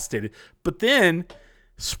incapacitated. But then,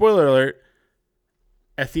 spoiler alert,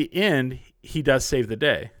 at the end, he does save the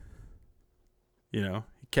day. He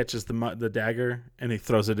catches the dagger and he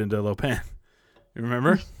throws it into Lopan. You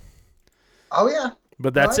remember? Oh yeah.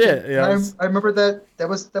 But that's it. Yeah, I remember that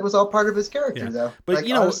was all part of his character, though. But like,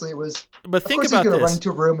 honestly, it was. But think about this. He's gonna run into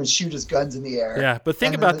a room and shoot his guns in the air. Yeah, but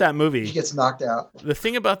think about that movie. He gets knocked out. The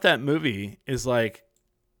thing about that movie is like,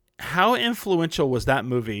 how influential was that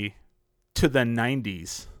movie to the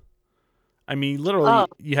 90s? I mean, literally,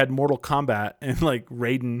 you had Mortal Kombat, and like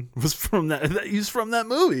Raiden was from that. He's from that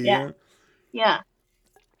movie. Yeah. Yeah.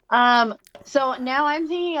 So now I'm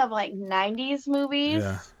thinking of like 90s movies.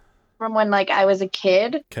 Yeah. From when like I was a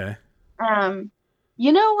kid. Okay.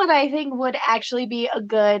 You know what I think would actually be a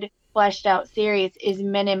good fleshed out series is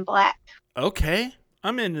Men in Black. Okay.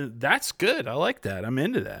 That's good. I like that. I'm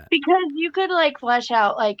into that. Because you could like flesh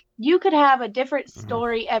out, like you could have a different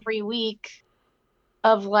story every week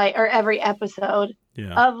of like, or every episode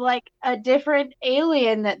of like a different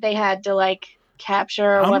alien that they had to like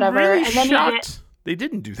capture or whatever. Really and then shocked they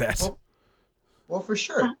didn't do that. Well, for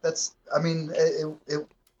sure.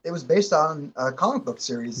 It was based on a comic book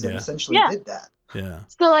series that essentially did that. Yeah.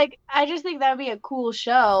 So, like, I just think that would be a cool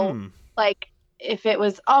show. Like, if it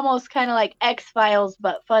was almost kind of like X-Files,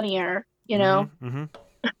 but funnier, Mm-hmm.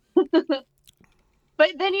 But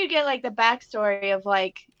then you get, like, the backstory of,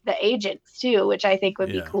 like, the agents, too, which I think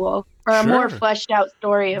would be cool. Or a more fleshed out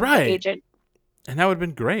story of the agent. And that would have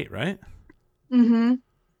been great, right? Mm-hmm.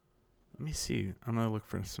 Let me see. I'm going to look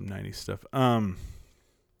for some 90s stuff.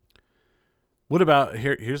 What about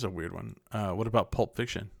here's a weird one. What about Pulp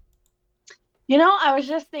Fiction? I was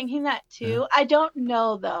just thinking that too. I don't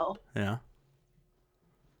know though. Yeah.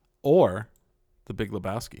 Or The Big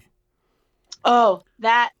Lebowski. Oh,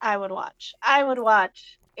 that I would watch. I would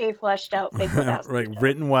watch a fleshed out Big Lebowski. Right,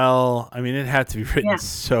 written well. I mean, it had to be written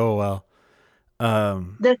so well.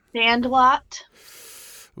 The Sandlot.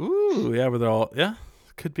 Ooh, yeah, where they're all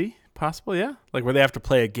could be possible, yeah. Like where they have to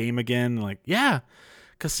play a game again, like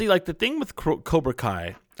Because see, like the thing with Cobra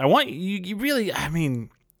Kai, I want you really. I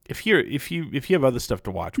mean, if you have other stuff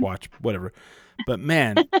to watch whatever. But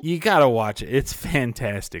man, you gotta watch it. It's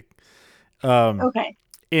fantastic. Okay.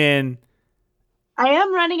 And I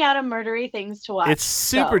am running out of murdery things to watch. It's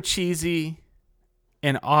super cheesy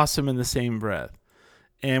and awesome in the same breath.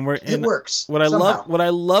 And it works. What I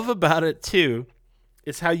love about it too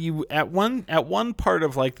is how you at one part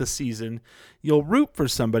of like the season you'll root for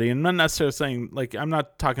somebody, and I'm not necessarily saying like I'm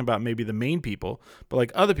not talking about maybe the main people, but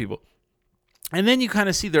like other people. And then you kind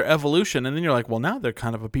of see their evolution, and then you're like, well, now they're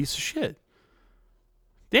kind of a piece of shit.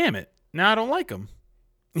 Damn it. Now I don't like them.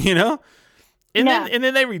 And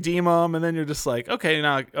then they redeem them, and then you're just like, okay,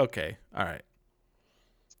 all right.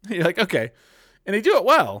 You're like, okay. And they do it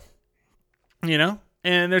well.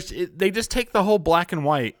 And they just take the whole black and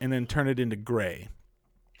white and then turn it into gray.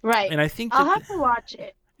 Right. And I think I'll have to watch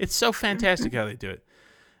it. It's so fantastic how they do it.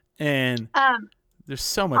 And there's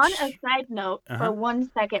so much. On a side note, for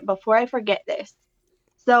 1 second, before I forget this.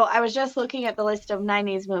 So I was just looking at the list of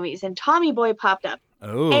 90s movies, and Tommy Boy popped up.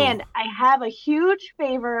 Oh. And I have a huge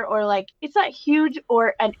favor, or like, it's not huge,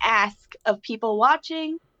 or an ask of people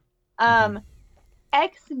watching.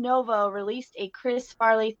 Ex Novo released a Chris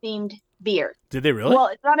Farley themed beer. Did they really? Well,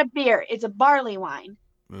 it's not a beer. It's a barley wine.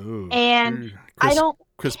 Ooh. And I don't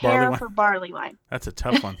care for barley wine. That's a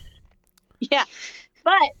tough one. Yeah.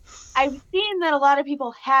 But I've seen that a lot of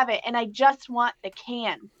people have it, and I just want the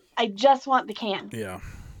can. Yeah.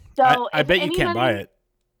 So I bet you can't buy it.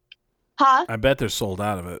 Huh? I bet they're sold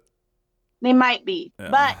out of it. They might be. Yeah.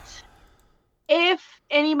 But if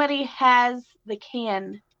anybody has the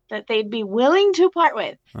can that they'd be willing to part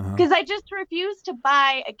with, because I just refuse to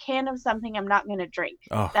buy a can of something I'm not going to drink.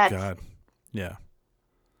 Oh, God. Yeah.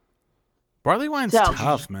 Barley wine's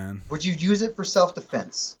tough, man. Would you use it for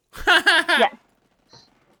self-defense? Yeah.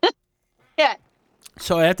 Yeah.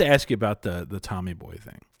 So I have to ask you about the Tommy Boy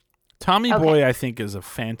thing. Tommy Boy, I think, is a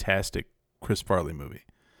fantastic Chris Farley movie.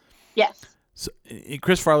 Yes. So,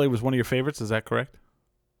 Chris Farley was one of your favorites, is that correct?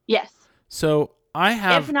 Yes. So I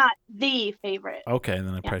have... If not the favorite. Okay,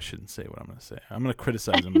 then I probably shouldn't say what I'm going to say. I'm going to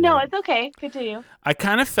criticize him. No, it's okay. Continue. I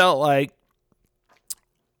kind of felt like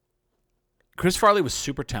Chris Farley was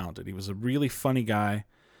super talented. He was a really funny guy.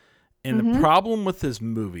 And the problem with his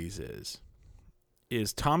movies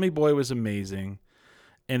is Tommy Boy was amazing.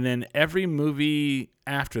 And then every movie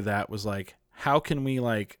after that was like, how can we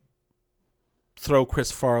like throw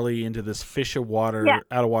Chris Farley into this fish of water,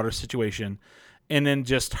 out of water situation, and then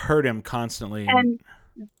just hurt him constantly.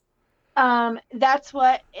 And that's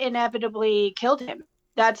what inevitably killed him.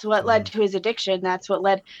 That's what led to his addiction. That's what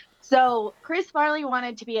led. So Chris Farley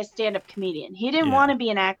wanted to be a stand-up comedian. He didn't want to be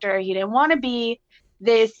an actor. He didn't want to be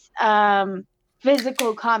this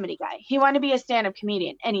physical comedy guy. He wanted to be a stand-up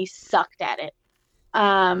comedian, and he sucked at it.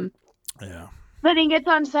 But he gets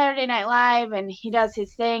on Saturday Night Live, and he does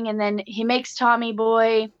his thing, and then he makes Tommy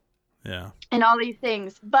Boy. And all these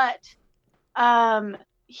things. But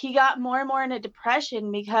he got more and more in a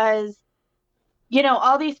depression because, you know,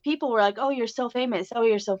 all these people were like, oh, you're so famous. Oh,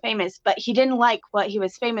 you're so famous. But he didn't like what he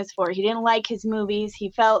was famous for. He didn't like his movies. He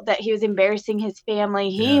felt that he was embarrassing his family.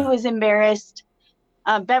 He was embarrassed.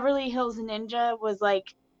 Beverly Hills Ninja was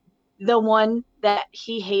like the one that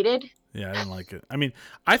he hated. Yeah, I didn't like it. I mean,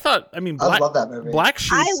 I love that movie. Black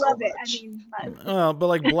Sheep. I love it. But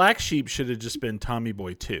like Black Sheep should have just been Tommy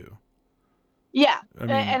Boy 2. Yeah,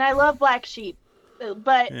 and I love Black Sheep,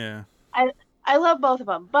 but I love both of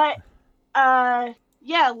them. But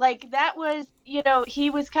like that was, you know, he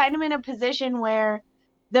was kind of in a position where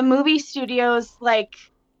the movie studios, like,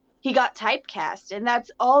 he got typecast, and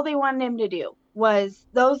that's all they wanted him to do was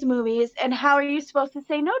those movies. And how are you supposed to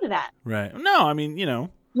say no to that? Right. No, I mean, you know,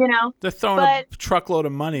 they're throwing a truckload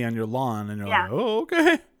of money on your lawn, and you're like, oh,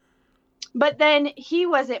 okay. But then he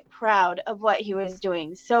wasn't proud of what he was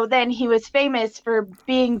doing. So then he was famous for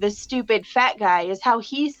being the stupid fat guy, is how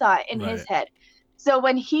he saw it in his head. So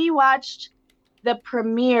when he watched the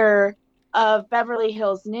premiere of Beverly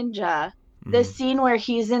Hills Ninja, the scene where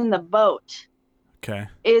he's in the boat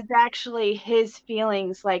is actually his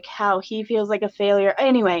feelings, like how he feels like a failure.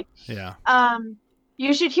 Anyway. Yeah.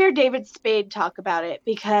 You should hear David Spade talk about it,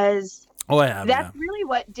 because that's really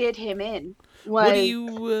what did him in. What do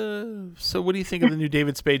you think of the new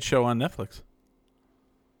David Spade show on Netflix?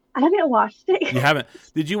 I haven't watched it. You haven't?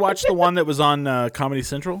 Did you watch the one that was on Comedy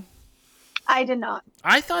Central? I did not.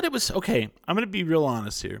 I thought it was okay. I'm going to be real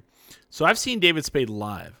honest here. So I've seen David Spade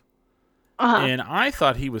live, and I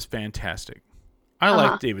thought he was fantastic. I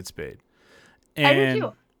like David Spade. And, I do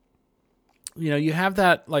too. You know, you have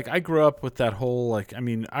that, like, I grew up with that whole, like, I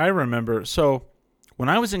mean, I remember, so when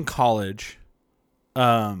I was in college,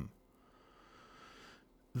 the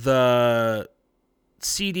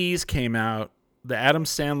CDs came out, the Adam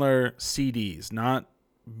Sandler CDs, not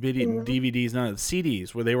DVDs, not the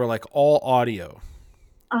CDs, where they were like all audio.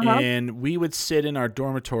 And we would sit in our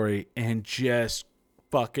dormitory and just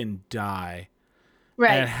fucking die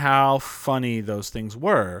at how funny those things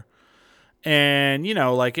were. And, you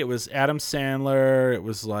know, like, it was Adam Sandler, it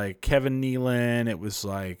was like Kevin Nealon, it was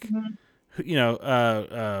like, you know,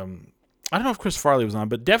 I don't know if Chris Farley was on,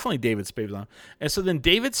 but definitely David Spade was on. And so then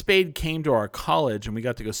David Spade came to our college, and we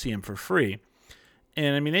got to go see him for free.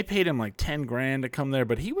 And I mean, they paid him like $10,000 to come there,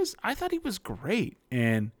 but I thought he was great.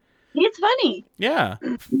 And he's funny. Yeah.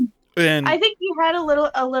 And I think he had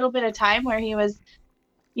a little bit of time where he was,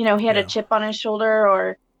 you know, he had a chip on his shoulder,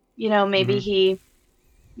 or, you know, maybe he,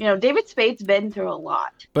 you know, David Spade's been through a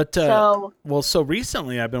lot. But so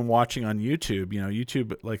recently I've been watching on YouTube, you know,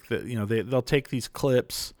 YouTube, like, they'll take these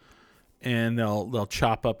clips and they'll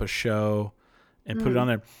chop up a show and put it on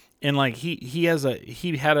there. And like he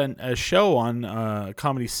had a show on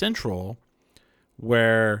Comedy Central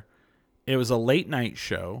where it was a late night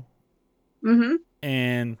show,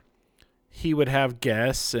 and he would have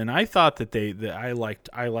guests. And I thought that I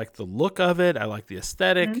liked the look of it. I liked the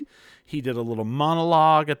aesthetic. He did a little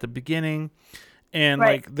monologue at the beginning, and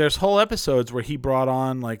like there's whole episodes where he brought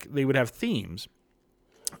on, like, they would have themes,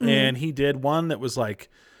 and he did one that was like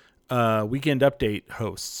Weekend Update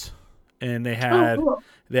hosts, and they had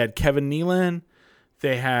Kevin Nealon,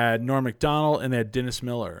 they had Norm Macdonald, and they had Dennis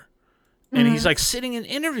Miller. And he's like sitting and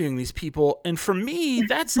interviewing these people, and for me,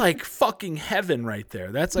 that's like fucking heaven right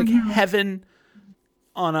there. That's like heaven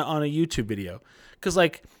on a YouTube video, because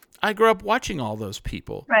like I grew up watching all those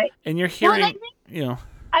people, and you're hearing, you know.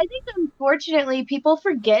 I think unfortunately people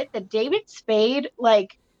forget that David Spade,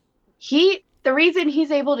 like, the reason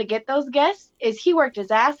he's able to get those guests is he worked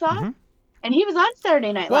his ass off, and he was on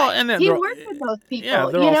Saturday Night Live. And he worked with those people. Yeah,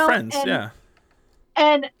 they're all friends.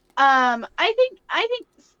 And I think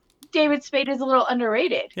David Spade is a little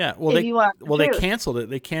underrated. Yeah. Well, they canceled it.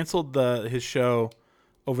 They canceled his show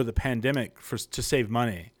over the pandemic to save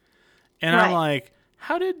money, and I'm like,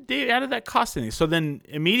 how did that cost anything? So then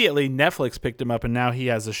immediately Netflix picked him up, and now he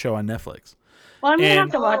has a show on Netflix. Well, I'm gonna have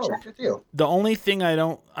to watch that. The only thing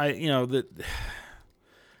and I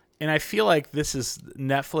feel like this is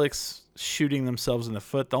Netflix shooting themselves in the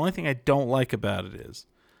foot. The only thing I don't like about it is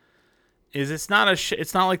it's not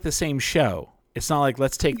like the same show. It's not like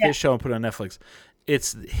let's take this show and put it on Netflix.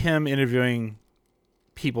 It's him interviewing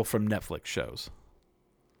people from Netflix shows.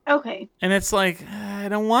 Okay. And it's like, I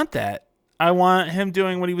don't want that. I want him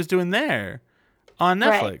doing what he was doing there on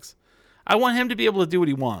Netflix. Right. I want him to be able to do what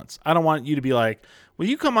he wants. I don't want you to be like, well,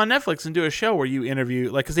 you come on Netflix and do a show where you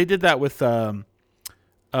interview, like, because they did that with, Joel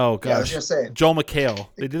McHale.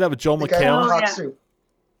 They did that with Joel McHale.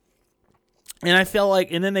 And I felt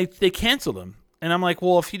like, and then they canceled him. And I'm like,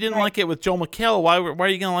 well, if you didn't like it with Joel McHale, why are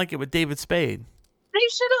you going to like it with David Spade? They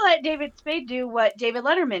should have let David Spade do what David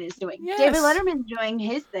Letterman is doing. Yes. David Letterman's doing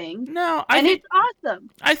his thing. No, it's awesome.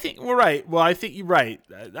 I think we're right. Well, I think you're right.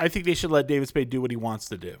 I think they should let David Spade do what he wants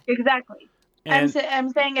to do. Exactly. And I'm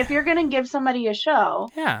saying if you're going to give somebody a show,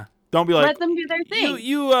 don't be like, let them do their thing.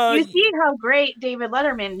 You see how great David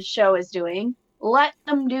Letterman's show is doing. Let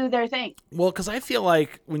them do their thing. Well, because I feel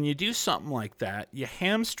like when you do something like that, you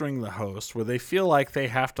hamstring the host where they feel like they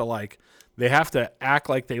have to act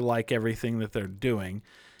like they like everything that they're doing.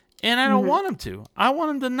 And I don't want them to. I want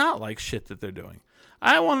them to not like shit that they're doing.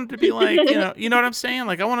 I want them to be like, you know what I'm saying?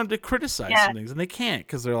 Like, I want them to criticize some things, and they can't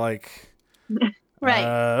because they're like, right.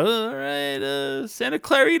 All right, Santa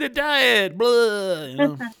Clarita Diet,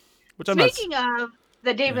 blah, Which Speaking of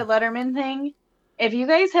the David Letterman thing, if you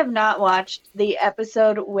guys have not watched the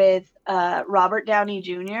episode with Robert Downey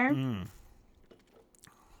Jr.,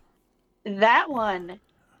 that one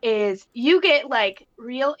is, you get like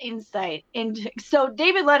real insight into. So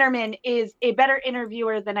David Letterman is a better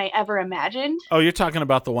interviewer than I ever imagined. Oh, you're talking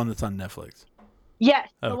about the one that's on Netflix? Yes,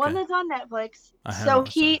 the one that's on Netflix. So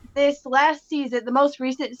this last season, the most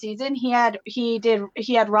recent season, he had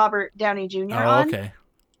Robert Downey Jr. on. Okay.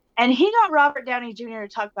 And he got Robert Downey Jr. to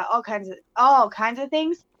talk about all kinds of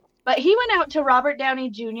things. But he went out to Robert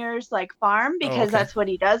Downey Jr.'s like farm because that's what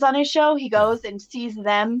he does on his show. He goes and sees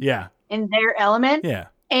them in their element. Yeah.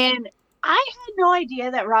 And I had no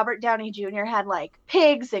idea that Robert Downey Jr. had like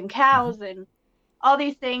pigs and cows and all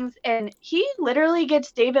these things. And he literally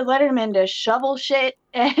gets David Letterman to shovel shit.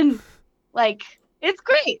 And like, it's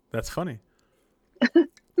great. That's funny.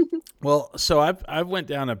 Well, so I went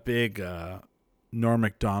down a big Norm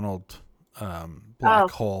Macdonald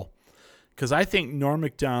black hole. Because I think Norm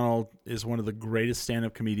Macdonald is one of the greatest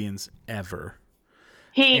stand-up comedians ever.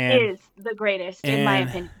 He is the greatest, in my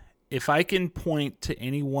opinion. If I can point to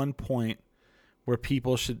any one point where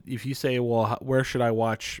people should, if you say, well, where should I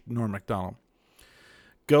watch Norm Macdonald?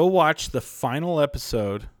 Go watch the final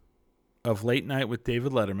episode of Late Night with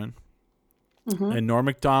David Letterman. And Norm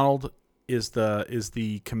Macdonald is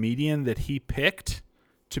the comedian that he picked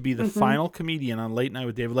to be the final comedian on Late Night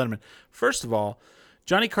with David Letterman. First of all,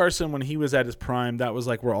 Johnny Carson, when he was at his prime, that was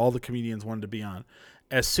like where all the comedians wanted to be on.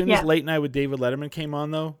 As soon as Late Night with David Letterman came on,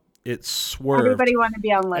 though, it swerved. Everybody wanted to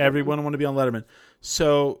be on Letterman. Everyone wanted to be on Letterman.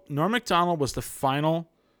 So Norm Macdonald was the final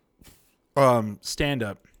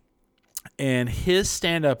stand-up. And his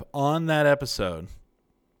stand-up on that episode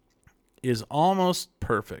is almost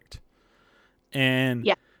perfect.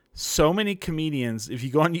 And so many comedians, if you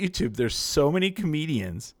go on YouTube, there's so many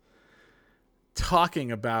comedians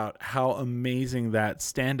talking about how amazing that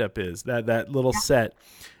stand-up is, that little set.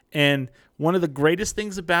 And one of the greatest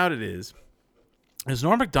things about it is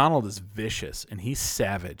Norm Macdonald is vicious and he's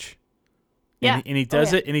savage. And he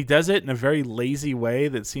does it, and he does it in a very lazy way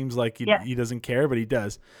that seems like he doesn't care, but he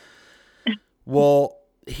does. Well,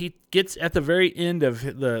 he gets at the very end of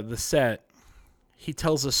the set, he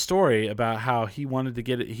tells a story about how he wanted to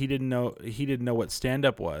get it. He didn't know what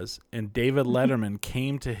stand-up was, and David Letterman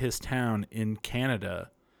came to his town in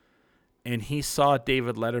Canada, and he saw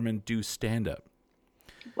David Letterman do stand-up.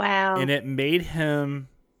 Wow! And it made him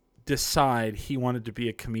decide he wanted to be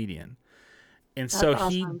a comedian, and that's so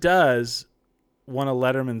awesome. He does one of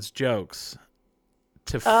Letterman's jokes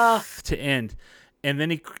to end, and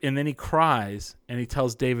then he cries, and he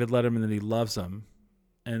tells David Letterman that he loves him.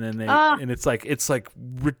 And then and it's like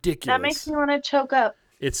ridiculous. That makes me want to choke up.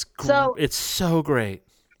 It's so great.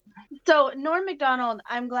 So Norm Macdonald,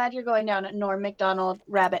 I'm glad you're going down a Norm Macdonald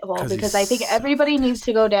rabbit hole because I think everybody needs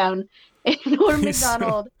to go down a Norm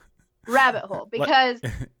Macdonald rabbit hole because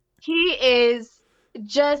he is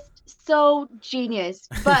just so genius.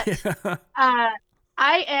 But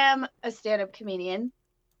I am a stand-up comedian,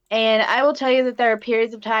 and I will tell you that there are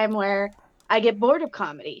periods of time where I get bored of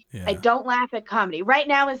comedy. Yeah. I don't laugh at comedy. Right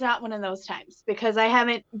now is not one of those times because I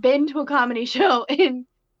haven't been to a comedy show in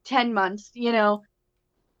 10 months,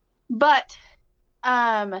 But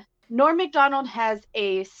Norm Macdonald has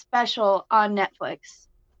a special on Netflix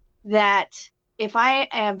that if I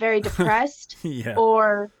am very depressed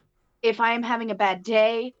or if I am having a bad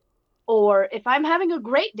day or if I'm having a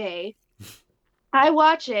great day, I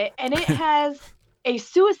watch it, and it has a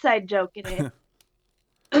suicide joke in it.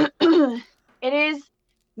 It is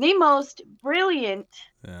the most brilliant,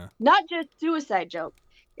 not just suicide joke.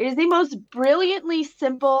 It is the most brilliantly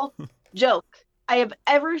simple joke I have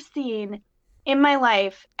ever seen in my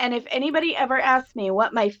life. And if anybody ever asks me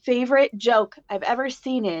what my favorite joke I've ever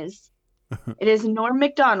seen is, it is Norm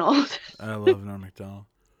Macdonald. I love Norm Macdonald.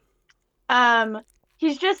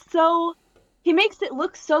 He's just he makes it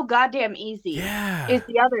look so goddamn easy. Yeah. Is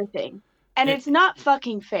the other thing. And it's not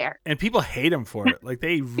fucking fair. And people hate him for it. Like,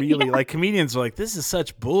 they really, like, comedians are like, this is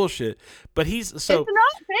such bullshit. But it's not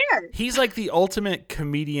fair. He's like the ultimate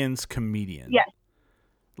comedian's comedian. Yes.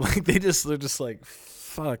 Like, they're just like,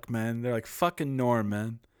 fuck, man. They're like, fucking Norm,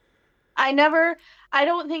 man. I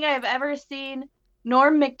don't think I've ever seen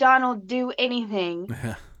Norm Macdonald do anything,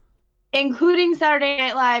 including Saturday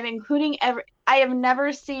Night Live, I have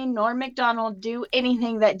never seen Norm Macdonald do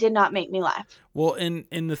anything that did not make me laugh. Well, and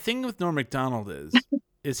the thing with Norm Macdonald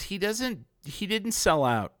is he didn't sell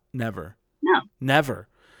out. Never. No. Never.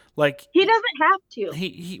 Like, he doesn't have to.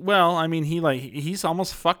 He's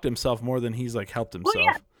almost fucked himself more than he's like helped himself. Well,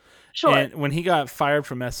 yeah. Sure. And when he got fired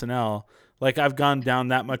from SNL, like, I've gone down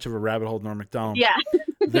that much of a rabbit hole with Norm Macdonald. Yeah.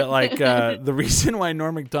 That, like, the reason why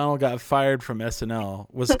Norm Macdonald got fired from SNL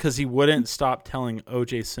was because he wouldn't stop telling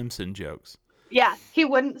O.J. Simpson jokes. Yeah, he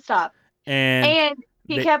wouldn't stop. And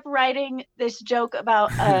he kept writing this joke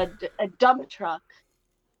about a dump truck.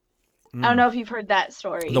 I don't know if you've heard that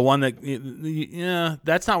story. The one that,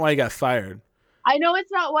 that's not why he got fired. I know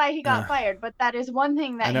it's not why he got fired, but that is one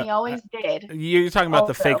thing that he always did. You're talking about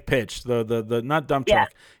the fake pitch, the not dump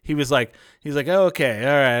truck. He was like, oh, okay,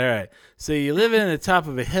 all right. So you live in the top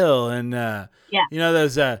of a hill, and you know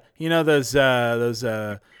those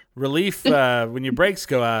relief when your brakes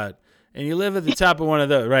go out, and you live at the top of one of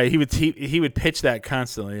those. Right? He would pitch that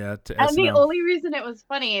constantly to SNL. And the only reason it was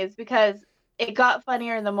funny is because it got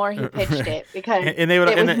funnier the more he pitched it, because it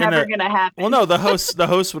was never going to happen. Well, no, the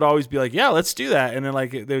host would always be like, "Yeah, let's do that," and then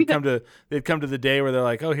like they'd come to the day where they're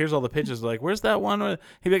like, "Oh, here's all the pitches." They're like, "Where's that one?"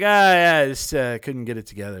 He'd be like, I just couldn't get it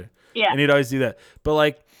together. Yeah, and he'd always do that. But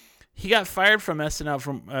like, he got fired from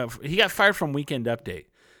SNL he got fired from Weekend Update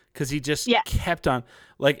because he just kept on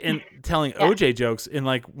telling OJ jokes, and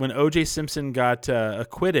like when OJ Simpson got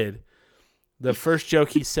acquitted. The first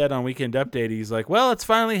joke he said on Weekend Update, he's like, "Well, it's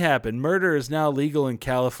finally happened. Murder is now legal in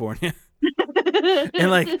California."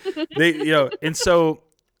 And like and so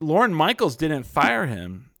Lorne Michaels didn't fire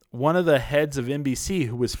him. One of the heads of NBC,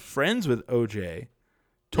 who was friends with OJ,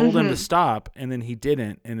 told him to stop, and then he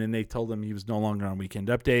didn't. And then they told him he was no longer on Weekend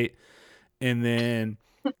Update, and then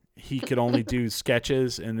he could only do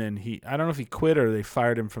sketches. And then I don't know if he quit or they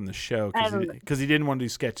fired him from the show because he didn't want to do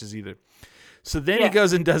sketches either. So then he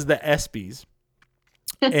goes and does the ESPYs,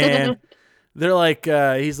 and they're like,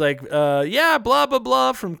 he's like, blah, blah,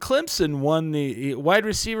 blah, from Clemson won the wide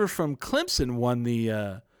receiver from Clemson won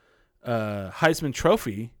the Heisman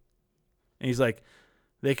Trophy. And he's like,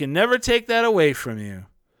 they can never take that away from you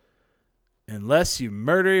unless you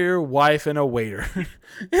murder your wife and a waiter.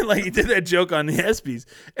 And like, he did that joke on the ESPYs,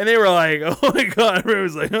 and they were like, oh my God. Everyone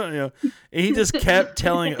was like, and he just kept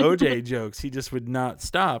telling OJ jokes. He just would not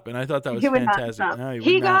stop. And I thought that was fantastic. No,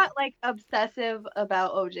 he got like obsessive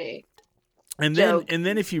about OJ. And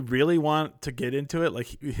then if you really want to get into it,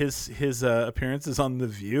 like his appearances on The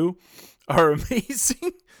View are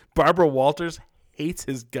amazing. Barbara Walters hates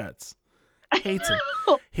his guts. Hates him.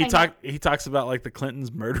 He talks about like the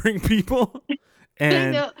Clintons murdering people.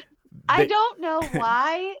 And I don't know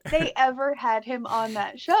why they ever had him on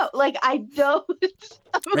that show. Like, I don't.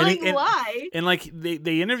 Why? And like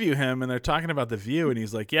they interview him, and they're talking about The View, and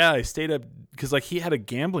he's like, "Yeah, I stayed up because like he had a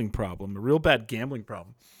gambling problem, a real bad gambling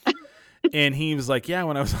problem." And he was like, "Yeah,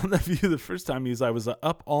 when I was on The View the first time, I was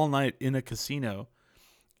up all night in a casino,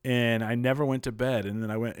 and I never went to bed. And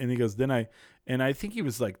then I went, and he goes, and I think he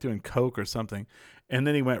was like doing coke or something, and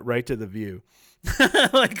then he went right to The View."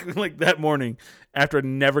 like that morning after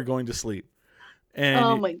never going to sleep. And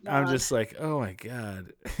oh my God. I'm just like, oh my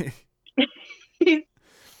God. He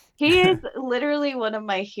is literally one of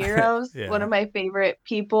my heroes, one of my favorite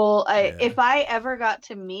people. If I ever got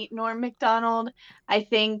to meet Norm Macdonald, I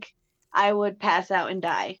think I would pass out and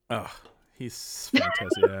die. Oh, he's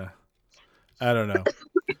fantastic. Yeah. I don't know.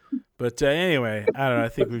 But anyway, I don't know. I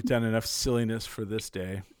think we've done enough silliness for this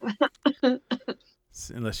day.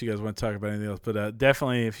 Unless you guys want to talk about anything else. But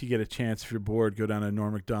definitely, if you get a chance, if you're bored, go down a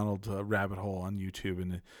Norm Macdonald rabbit hole on YouTube,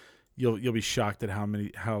 and you'll be shocked at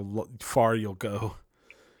how far you'll go.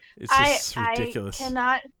 It's just ridiculous. I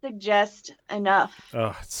cannot suggest enough.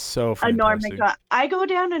 Oh, it's so fantastic. I go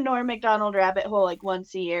down a Norm Macdonald rabbit hole like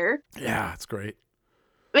once a year. Yeah, it's great.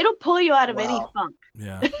 It'll pull you out of any funk.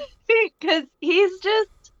 Yeah. Because he's just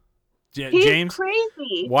he's James,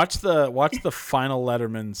 crazy. Watch the final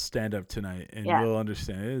Letterman stand up tonight and you'll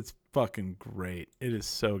understand. It's fucking great. It is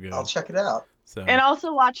so good. I'll check it out. So. And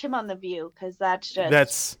also watch him on The View, because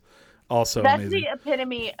that's also that's amazing. The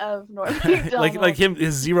epitome of Norm Macdonald. like him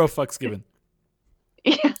is zero fucks given.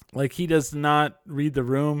 Yeah. Like he does not read the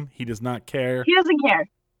room. He does not care. He doesn't care.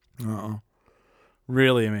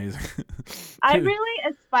 Really amazing. I really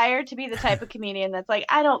aspire to be the type of comedian that's like,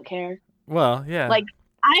 I don't care. Well, yeah. Like,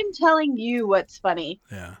 I'm telling you what's funny.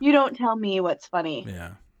 Yeah. You don't tell me what's funny.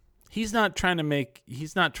 Yeah. He's not trying to make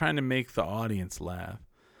the audience laugh.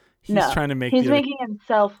 He's trying to make making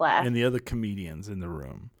himself laugh. And the other comedians in the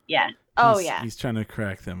room. Yeah. He's trying to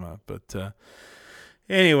crack them up. But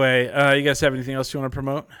anyway, you guys have anything else you want to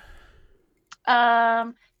promote?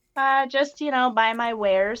 Just, buy my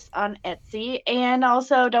wares on Etsy. And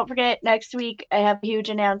also, don't forget, next week I have a huge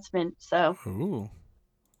announcement. So. Ooh,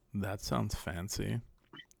 that sounds fancy.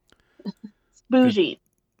 It's bougie.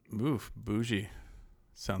 Oof, bougie.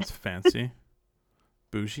 Sounds fancy.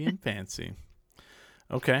 Bougie and fancy.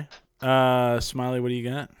 Okay. Smiley, what do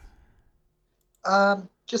you got?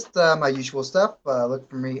 Just my usual stuff. Look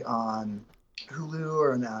for me on Hulu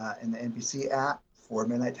or in the NBC app for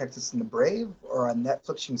Midnight Texas and the Brave, or on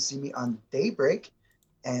Netflix. You can see me on Daybreak,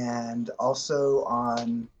 and also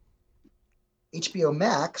on HBO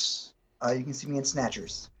Max. You can see me in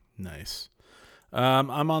Snatchers. Nice.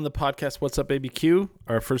 I'm on the podcast What's Up Baby Q.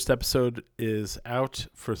 Our first episode is out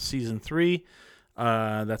for season 3.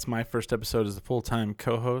 That's my first episode as a full-time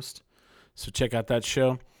co-host. So check out that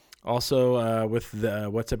show. Also, with the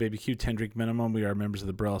What's Up Baby Q 10 Drink Minimum, we are members of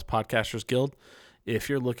the Borellis Podcasters Guild. If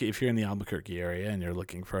you're in the Albuquerque area and you're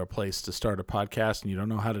looking for a place to start a podcast and you don't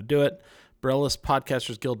know how to do it,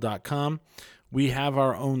 BorellisPodcastersGuild.com. We have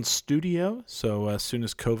our own studio, so as soon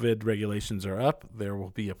as COVID regulations are up, there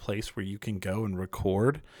will be a place where you can go and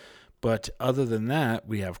record. But other than that,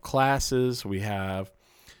 we have classes. We have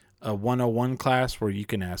a 101 class where you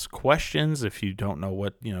can ask questions if you don't know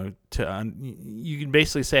what, you can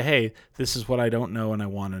basically say, hey, this is what I don't know and I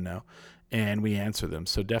want to know, and we answer them.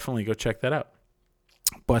 So definitely go check that out.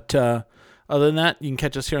 But other than that, you can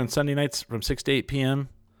catch us here on Sunday nights from 6 to 8 p.m.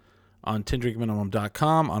 on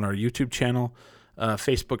tendrinkminimum.com, on our YouTube channel,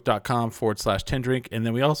 facebook.com/10drink. And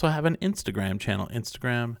then we also have an Instagram channel,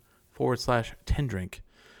 Instagram/10drink.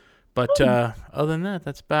 But other than that,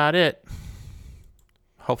 that's about it.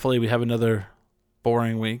 Hopefully we have another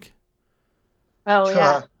boring week. Oh,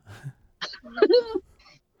 yeah.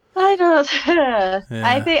 I don't. Yeah.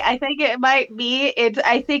 I think it might be.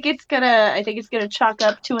 I think it's gonna chalk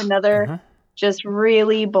up to another just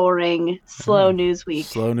really boring slow news week.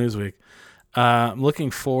 Slow news week. I'm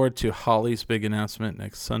looking forward to Holly's big announcement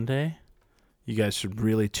next Sunday. You guys should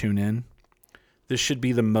really tune in. This should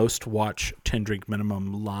be the most watched 10 Drink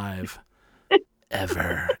Minimum live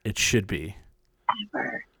ever. It should be.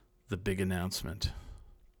 Ever. The big announcement.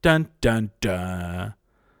 Dun dun dun.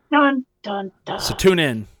 Dun dun dun. So tune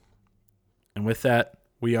in. And with that,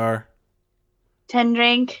 we are 10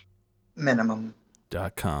 Drink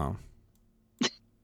Minimum.com.